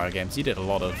original Spyro games, you did a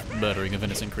lot of murdering of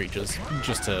innocent creatures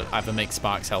just to either make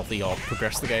Sparks healthy or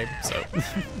progress the game, so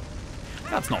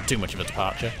that's not too much of a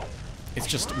departure. It's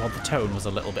just, well, the tone was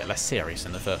a little bit less serious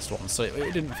in the first one, so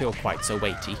it didn't feel quite so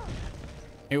weighty.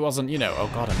 It wasn't, you know, oh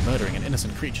god, I'm murdering an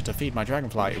innocent creature to feed my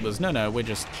dragonfly. It was, no, we're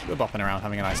bopping around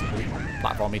having a nice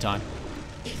platformy time.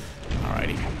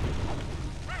 Alrighty.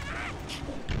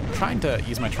 I'm trying to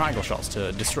use my triangle shots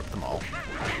to disrupt them all,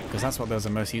 because that's what those are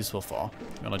most useful for.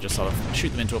 You want to just sort of shoot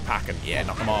them into a pack and, yeah,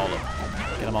 knock them all up.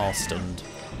 Get them all stunned.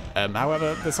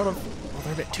 However, they're sort of, well,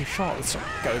 they're a bit too short. It's sort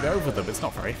of going over them. It's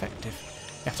not very effective.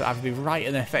 You have to either be right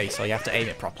in their face or you have to aim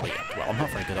it properly. Well, I'm not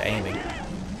very good at aiming.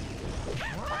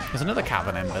 There's another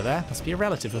cavern ember there. Must be a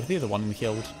relative of the other one we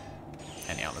killed.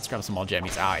 Anyhow, let's grab some more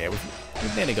gemmies. Ah, yeah,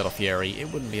 we've nearly got a Fury. It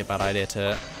wouldn't be a bad idea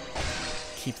to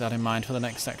keep that in mind for the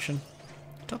next section.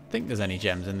 I don't think there's any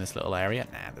gems in this little area.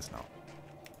 Nah, there's not.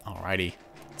 Alrighty,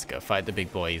 let's go fight the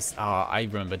big boys. Ah, I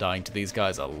remember dying to these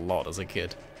guys a lot as a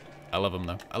kid. I love them,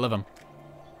 though. I love them.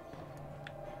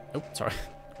 Oh, sorry.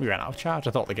 We ran out of charge.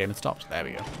 I thought the game had stopped. There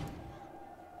we go.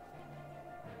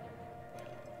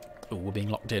 Oh, we're being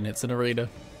locked in. It's an arena.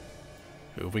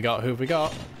 Who have we got? Who have we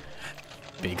got?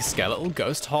 Big skeletal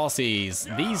ghost horses.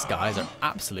 These guys are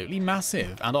absolutely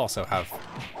massive and also have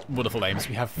wonderful names.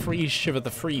 We have Freeze Shiver the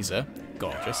Freezer,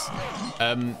 gorgeous.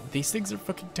 These things are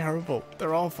fucking terrible.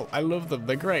 They're awful. I love them.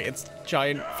 They're great. It's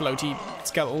giant, floaty,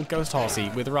 skeletal ghost horsey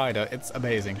with a rider. It's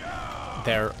amazing.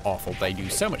 They're awful. They do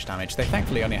so much damage. They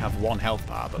thankfully only have 1 health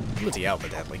bar, but bloody hell,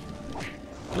 they're deadly.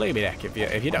 Believe me, Deck,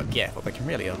 if you don't get it, they can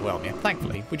really overwhelm you.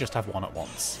 Thankfully, we just have 1 at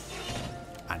once.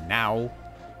 And now,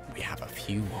 we have a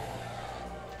few more.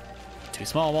 2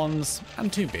 small ones,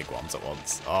 and 2 big ones at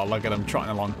once. Oh, look at them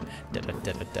trotting along. I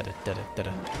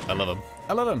love them.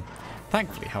 I love them.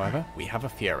 Thankfully, however, we have a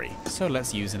Fury, so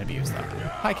let's use and abuse that.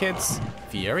 Hi, kids.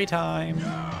 Fury time.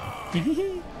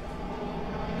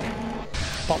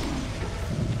 Pop.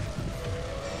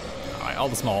 Alright, all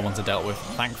the small ones are dealt with,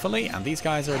 thankfully, and these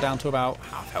guys are down to about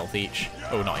half health each.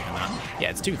 Oh, not even that. Yeah,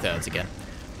 it's 2/3 again.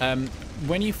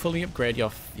 When you fully upgrade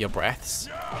your breaths,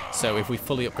 so if we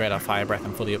fully upgrade our fire breath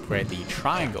and fully upgrade the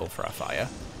triangle for our fire,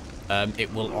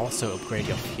 it will also upgrade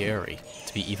your fury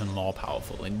to be even more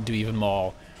powerful and do even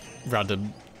more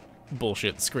random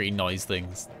bullshit screen noise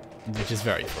things, which is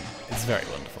very fun. It's very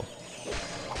wonderful.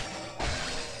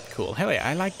 Cool. Hell yeah,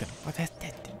 I like them. But they're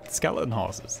skeleton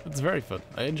horses. It's very fun.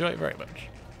 I enjoy it very much.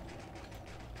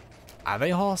 Are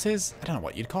they horses? I don't know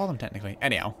what you'd call them technically.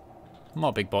 Anyhow.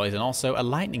 More big boys, and also a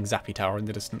lightning zappy tower in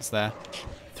the distance there.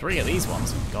 3 of these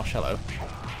ones. Gosh, hello.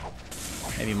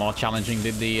 Maybe more challenging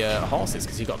than the horses,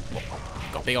 because you've got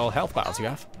big old health battles you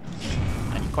have.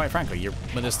 And quite frankly,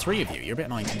 when there's 3 of you, you're a bit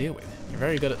annoying to deal with. You're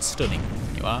very good at stunning.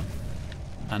 You are.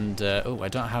 And, oh, I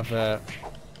don't have...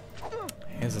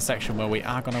 here's a section where we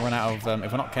are going to run out of...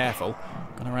 if we're not careful,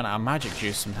 going to run out of magic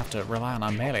juice and have to rely on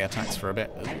our melee attacks for a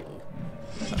bit.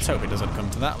 Let's hope it doesn't come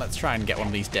to that. Let's try and get one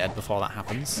of these dead before that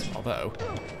happens. Although,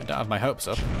 I don't have my hopes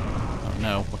up. Oh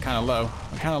no, we're kind of low.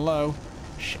 We're kind of low.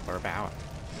 Shit, we're about.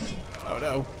 Oh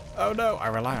no. Oh no. I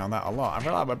rely on that a lot. I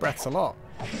rely on my breaths a lot.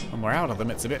 When we're out of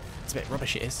them, it's a bit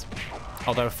rubbish, it is.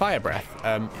 Although fire breath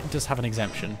it does have an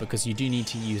exemption because you do need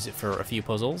to use it for a few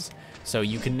puzzles. So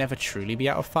you can never truly be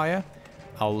out of fire.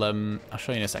 I'll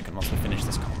show you in a second once we finish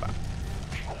this combat.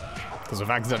 Because we've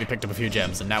accidentally picked up a few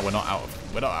gems, and now we're not out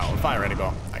of fire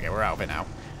anymore. Okay, we're out of it now.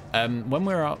 When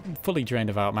we're fully drained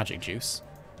of our magic juice,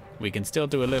 we can still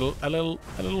do a little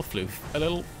floof, a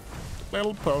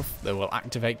little puff that will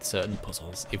activate certain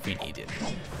puzzles if we need it.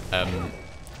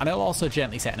 And it'll also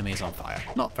gently set enemies on fire.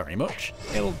 Not very much.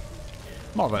 It'll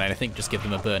more than anything just give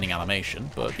them a burning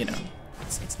animation, but you know,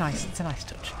 it's nice. It's a nice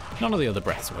touch. None of the other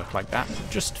breaths work like that.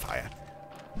 Just fire.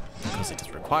 Because it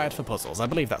is required for puzzles. I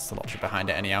believe that's the logic behind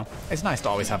it anyhow. It's nice to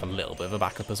always have a little bit of a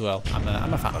backup as well.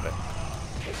 I'm a fan of it.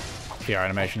 VR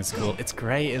animation is cool. It's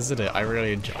great, isn't it? I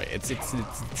really enjoy it. It's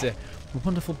a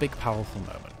wonderful, big, powerful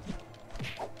moment.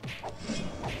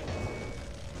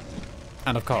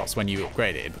 And of course, when you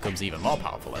upgrade it, it becomes even more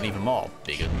powerful and even more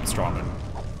big and strong and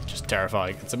just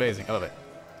terrifying. It's amazing. I love it.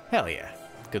 Hell yeah.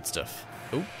 Good stuff.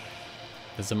 Ooh.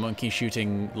 There's a monkey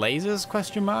shooting lasers,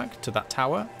 question mark, to that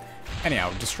tower.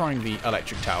 Anyhow, destroying the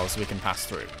electric tower so we can pass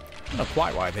through. I don't know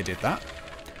quite why they did that,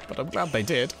 but I'm glad they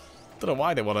did. Don't know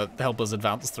why they want to help us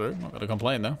advance through. Not going to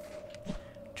complain though.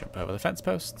 Jump over the fence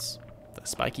posts. The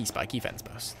spiky fence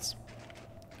posts.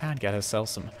 And get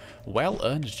ourselves some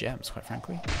well-earned gems, quite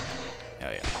frankly. Oh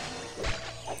yeah.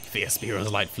 Fear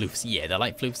Spyro's light floofs. Yeah, the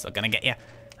light floofs are going to get you.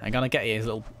 I'm going to get you,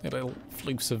 little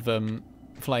floofs of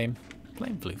flame.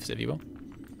 Flame floofs, if you will.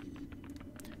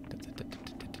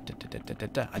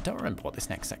 I don't remember what this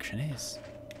next section is.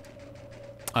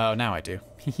 Oh, now I do.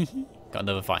 Got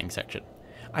another fighting section.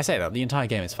 I say that, the entire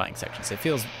game is fighting sections. So it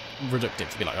feels reductive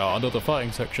to be like, oh, another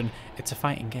fighting section. It's a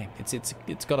fighting game.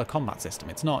 It's got a combat system.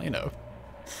 It's not, you know,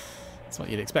 it's what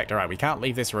you'd expect. All right, we can't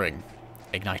leave this ring.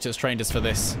 Igniter's trained us for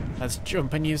this. Let's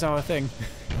jump and use our thing.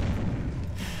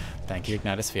 Thank you,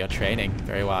 Ignitus, for your training.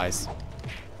 Very wise.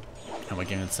 And we're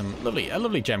giving a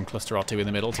lovely gem cluster or 2 in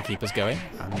the middle to keep us going.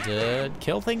 And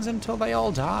kill things until they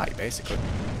all die, basically.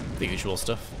 The usual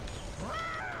stuff.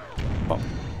 Bop.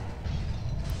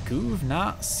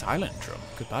 Guvna Silent Drum.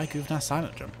 Goodbye, Guvna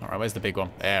Silent Drum. Alright, where's the big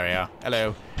one? There we are.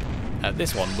 Hello.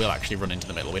 This one will actually run into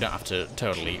the middle. We don't have to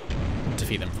totally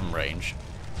defeat them from range.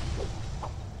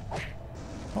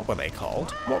 What were they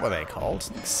called? What were they called?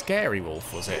 Scary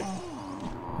Wolf, was it?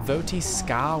 VoD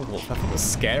Scar Wolf. I thought it was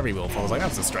Scary Wolf. I was like,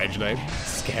 that's a strange name.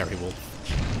 Scary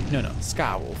Wolf. No,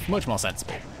 Scar Wolf. Much more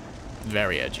sensible.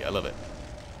 Very edgy. I love it.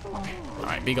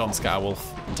 Alright, be gone, Scar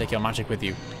Wolf. And take your magic with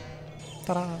you.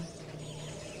 Ta-da!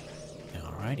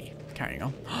 Alrighty. Carrying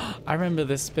on. I remember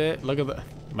this bit. Look at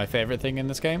my favourite thing in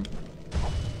this game.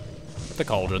 The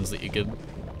cauldrons that you could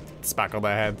spackle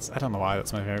their heads. I don't know why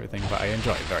that's my favourite thing, but I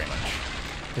enjoy it very much.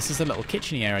 This is a little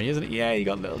kitchen-y area, isn't it? Yeah, you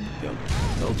got little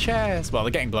chairs. Well,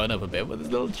 they're getting blown up a bit, but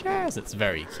there's little chairs. It's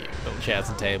very cute. Little chairs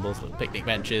and tables, little picnic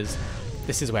benches.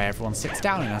 This is where everyone sits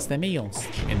down and has their meals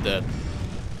in the,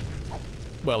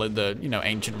 well, in the, you know,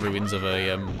 ancient ruins of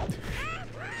a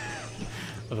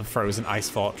frozen ice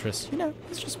fortress. You know,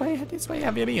 it's just where it's where you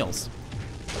have your meals.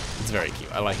 It's very cute.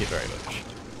 I like it very much.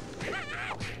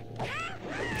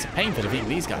 It's a pain for defeating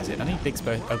these guys in. I need big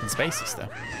open spaces though.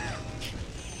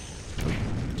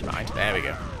 Do you mind? There we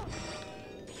go.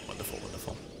 Wonderful,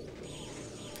 wonderful.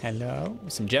 Hello?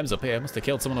 Some gems up here. Must have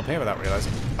killed someone up here without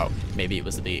realizing. Oh, maybe it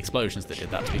was the big explosions that did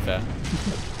that, to be fair.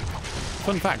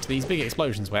 Fun fact, these big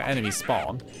explosions where enemies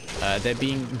spawn, they're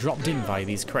being dropped in by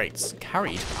these crates,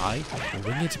 carried by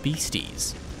winged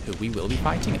beasties, who we will be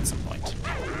fighting at some point.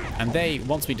 And they,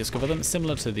 once we discover them,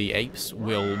 similar to the apes,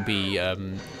 will be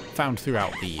found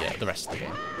throughout the rest of the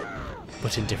game,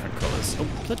 but in different colours. Oh,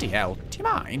 bloody hell. Do you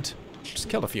mind? Just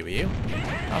killed a few of you.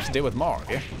 I'll have to deal with more of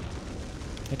you.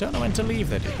 They don't know when to leave,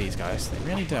 these guys. They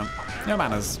really don't. No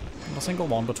manners. Not a single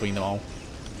one between them all.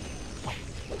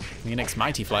 Phoenix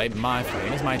mighty flame. My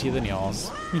flame is mightier than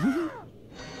yours.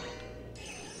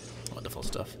 Wonderful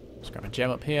stuff. Just grab a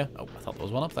gem up here. Oh, I thought there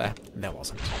was one up there. There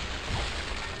wasn't.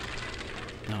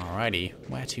 Alrighty.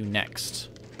 Where to next?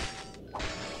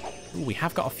 Ooh, we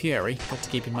have got a Fury. Got to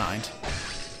keep in mind.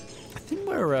 I think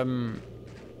we're,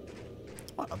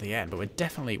 not at the end, but we're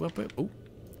definitely... ooh.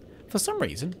 For some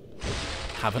reason,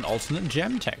 have an alternate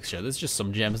gem texture. There's just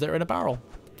some gems that are in a barrel.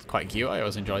 It's quite cute. I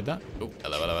always enjoyed that. Oh,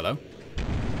 hello, hello, hello.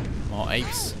 More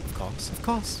apes. Of course, of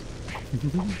course.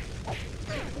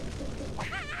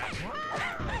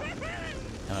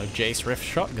 Hello, Jace Rift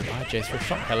Shot. Goodbye, Jace Rift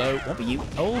Shot. Hello. What were you?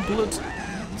 Old Blood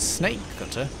Snake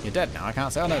Cutter. You're dead now. I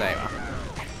can't say. Oh, no, there you are.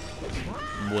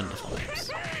 Wonderful names.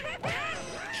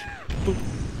 Boop.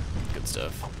 Good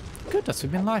stuff. Goodness,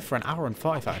 we've been live for an hour and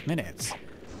 45 minutes.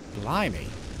 Blimey.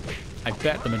 I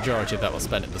bet the majority of that was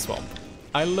spent in the swamp.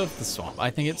 I love the swamp. I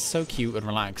think it's so cute and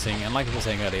relaxing, and like I was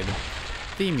saying earlier, the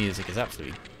theme music is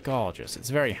absolutely gorgeous. It's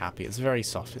very happy, it's very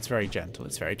soft, it's very gentle,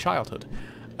 it's very childhood.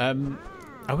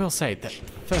 I will say that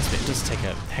first bit does take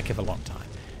a heck of a long time.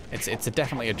 It's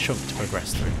definitely a chunk to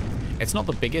progress through. It's not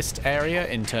the biggest area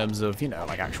in terms of, you know,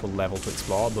 like actual level to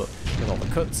explore, but with all the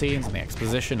cutscenes and the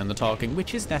exposition and the talking,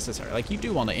 which is necessary. Like, you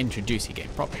do want to introduce your game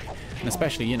properly. And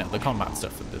especially, you know, the combat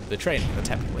stuff, the training, the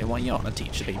technical, when you want to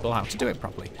teach people how to do it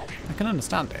properly. I can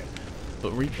understand it.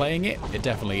 But replaying it, it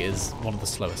definitely is one of the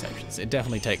slower sections. It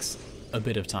definitely takes a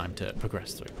bit of time to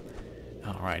progress through.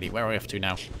 Alrighty, where are we off to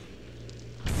now?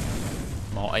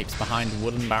 More apes behind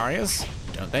wooden barriers.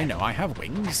 Don't they know I have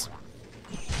wings?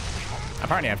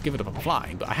 Apparently I've given up on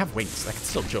flying, but I have wings. I can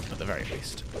still jump at the very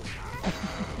least.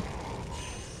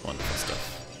 Wonderful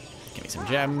stuff. Give me some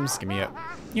gems. Give me a...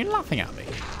 You're laughing at me.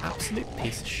 Absolute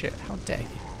piece of shit. How dare you?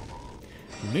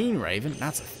 Moonraven?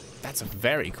 That's a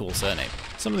very cool surname.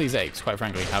 Some of these apes, quite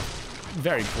frankly, have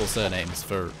very cool surnames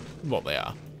for what they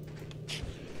are.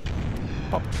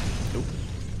 Pop. Ooh.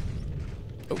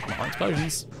 Oh, more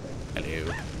explosions.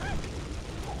 Hello.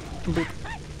 Boop.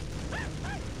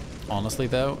 Honestly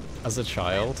though, as a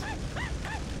child,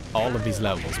 all of these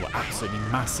levels were absolutely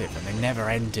massive and they never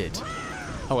ended.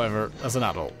 However, as an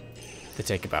adult, they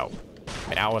take about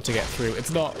an hour to get through.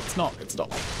 It's not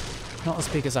as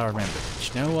big as I remember.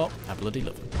 But you know what? I bloody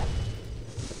love them.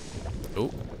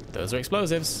 Oh, those are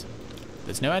explosives.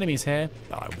 There's no enemies here,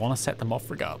 but I want to set them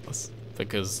off regardless.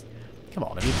 Because, come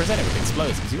on, if you present it with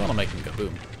explosives, you want to make them go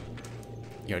boom.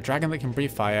 You're a dragon that can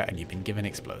breathe fire, and you've been given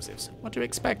explosives. What do you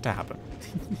expect to happen?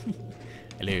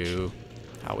 Hello.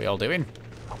 How are we all doing?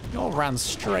 You all ran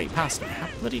straight past me. How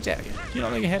bloody dare you? You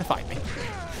don't think you're here to fight me?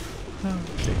 Oh,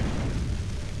 dear.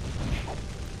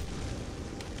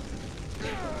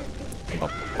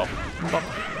 Bop, bop, bop.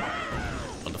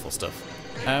 Wonderful stuff.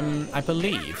 I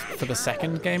believe for the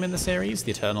second game in the series,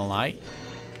 The Eternal Night,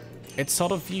 it's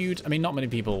sort of viewed... I mean, not many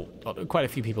people... Quite a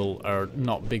few people are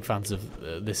not big fans of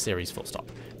this series, full stop.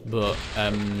 But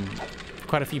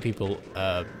quite a few people...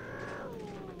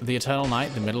 The Eternal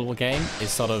Night, the middle game, is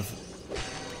sort of...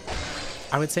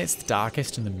 I would say it's the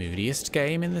darkest and the moodiest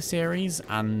game in the series,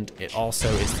 and it also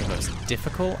is the most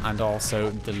difficult and also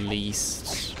the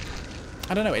least...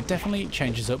 I don't know, it definitely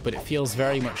changes up, but it feels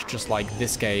very much just like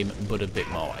this game, but a bit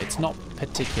more. It's not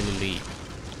particularly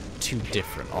too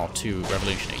different or too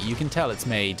revolutionary. You can tell it's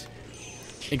made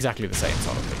exactly the same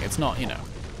sort of thing. It's not, you know,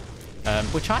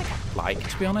 which I like,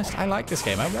 to be honest. I like this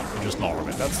game. I want just more of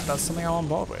it. That's something I'm on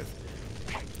board with.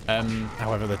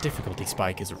 However, the difficulty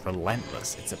spike is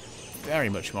relentless. It's a very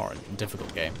much more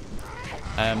difficult game.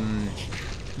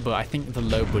 But I think the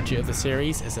low budget of the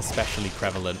series is especially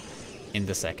prevalent in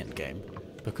the second game,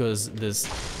 because there's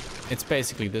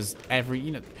every,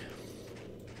 you know,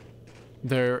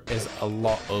 there is a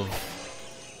lot of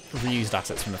reused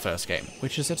assets from the first game,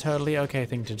 which is a totally okay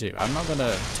thing to do. I'm not going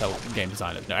to tell game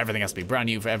designers, no, everything has to be brand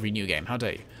new for every new game. How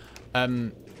dare you?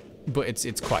 But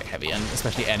it's quite heavy, and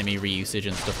especially enemy reusage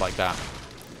and stuff like that.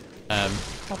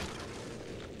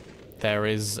 There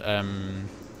is... why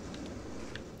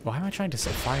am I trying to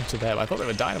set fire to them? I thought they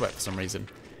were dynamite for some reason.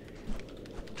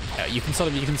 You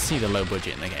can see the low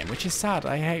budget in the game, which is sad.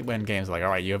 I hate when games are like, all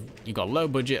right, you've got low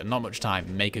budget and not much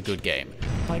time, make a good game.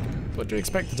 Like, what do you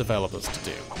expect the developers to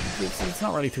do? It's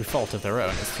not really through fault of their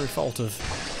own. It's through fault of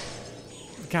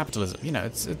capitalism. You know,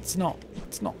 it's a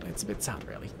bit sad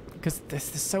really, because there's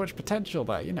so much potential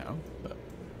there, you know. But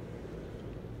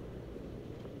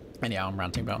anyhow, I'm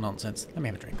ranting about nonsense. Let me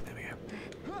have a drink. There we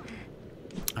go.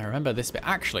 I remember this bit.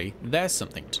 Actually, there's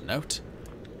something to note.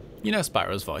 You know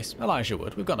Spyro's voice, Elijah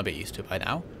Wood, we've gotten a bit used to it by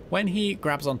now. When he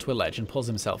grabs onto a ledge and pulls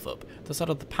himself up, the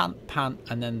sort of the pant,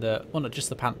 and then the, well, not just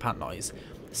the pant noise,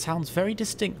 sounds very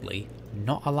distinctly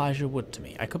not Elijah Wood to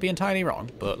me. I could be entirely wrong,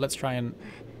 but let's try and...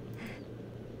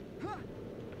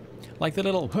 Like the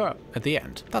little huh at the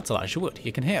end, that's Elijah Wood,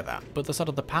 you can hear that, but the sort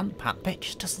of the pant bit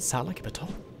just doesn't sound like him at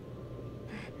all.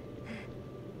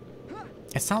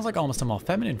 It sounds like almost a more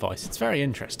feminine voice, it's very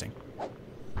interesting.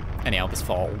 Anyhow, this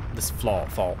floor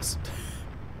falls.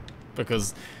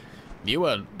 Because you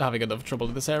weren't having enough trouble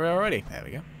in this area already. There we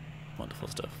go. Wonderful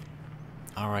stuff.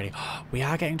 Alrighty. We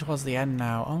are getting towards the end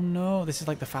now. Oh no, this is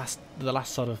like the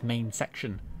last sort of main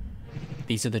section.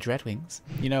 These are the Dreadwings.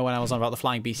 You know when I was on about the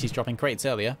flying beasties dropping crates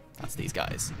earlier? That's these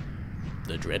guys.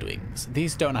 The Dreadwings.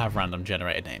 These don't have random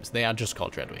generated names. They are just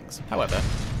called Dreadwings. However,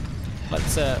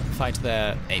 let's fight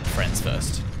their ape friends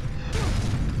first.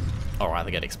 Or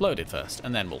rather get exploded first,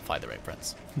 and then we'll fight the ape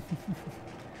friends.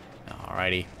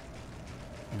 Alrighty.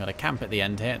 We've got a camp at the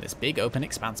end here, this big open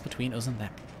expanse between us and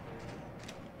them.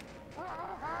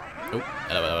 Oh,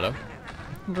 hello.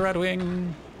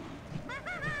 Dreadwing.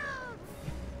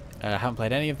 Haven't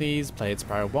played any of these. Played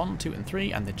Spyro 1, 2, and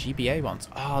 3, and the GBA ones.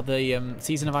 Oh, the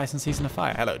Season of Ice and Season of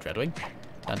Fire. Hello, Dreadwing.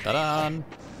 Dun dun dun.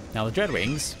 Now, the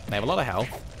Dreadwings, they have a lot of health.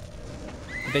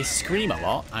 They scream a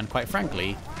lot, and quite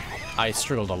frankly, I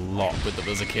struggled a lot with them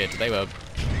as a kid. They were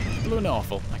blue and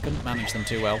awful. I couldn't manage them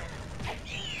too well.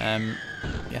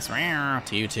 Yes,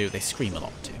 to you too. They scream a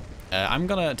lot too. I'm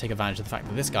gonna take advantage of the fact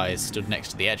that this guy is stood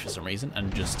next to the edge for some reason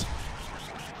and just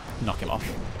knock him off.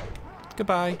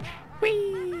 Goodbye.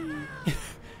 Whee!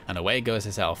 And away goes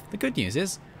his elf. The good news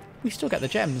is, we still get the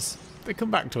gems. They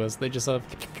come back to us. They just sort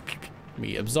of...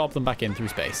 We absorb them back in through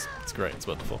space. It's great. It's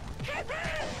wonderful.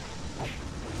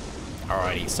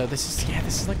 Alrighty, so this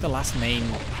is like the last main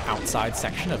outside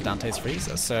section of Dante's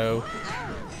Freezer, so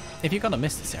if you're gonna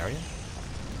miss this area,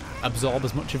 absorb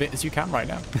as much of it as you can right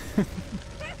now.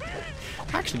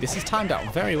 Actually, this is timed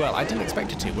out very well. I didn't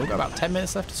expect it to. We've got about 10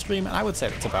 minutes left to stream, and I would say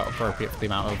that's about appropriate for the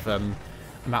amount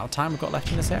of time we've got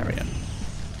left in this area.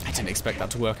 I didn't expect that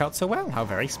to work out so well. How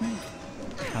very smooth.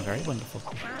 How very wonderful.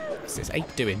 What's this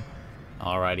ape doing?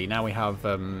 Alrighty, now we have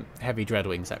heavy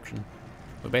Dreadwing section.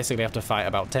 We basically have to fight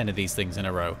about 10 of these things in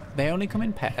a row. They only come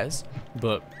in pairs,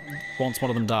 but once one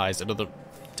of them dies, another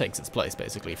takes its place,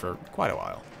 basically, for quite a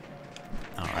while.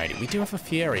 Alrighty, we do have a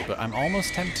Fury, but I'm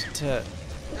almost tempted to...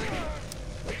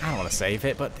 I don't want to save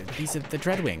it, but these are the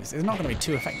Dreadwings. It's not going to be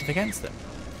too effective against them.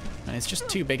 And it's just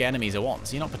two big enemies at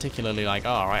once. You're not particularly like,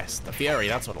 oh, yes, the Fury,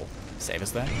 that's what'll save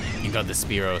us there. You've got the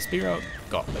Spyro. Spyro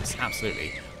got this,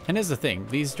 absolutely. And here's the thing,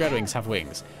 these Dreadwings have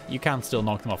wings. You can still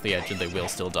knock them off the edge and they will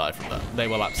still die from that. They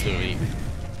will absolutely...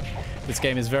 This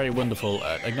game is very wonderful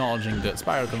at acknowledging that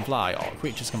Spyro can fly, or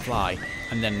creatures can fly,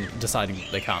 and then deciding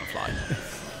they can't fly.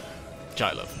 Which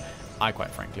I love. I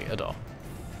quite frankly adore.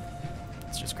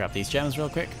 Let's just grab these gems real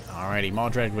quick. Alrighty,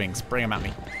 more Dreadwings. Bring them at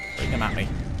me. Bring them at me.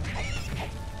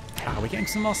 Ah, we're getting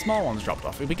some more small ones dropped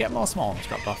off. If we get more small ones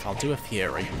dropped off, I'll do a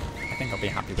Fury. I think I'll be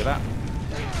happy with that.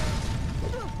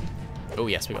 Oh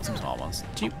yes, we got some small ones.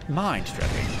 Do you mind,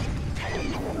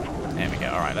 Dreadwing? There we go.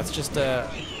 Alright, let's just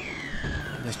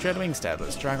this Dreadwing instead.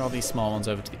 Let's drag all these small ones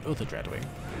over to the other Dreadwing.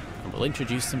 And we'll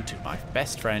introduce them to my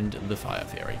best friend, the Fire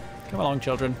Fury. Come along,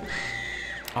 children.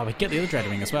 Oh, we get the other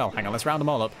Dreadwing as well. Hang on, let's round them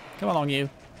all up. Come along, you.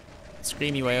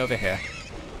 Scream your way over here.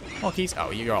 Walkies.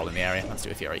 Oh, you're all in the area. Let's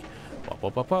do a Fury. Wop,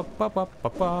 wop, wop, wop, wop, wop,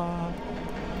 wop, wop.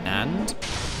 And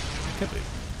kaboom.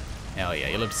 Hell yeah,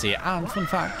 you'll love to see it. And fun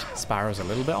fact, Spyro's a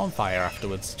little bit on fire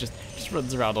afterwards. Just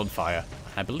runs around on fire.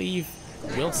 I believe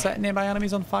will set nearby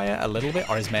enemies on fire a little bit,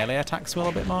 or his melee attacks will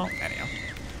a bit more. Anyhow,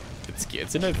 it's cute.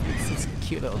 It's a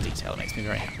cute little detail. It makes me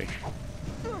very happy.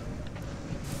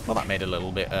 Well, that made a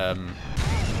little bit,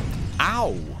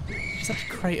 Ow! Just a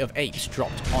crate of apes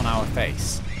dropped on our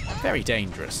face. Very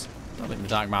dangerous. I don't think the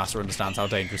Dark Master understands how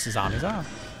dangerous his armies are.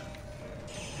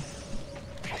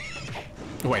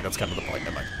 Wait, that's kind of the point,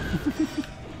 never mind.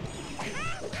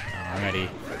 Alrighty.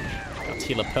 Got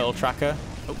Tila Pearl Tracker.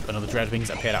 Oh, another Dreadwings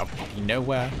that appeared out of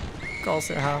nowhere. Of course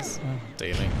it has. Oh,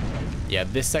 dearly. Yeah,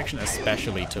 this section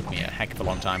especially took me a heck of a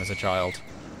long time as a child.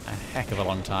 A heck of a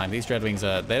long time. These Dreadwings,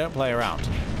 they don't play around.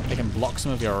 They can block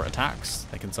some of your attacks.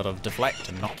 They can sort of deflect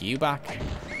and knock you back.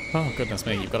 Oh, goodness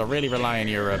me. You've got to really rely on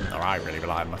your, or I really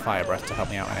rely on my Fire Breath to help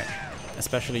me out in it.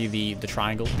 Especially the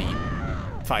triangle, the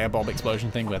fire bomb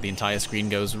explosion thing where the entire screen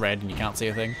goes red and you can't see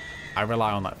a thing. I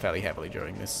rely on that fairly heavily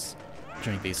during these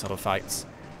sort of fights.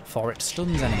 For it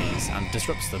stuns enemies and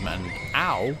disrupts them, and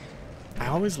ow! I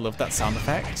always love that sound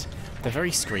effect. They're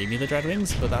very screamy, the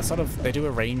Dreadwings, but that sort of, they do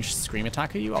a ranged scream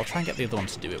attack at you. I'll try and get the other one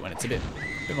to do it when it's a bit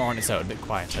more on its own, a bit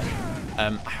quieter.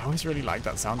 I always really liked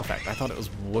that sound effect. I thought it was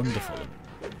wonderful.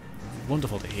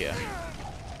 Wonderful to hear.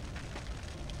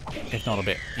 If not a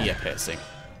bit ear-piercing.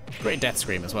 Great death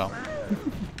scream as well.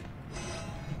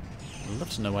 I'd love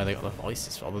to know where they got the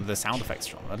voices from, the sound effects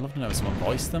from. I'd love to know if someone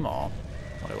voiced them or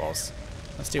what it was.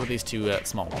 Let's deal with these two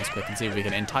small ones quick and see if we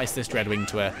can entice this Dreadwing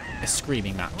to a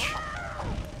screaming match.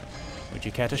 Would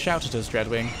you care to shout at us,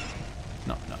 Dreadwing?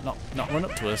 Not run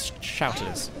up to us, shout at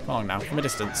us. Come on now, from a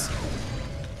distance.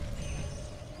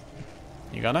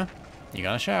 You gonna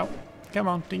shout. Come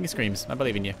on, do your screams. I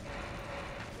believe in you.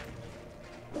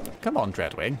 Come on,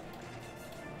 Dreadwing.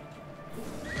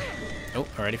 Oh,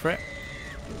 ready for it?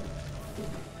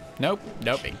 Nope,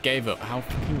 it gave up. How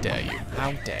fucking dare you?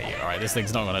 How dare you? Alright, this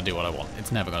thing's not gonna do what I want.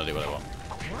 It's never gonna do what I want.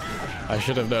 I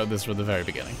should have known this from the very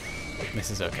beginning. This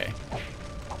is okay.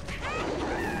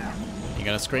 You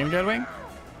gonna scream, Dreadwing?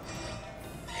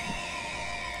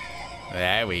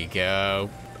 There we go.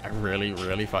 I really,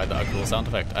 really find that a cool sound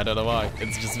effect. I don't know why.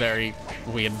 It's just very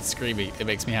weird and screamy. It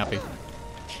makes me happy.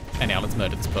 Anyhow, let's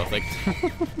murder this perfect.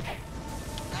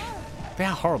 They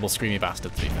are horrible screamy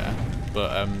bastards, to be fair.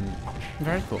 But,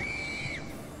 very cool.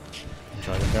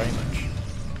 Enjoy them very much.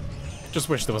 Just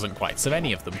wish there wasn't quite so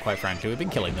many of them, quite frankly. We've been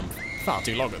killing them far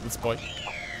too long at this point.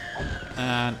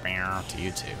 And, to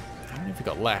you too. How many have we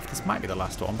got left? This might be the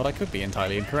last one, but I could be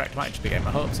entirely incorrect. Might just be getting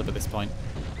my hopes up at this point.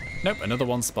 Nope, another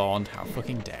one spawned. How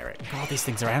fucking dare it. God, these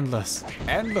things are endless.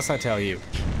 Endless, I tell you.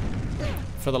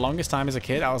 For the longest time as a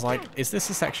kid, I was like, is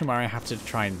this a section where I have to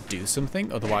try and do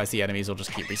something? Otherwise the enemies will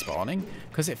just keep respawning?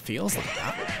 Because it feels like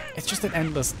that. It's just an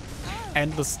endless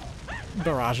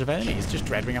barrage of enemies. Just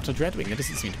Dreadwing after Dreadwing. There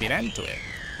doesn't seem to be an end to it.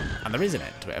 And there is an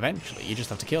end to it eventually. You just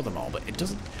have to kill them all. But it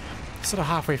doesn't... Sort of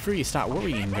halfway through you start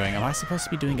worrying and going, am I supposed to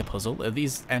be doing a puzzle? Are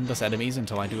these endless enemies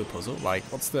until I do a puzzle? Like,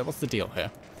 what's the deal here?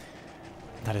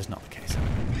 That is not the case.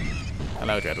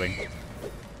 Hello, Dreadwing.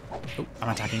 Oh, I'm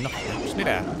attacking nothing. Just be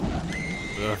there.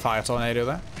 A fire tornado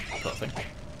there. Perfect.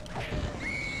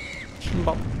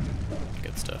 Bop.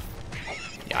 Good stuff.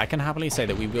 Yeah, I can happily say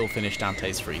that we will finish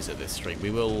Dante's Freezer this stream. We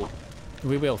will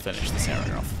finish this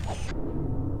area off.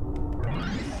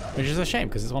 Which is a shame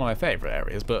because it's one of my favourite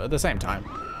areas, but at the same time,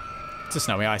 it's a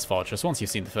snowy ice fortress. Once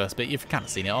you've seen the first bit, you've kind of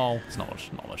seen it all. It's not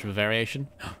much of a variation.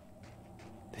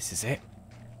 This is it.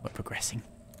 We're progressing.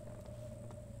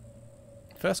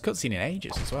 First cutscene in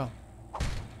ages as well.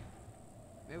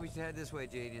 Maybe we should head this way,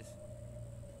 genius.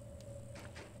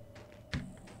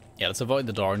 Yeah, let's avoid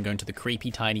the door and go into the creepy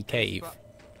tiny cave.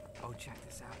 Oh, check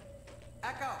this out.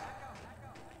 Echo!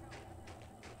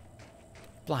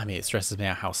 Blimey, it stresses me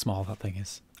out how small that thing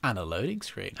is. And a loading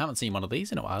screen. Haven't seen one of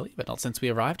these in a while, but not since we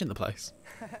arrived in the place.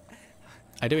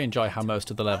 I do enjoy how most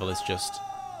of the level is just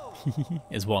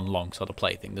is one long sort of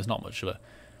play thing. There's not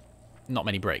not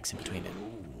many breaks in between it.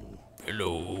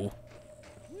 Hello.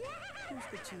 Who's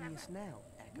the genius now,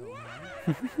 Echo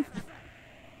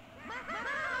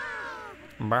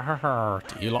Man?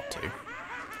 Do you lot too?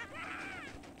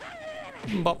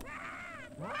 Bop.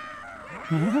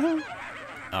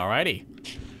 Alrighty.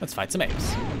 Let's fight some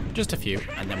apes. Just a few,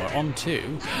 and then we're on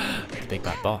to the big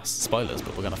bad boss. Spoilers,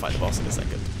 but we're going to fight the boss in a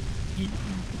second.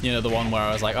 You know, the one where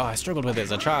I was like, oh, I struggled with it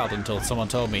as a child until someone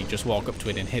told me just walk up to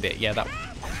it and hit it. Yeah, that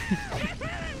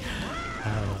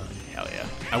oh, hell yeah.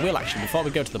 I will actually, before we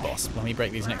go to the boss, when we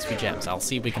break these next few gems, I'll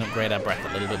see if we can upgrade our breath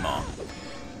a little bit more.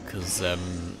 Because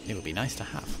it would be nice to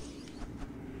have.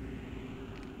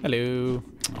 Hello.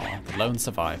 Oh, the lone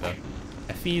survivor.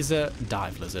 Epheser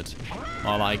dive lizard.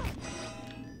 More like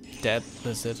dead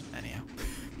lizard. Anyhow.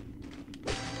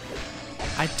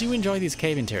 I do enjoy these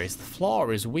cave interiors. The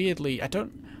floor is weirdly... I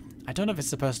don't know if it's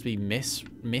supposed to be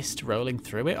mist rolling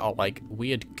through it or like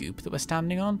weird goop that we're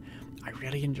standing on. I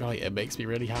really enjoy it. It makes me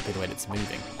really happy the way it's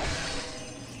moving.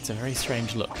 It's a very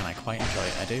strange look and I quite enjoy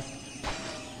it. I do.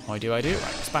 What do I do?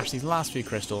 Right, smash these last few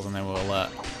crystals and then we'll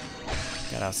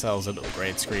get ourselves an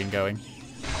upgrade screen going.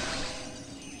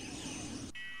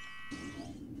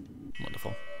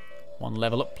 One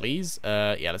level up, please.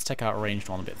 Yeah, let's take our ranged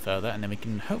one a bit further, and then we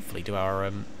can hopefully do our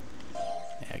there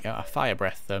we go, our fire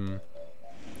breath to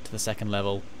the second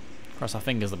level. Cross our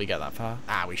fingers that we get that far.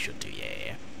 Ah, we should do,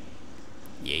 yeah.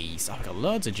 Yes, I've got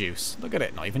loads of juice. Look at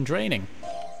it, not even draining.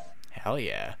 Hell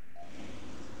yeah.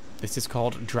 This is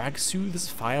called Dragsoot's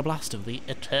Fire Blast of the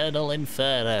Eternal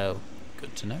Inferno.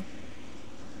 Good to know.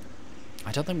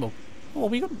 I don't think we'll... Oh,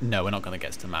 no, we're not going to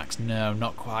get to the max. No,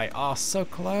 not quite. Oh, so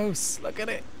close. Look at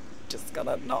it. Just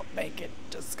gonna not make it.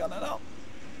 Just gonna not.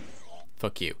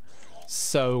 Fuck you.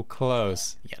 So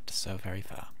close, yet so very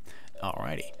far.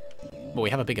 Alrighty. Well, we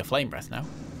have a bigger flame breath now.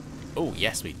 Oh,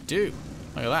 yes, we do.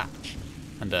 Look at that.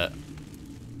 And,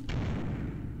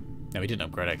 no, we didn't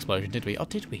upgrade our explosion, did we? Oh,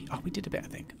 did we? Oh, we did a bit, I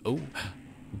think. Oh,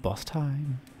 boss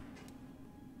time.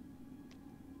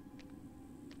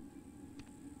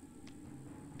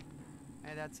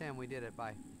 Hey, that's him. We did it.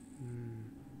 Bye.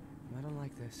 I don't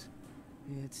like this.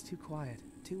 It's too quiet,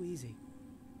 too easy.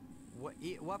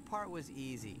 What part was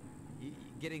easy?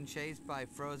 Getting chased by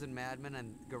frozen madmen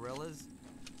and gorillas?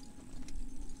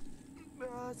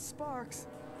 Sparks.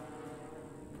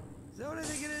 Is that what I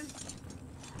think it is?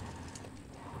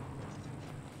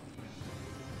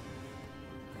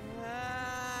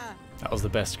 That was the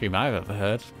best scream I've ever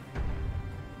heard.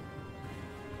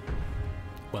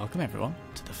 Welcome everyone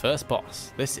to the first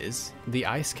boss. This is the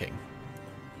Ice King.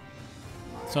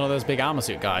 It's one of those big armor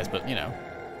suit guys, but you know,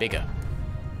 bigger.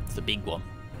 It's the big one.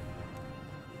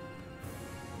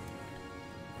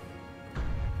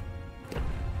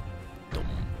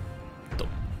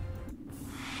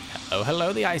 Oh,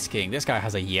 hello, the Ice King. This guy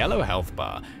has a yellow health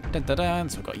bar. Dun, dun, dun.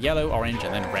 So we've got yellow, orange,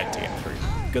 and then red to get through.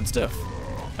 Good stuff.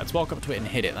 Let's walk up to it and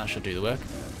hit it. That should do the work.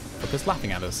 Look, it's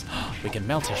laughing at us. We can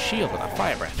melt his shield with our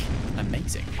fire breath.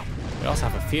 Amazing. We also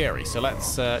have a Fury, so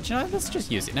let's, do you know, let's just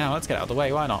use it now. Let's get it out of the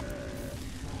way. Why not?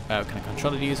 Can a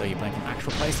controller use? Are you playing from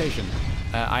actual PlayStation?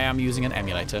 I am using an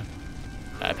emulator.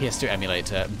 A PS2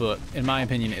 emulator, but in my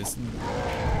opinion, it's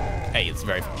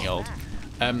very fucking old.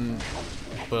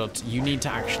 But you need to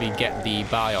actually get the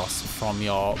BIOS from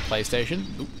your PlayStation.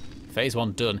 Ooh, phase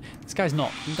 1 done. This guy's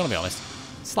not, I'm gonna be honest,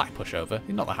 slight pushover.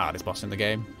 He's not the hardest boss in the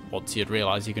game. Once you'd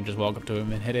realise you can just walk up to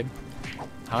him and hit him.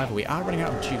 However, we are running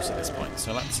out of juice at this point,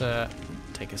 so let's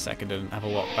take a second and have a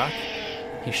walk back.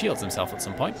 He shields himself at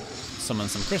some point,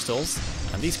 summons some crystals,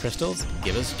 and these crystals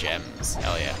give us gems.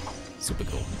 Hell yeah. Super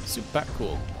cool. Super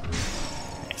cool.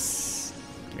 Yes.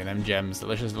 Look at them gems.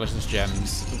 Delicious, delicious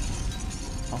gems. Ooh.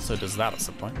 Also does that at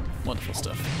some point. Wonderful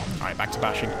stuff. Alright, back to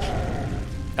bashing.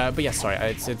 But yeah, sorry,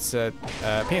 it's a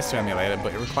PS2 emulator,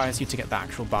 but it requires you to get the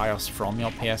actual BIOS from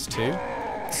your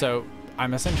PS2. So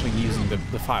I'm essentially using the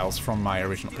files from my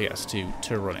original PS2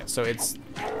 to run it. So it's,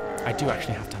 I do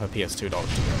actually have to have a PS2 in order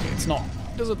to run it. It's not,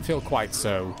 it doesn't feel quite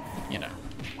so, you know,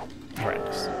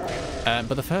 horrendous.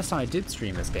 But the first time I did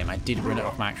stream this game, I did run it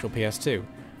off my actual PS2.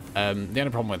 The only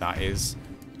problem with that is,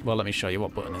 well, let me show you.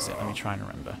 What button is it? Let me try and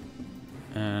remember.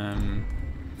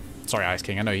 Sorry, Ice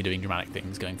King, I know you're doing dramatic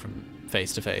things, going from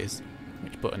phase to phase.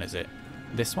 Which button is it?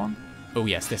 This one? Oh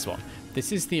yes, this one.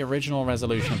 This is the original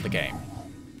resolution of the game.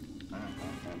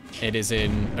 It is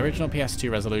in original PS2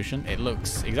 resolution. It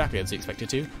looks exactly as you expect it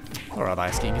to. Alright,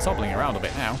 Ice King, he's hobbling around a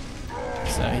bit now.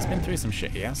 So he's been through some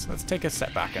shit, yes? Let's take a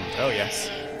step back and, oh yes,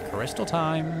 crystal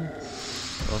time.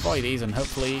 We'll avoid these and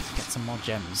hopefully get some more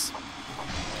gems.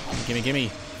 Gimme, gimme.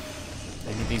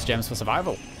 They need these gems for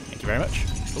survival. Thank you very much.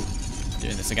 Ooh,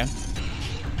 doing this again.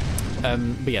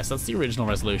 But yes, that's the original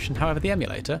resolution. However, the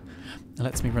emulator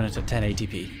lets me run it at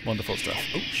 1080p. Wonderful stuff.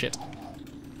 Oh, shit.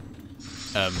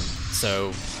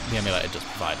 So the emulator does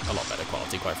provide a lot better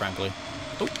quality, quite frankly.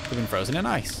 Oh, we've been frozen in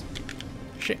ice.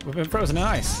 Shit, we've been frozen in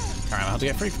ice. Can't remember how to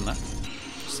get free from that.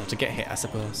 Just have to get hit, I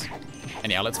suppose.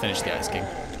 Anyhow, let's finish the Ice King.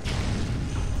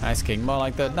 Ice King, more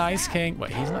like the nice king.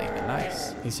 Wait, he's not even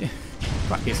nice. He's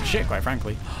quite a piece of shit, quite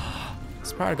frankly.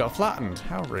 Spyro got flattened.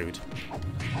 How rude.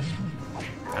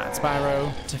 And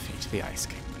Spyro defeats the Ice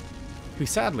King, who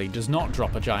sadly does not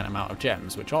drop a giant amount of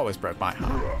gems, which always broke my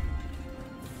heart.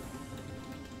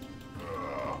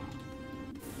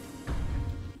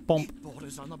 Bomp. It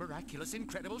borders on the miraculous,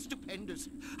 incredible, stupendous.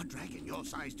 A dragon your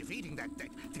size defeating that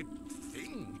thing.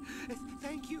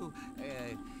 Thank you.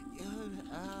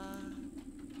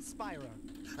 Spyro.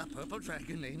 A purple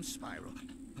dragon named Spyro.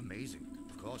 Amazing.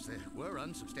 Of course, there were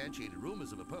unsubstantiated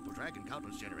rumors of a purple dragon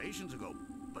countless generations ago,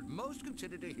 but most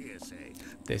considered a hearsay.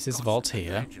 This is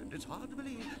Voltaire. It's hard to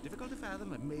believe, difficult to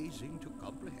fathom, amazing to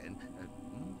comprehend.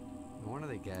 No wonder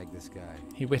they gagged this guy.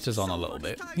 He whitters on a little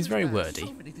bit. He's very wordy.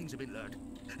 So many things have been learned,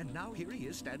 and now here he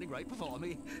is standing right before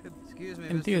me. Excuse me,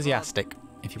 Enthusiastic,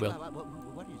 if you will.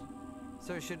 What is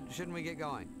So shouldn't we get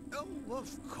going? Oh,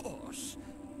 of course.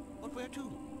 But where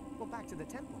to? Well, back to the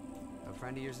temple. A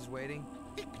friend of yours is waiting?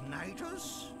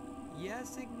 Igniters?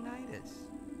 Yes, Ignitus.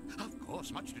 Of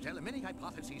course, much to tell and many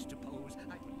hypotheses to pose.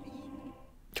 I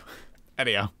believe.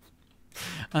 Anyhow.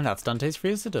 And that's Dante's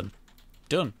Freezer done.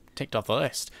 Done. Ticked off the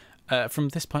list. From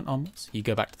this point onwards, you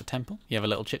go back to the temple. You have a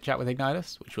little chit chat with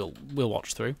Ignitus, which we'll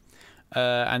watch through.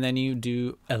 And then you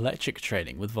do electric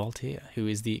training with Voltaire, who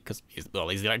is because he's the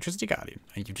electricity guardian,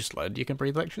 and you just learned you can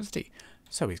breathe electricity.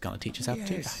 So he's going to teach us how to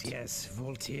do that. Yes,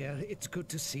 Voltaire, it's good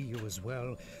to see you as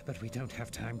well, but we don't have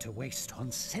time to waste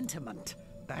on sentiment.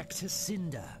 Back to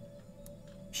Cinder.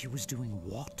 She was doing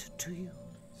what to you?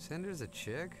 Cinder's a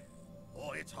chick?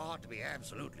 Oh, it's hard to be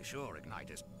absolutely sure,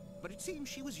 Ignitus. But it seems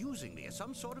she was using me as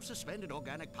some sort of suspended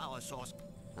organic power source.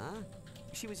 Huh?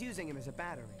 She was using him as a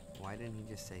battery. Why didn't he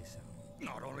just say so?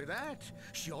 Not only that,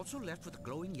 she also left with a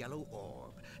glowing yellow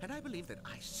orb, and I believe that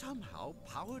I somehow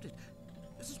powered it.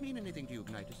 Does this mean anything to you,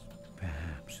 Ignitus?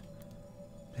 Perhaps.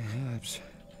 Perhaps.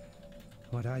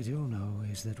 What I do know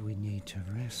is that we need to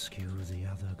rescue the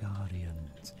other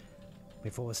Guardians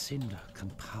before Cinder can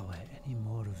power any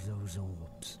more of those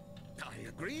orbs. I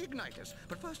agree, Ignitus,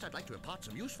 but first I'd like to impart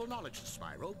some useful knowledge to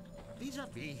Spyro,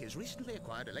 vis-a-vis his recently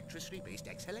acquired electricity-based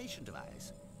exhalation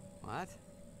device. What?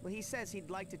 Well, he says he'd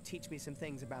like to teach me some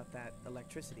things about that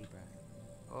electricity breath.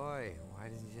 Oi, why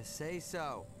didn't you just say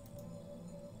so?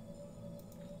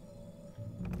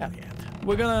 Hell yeah.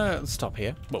 We're going to stop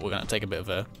here, but we're going to take a bit of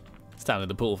a stand in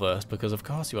the pool first, because of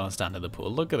course you want to stand in the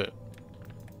pool. Look at it.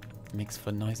 It makes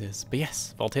fun noises. But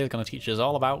yes, Voltaire's going to teach us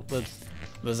all about the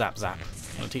zap. Going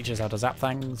to teach us how to zap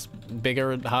things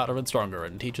bigger and harder and stronger,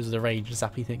 and teach us the rage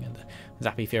zappy thing and the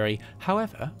zappy fury.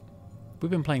 However, we've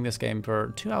been playing this game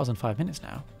for 2 hours and 5 minutes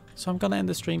now, so I'm going to end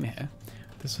the stream here.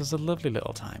 This was a lovely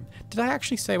little time. Did I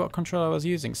actually say what controller I was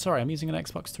using? Sorry, I'm using an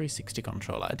Xbox 360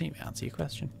 controller. I didn't even answer your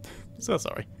question. So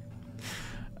sorry.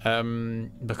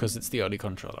 Because it's the only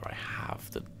controller I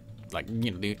have, the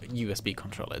USB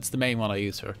controller. It's the main one I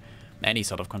use for any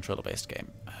sort of controller-based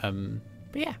game.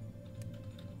 But yeah,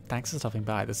 thanks for stopping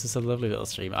by. This is a lovely little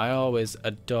stream. I always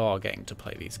adore getting to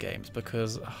play these games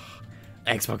because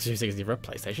Xbox 360 for a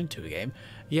PlayStation 2 game.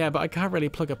 Yeah, but I can't really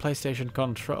plug a PlayStation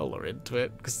controller into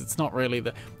it because it's not really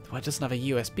it doesn't have a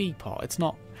USB port. It's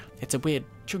a weird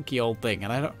chunky old thing,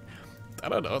 and I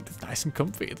don't know, it's nice and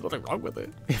comfy. There's nothing wrong with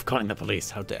it. You've calling the police,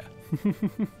 how dare.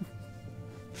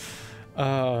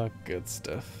 Oh, good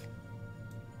stuff.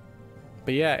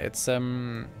 But yeah, it's a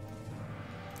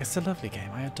lovely game.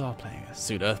 I adore playing it.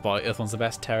 Suit Earthboy. Earthbone's the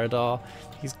best. Pterodor,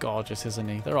 he's gorgeous, isn't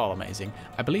he? They're all amazing.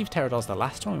 I believe Pterodor's the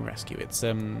last one we rescue. It's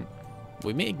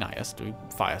we meet Ignitus, do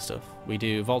fire stuff. We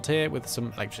do Voltaire with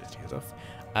some electricity stuff.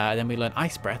 Then we learn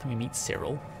Ice Breath, and we meet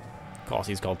Cyril. Of course,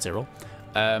 he's called Cyril.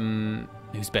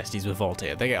 Who's besties with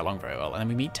Voltaire. They get along very well. And then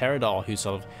we meet Pterodor, who's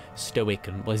sort of stoic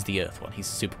and was the Earth one. He's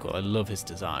super cool. I love his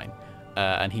design.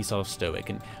 And he's sort of stoic.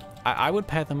 And I would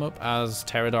pair them up as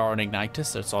Pterodor and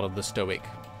Ignitus are sort of the stoic,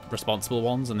 responsible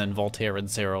ones, and then Voltaire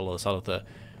and Cyril are sort of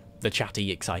the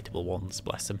chatty, excitable ones.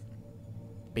 Bless them.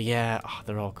 But yeah,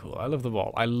 they're all cool. I love them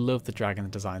all. I love the dragon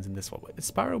designs in this one.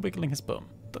 Is Spyro wiggling his bum?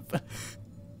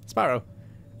 Spyro, are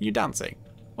you dancing?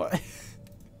 What?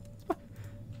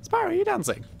 Spyro, are you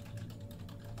dancing?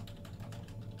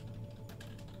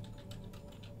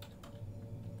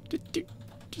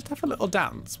 Just have a little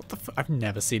dance. What the f? I've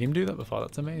never seen him do that before.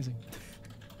 That's amazing.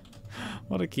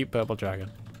 What a cute purple dragon.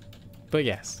 But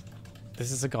yes,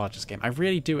 this is a gorgeous game. I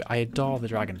really do. I adore the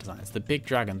dragon designs. The big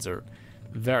dragons are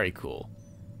very cool.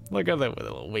 Look at them with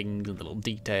little wings and little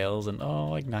details, and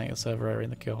Ignitus over there in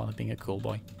the corner being a cool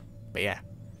boy. But yeah,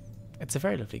 it's a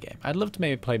very lovely game. I'd love to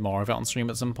maybe play more of it on stream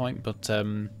at some point, but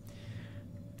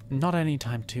not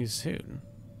anytime too soon.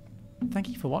 Thank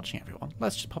you for watching, everyone.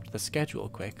 Let's just pop to the schedule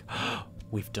quick.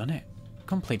 We've done it.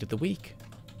 Completed the week.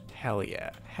 Hell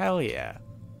yeah. Hell yeah.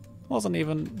 Wasn't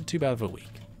even too bad of a week.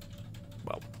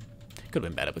 Well, could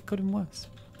have been better, but could have been worse.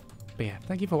 But yeah,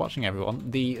 thank you for watching,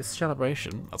 everyone. The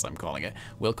celebration, as I'm calling it,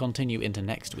 will continue into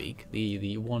next week.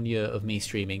 The 1 year of me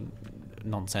streaming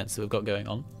nonsense that we've got going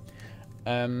on.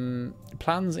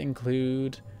 Plans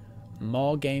include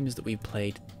more games that we've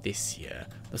played this year.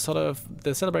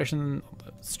 The celebration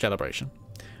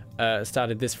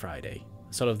started this Friday,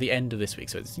 sort of the end of this week,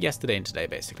 so it's yesterday and today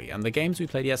basically. And the games we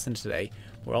played yesterday and today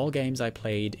were all games I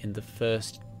played in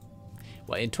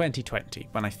in 2020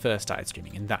 when I first started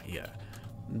streaming in that year.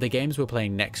 The games we're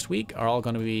playing next week are all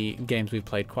going to be games we've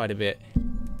played quite a bit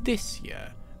this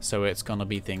year. So it's going to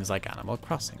be things like Animal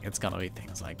Crossing, it's going to be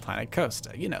things like Planet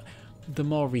Coaster, you know, the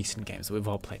more recent games that we've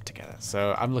all played together.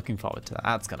 So I'm looking forward to that.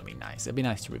 That's going to be nice. It'd be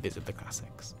nice to revisit the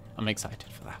classics. I'm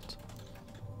excited for that.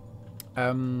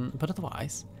 But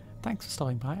otherwise, thanks for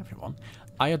stopping by, everyone.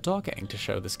 I adore getting to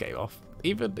show this game off,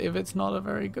 even if it's not a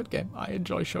very good game. I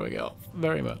enjoy showing it off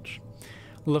very much.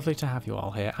 Lovely to have you all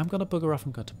here. I'm going to bugger off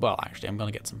and go to... Well, actually, I'm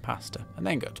going to get some pasta and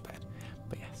then go to bed.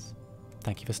 But yes,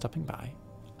 thank you for stopping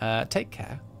by. Take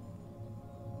care.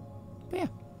 But yeah,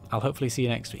 I'll hopefully see you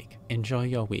next week. Enjoy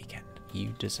your weekend.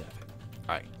 You deserve it.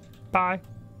 All right. Bye.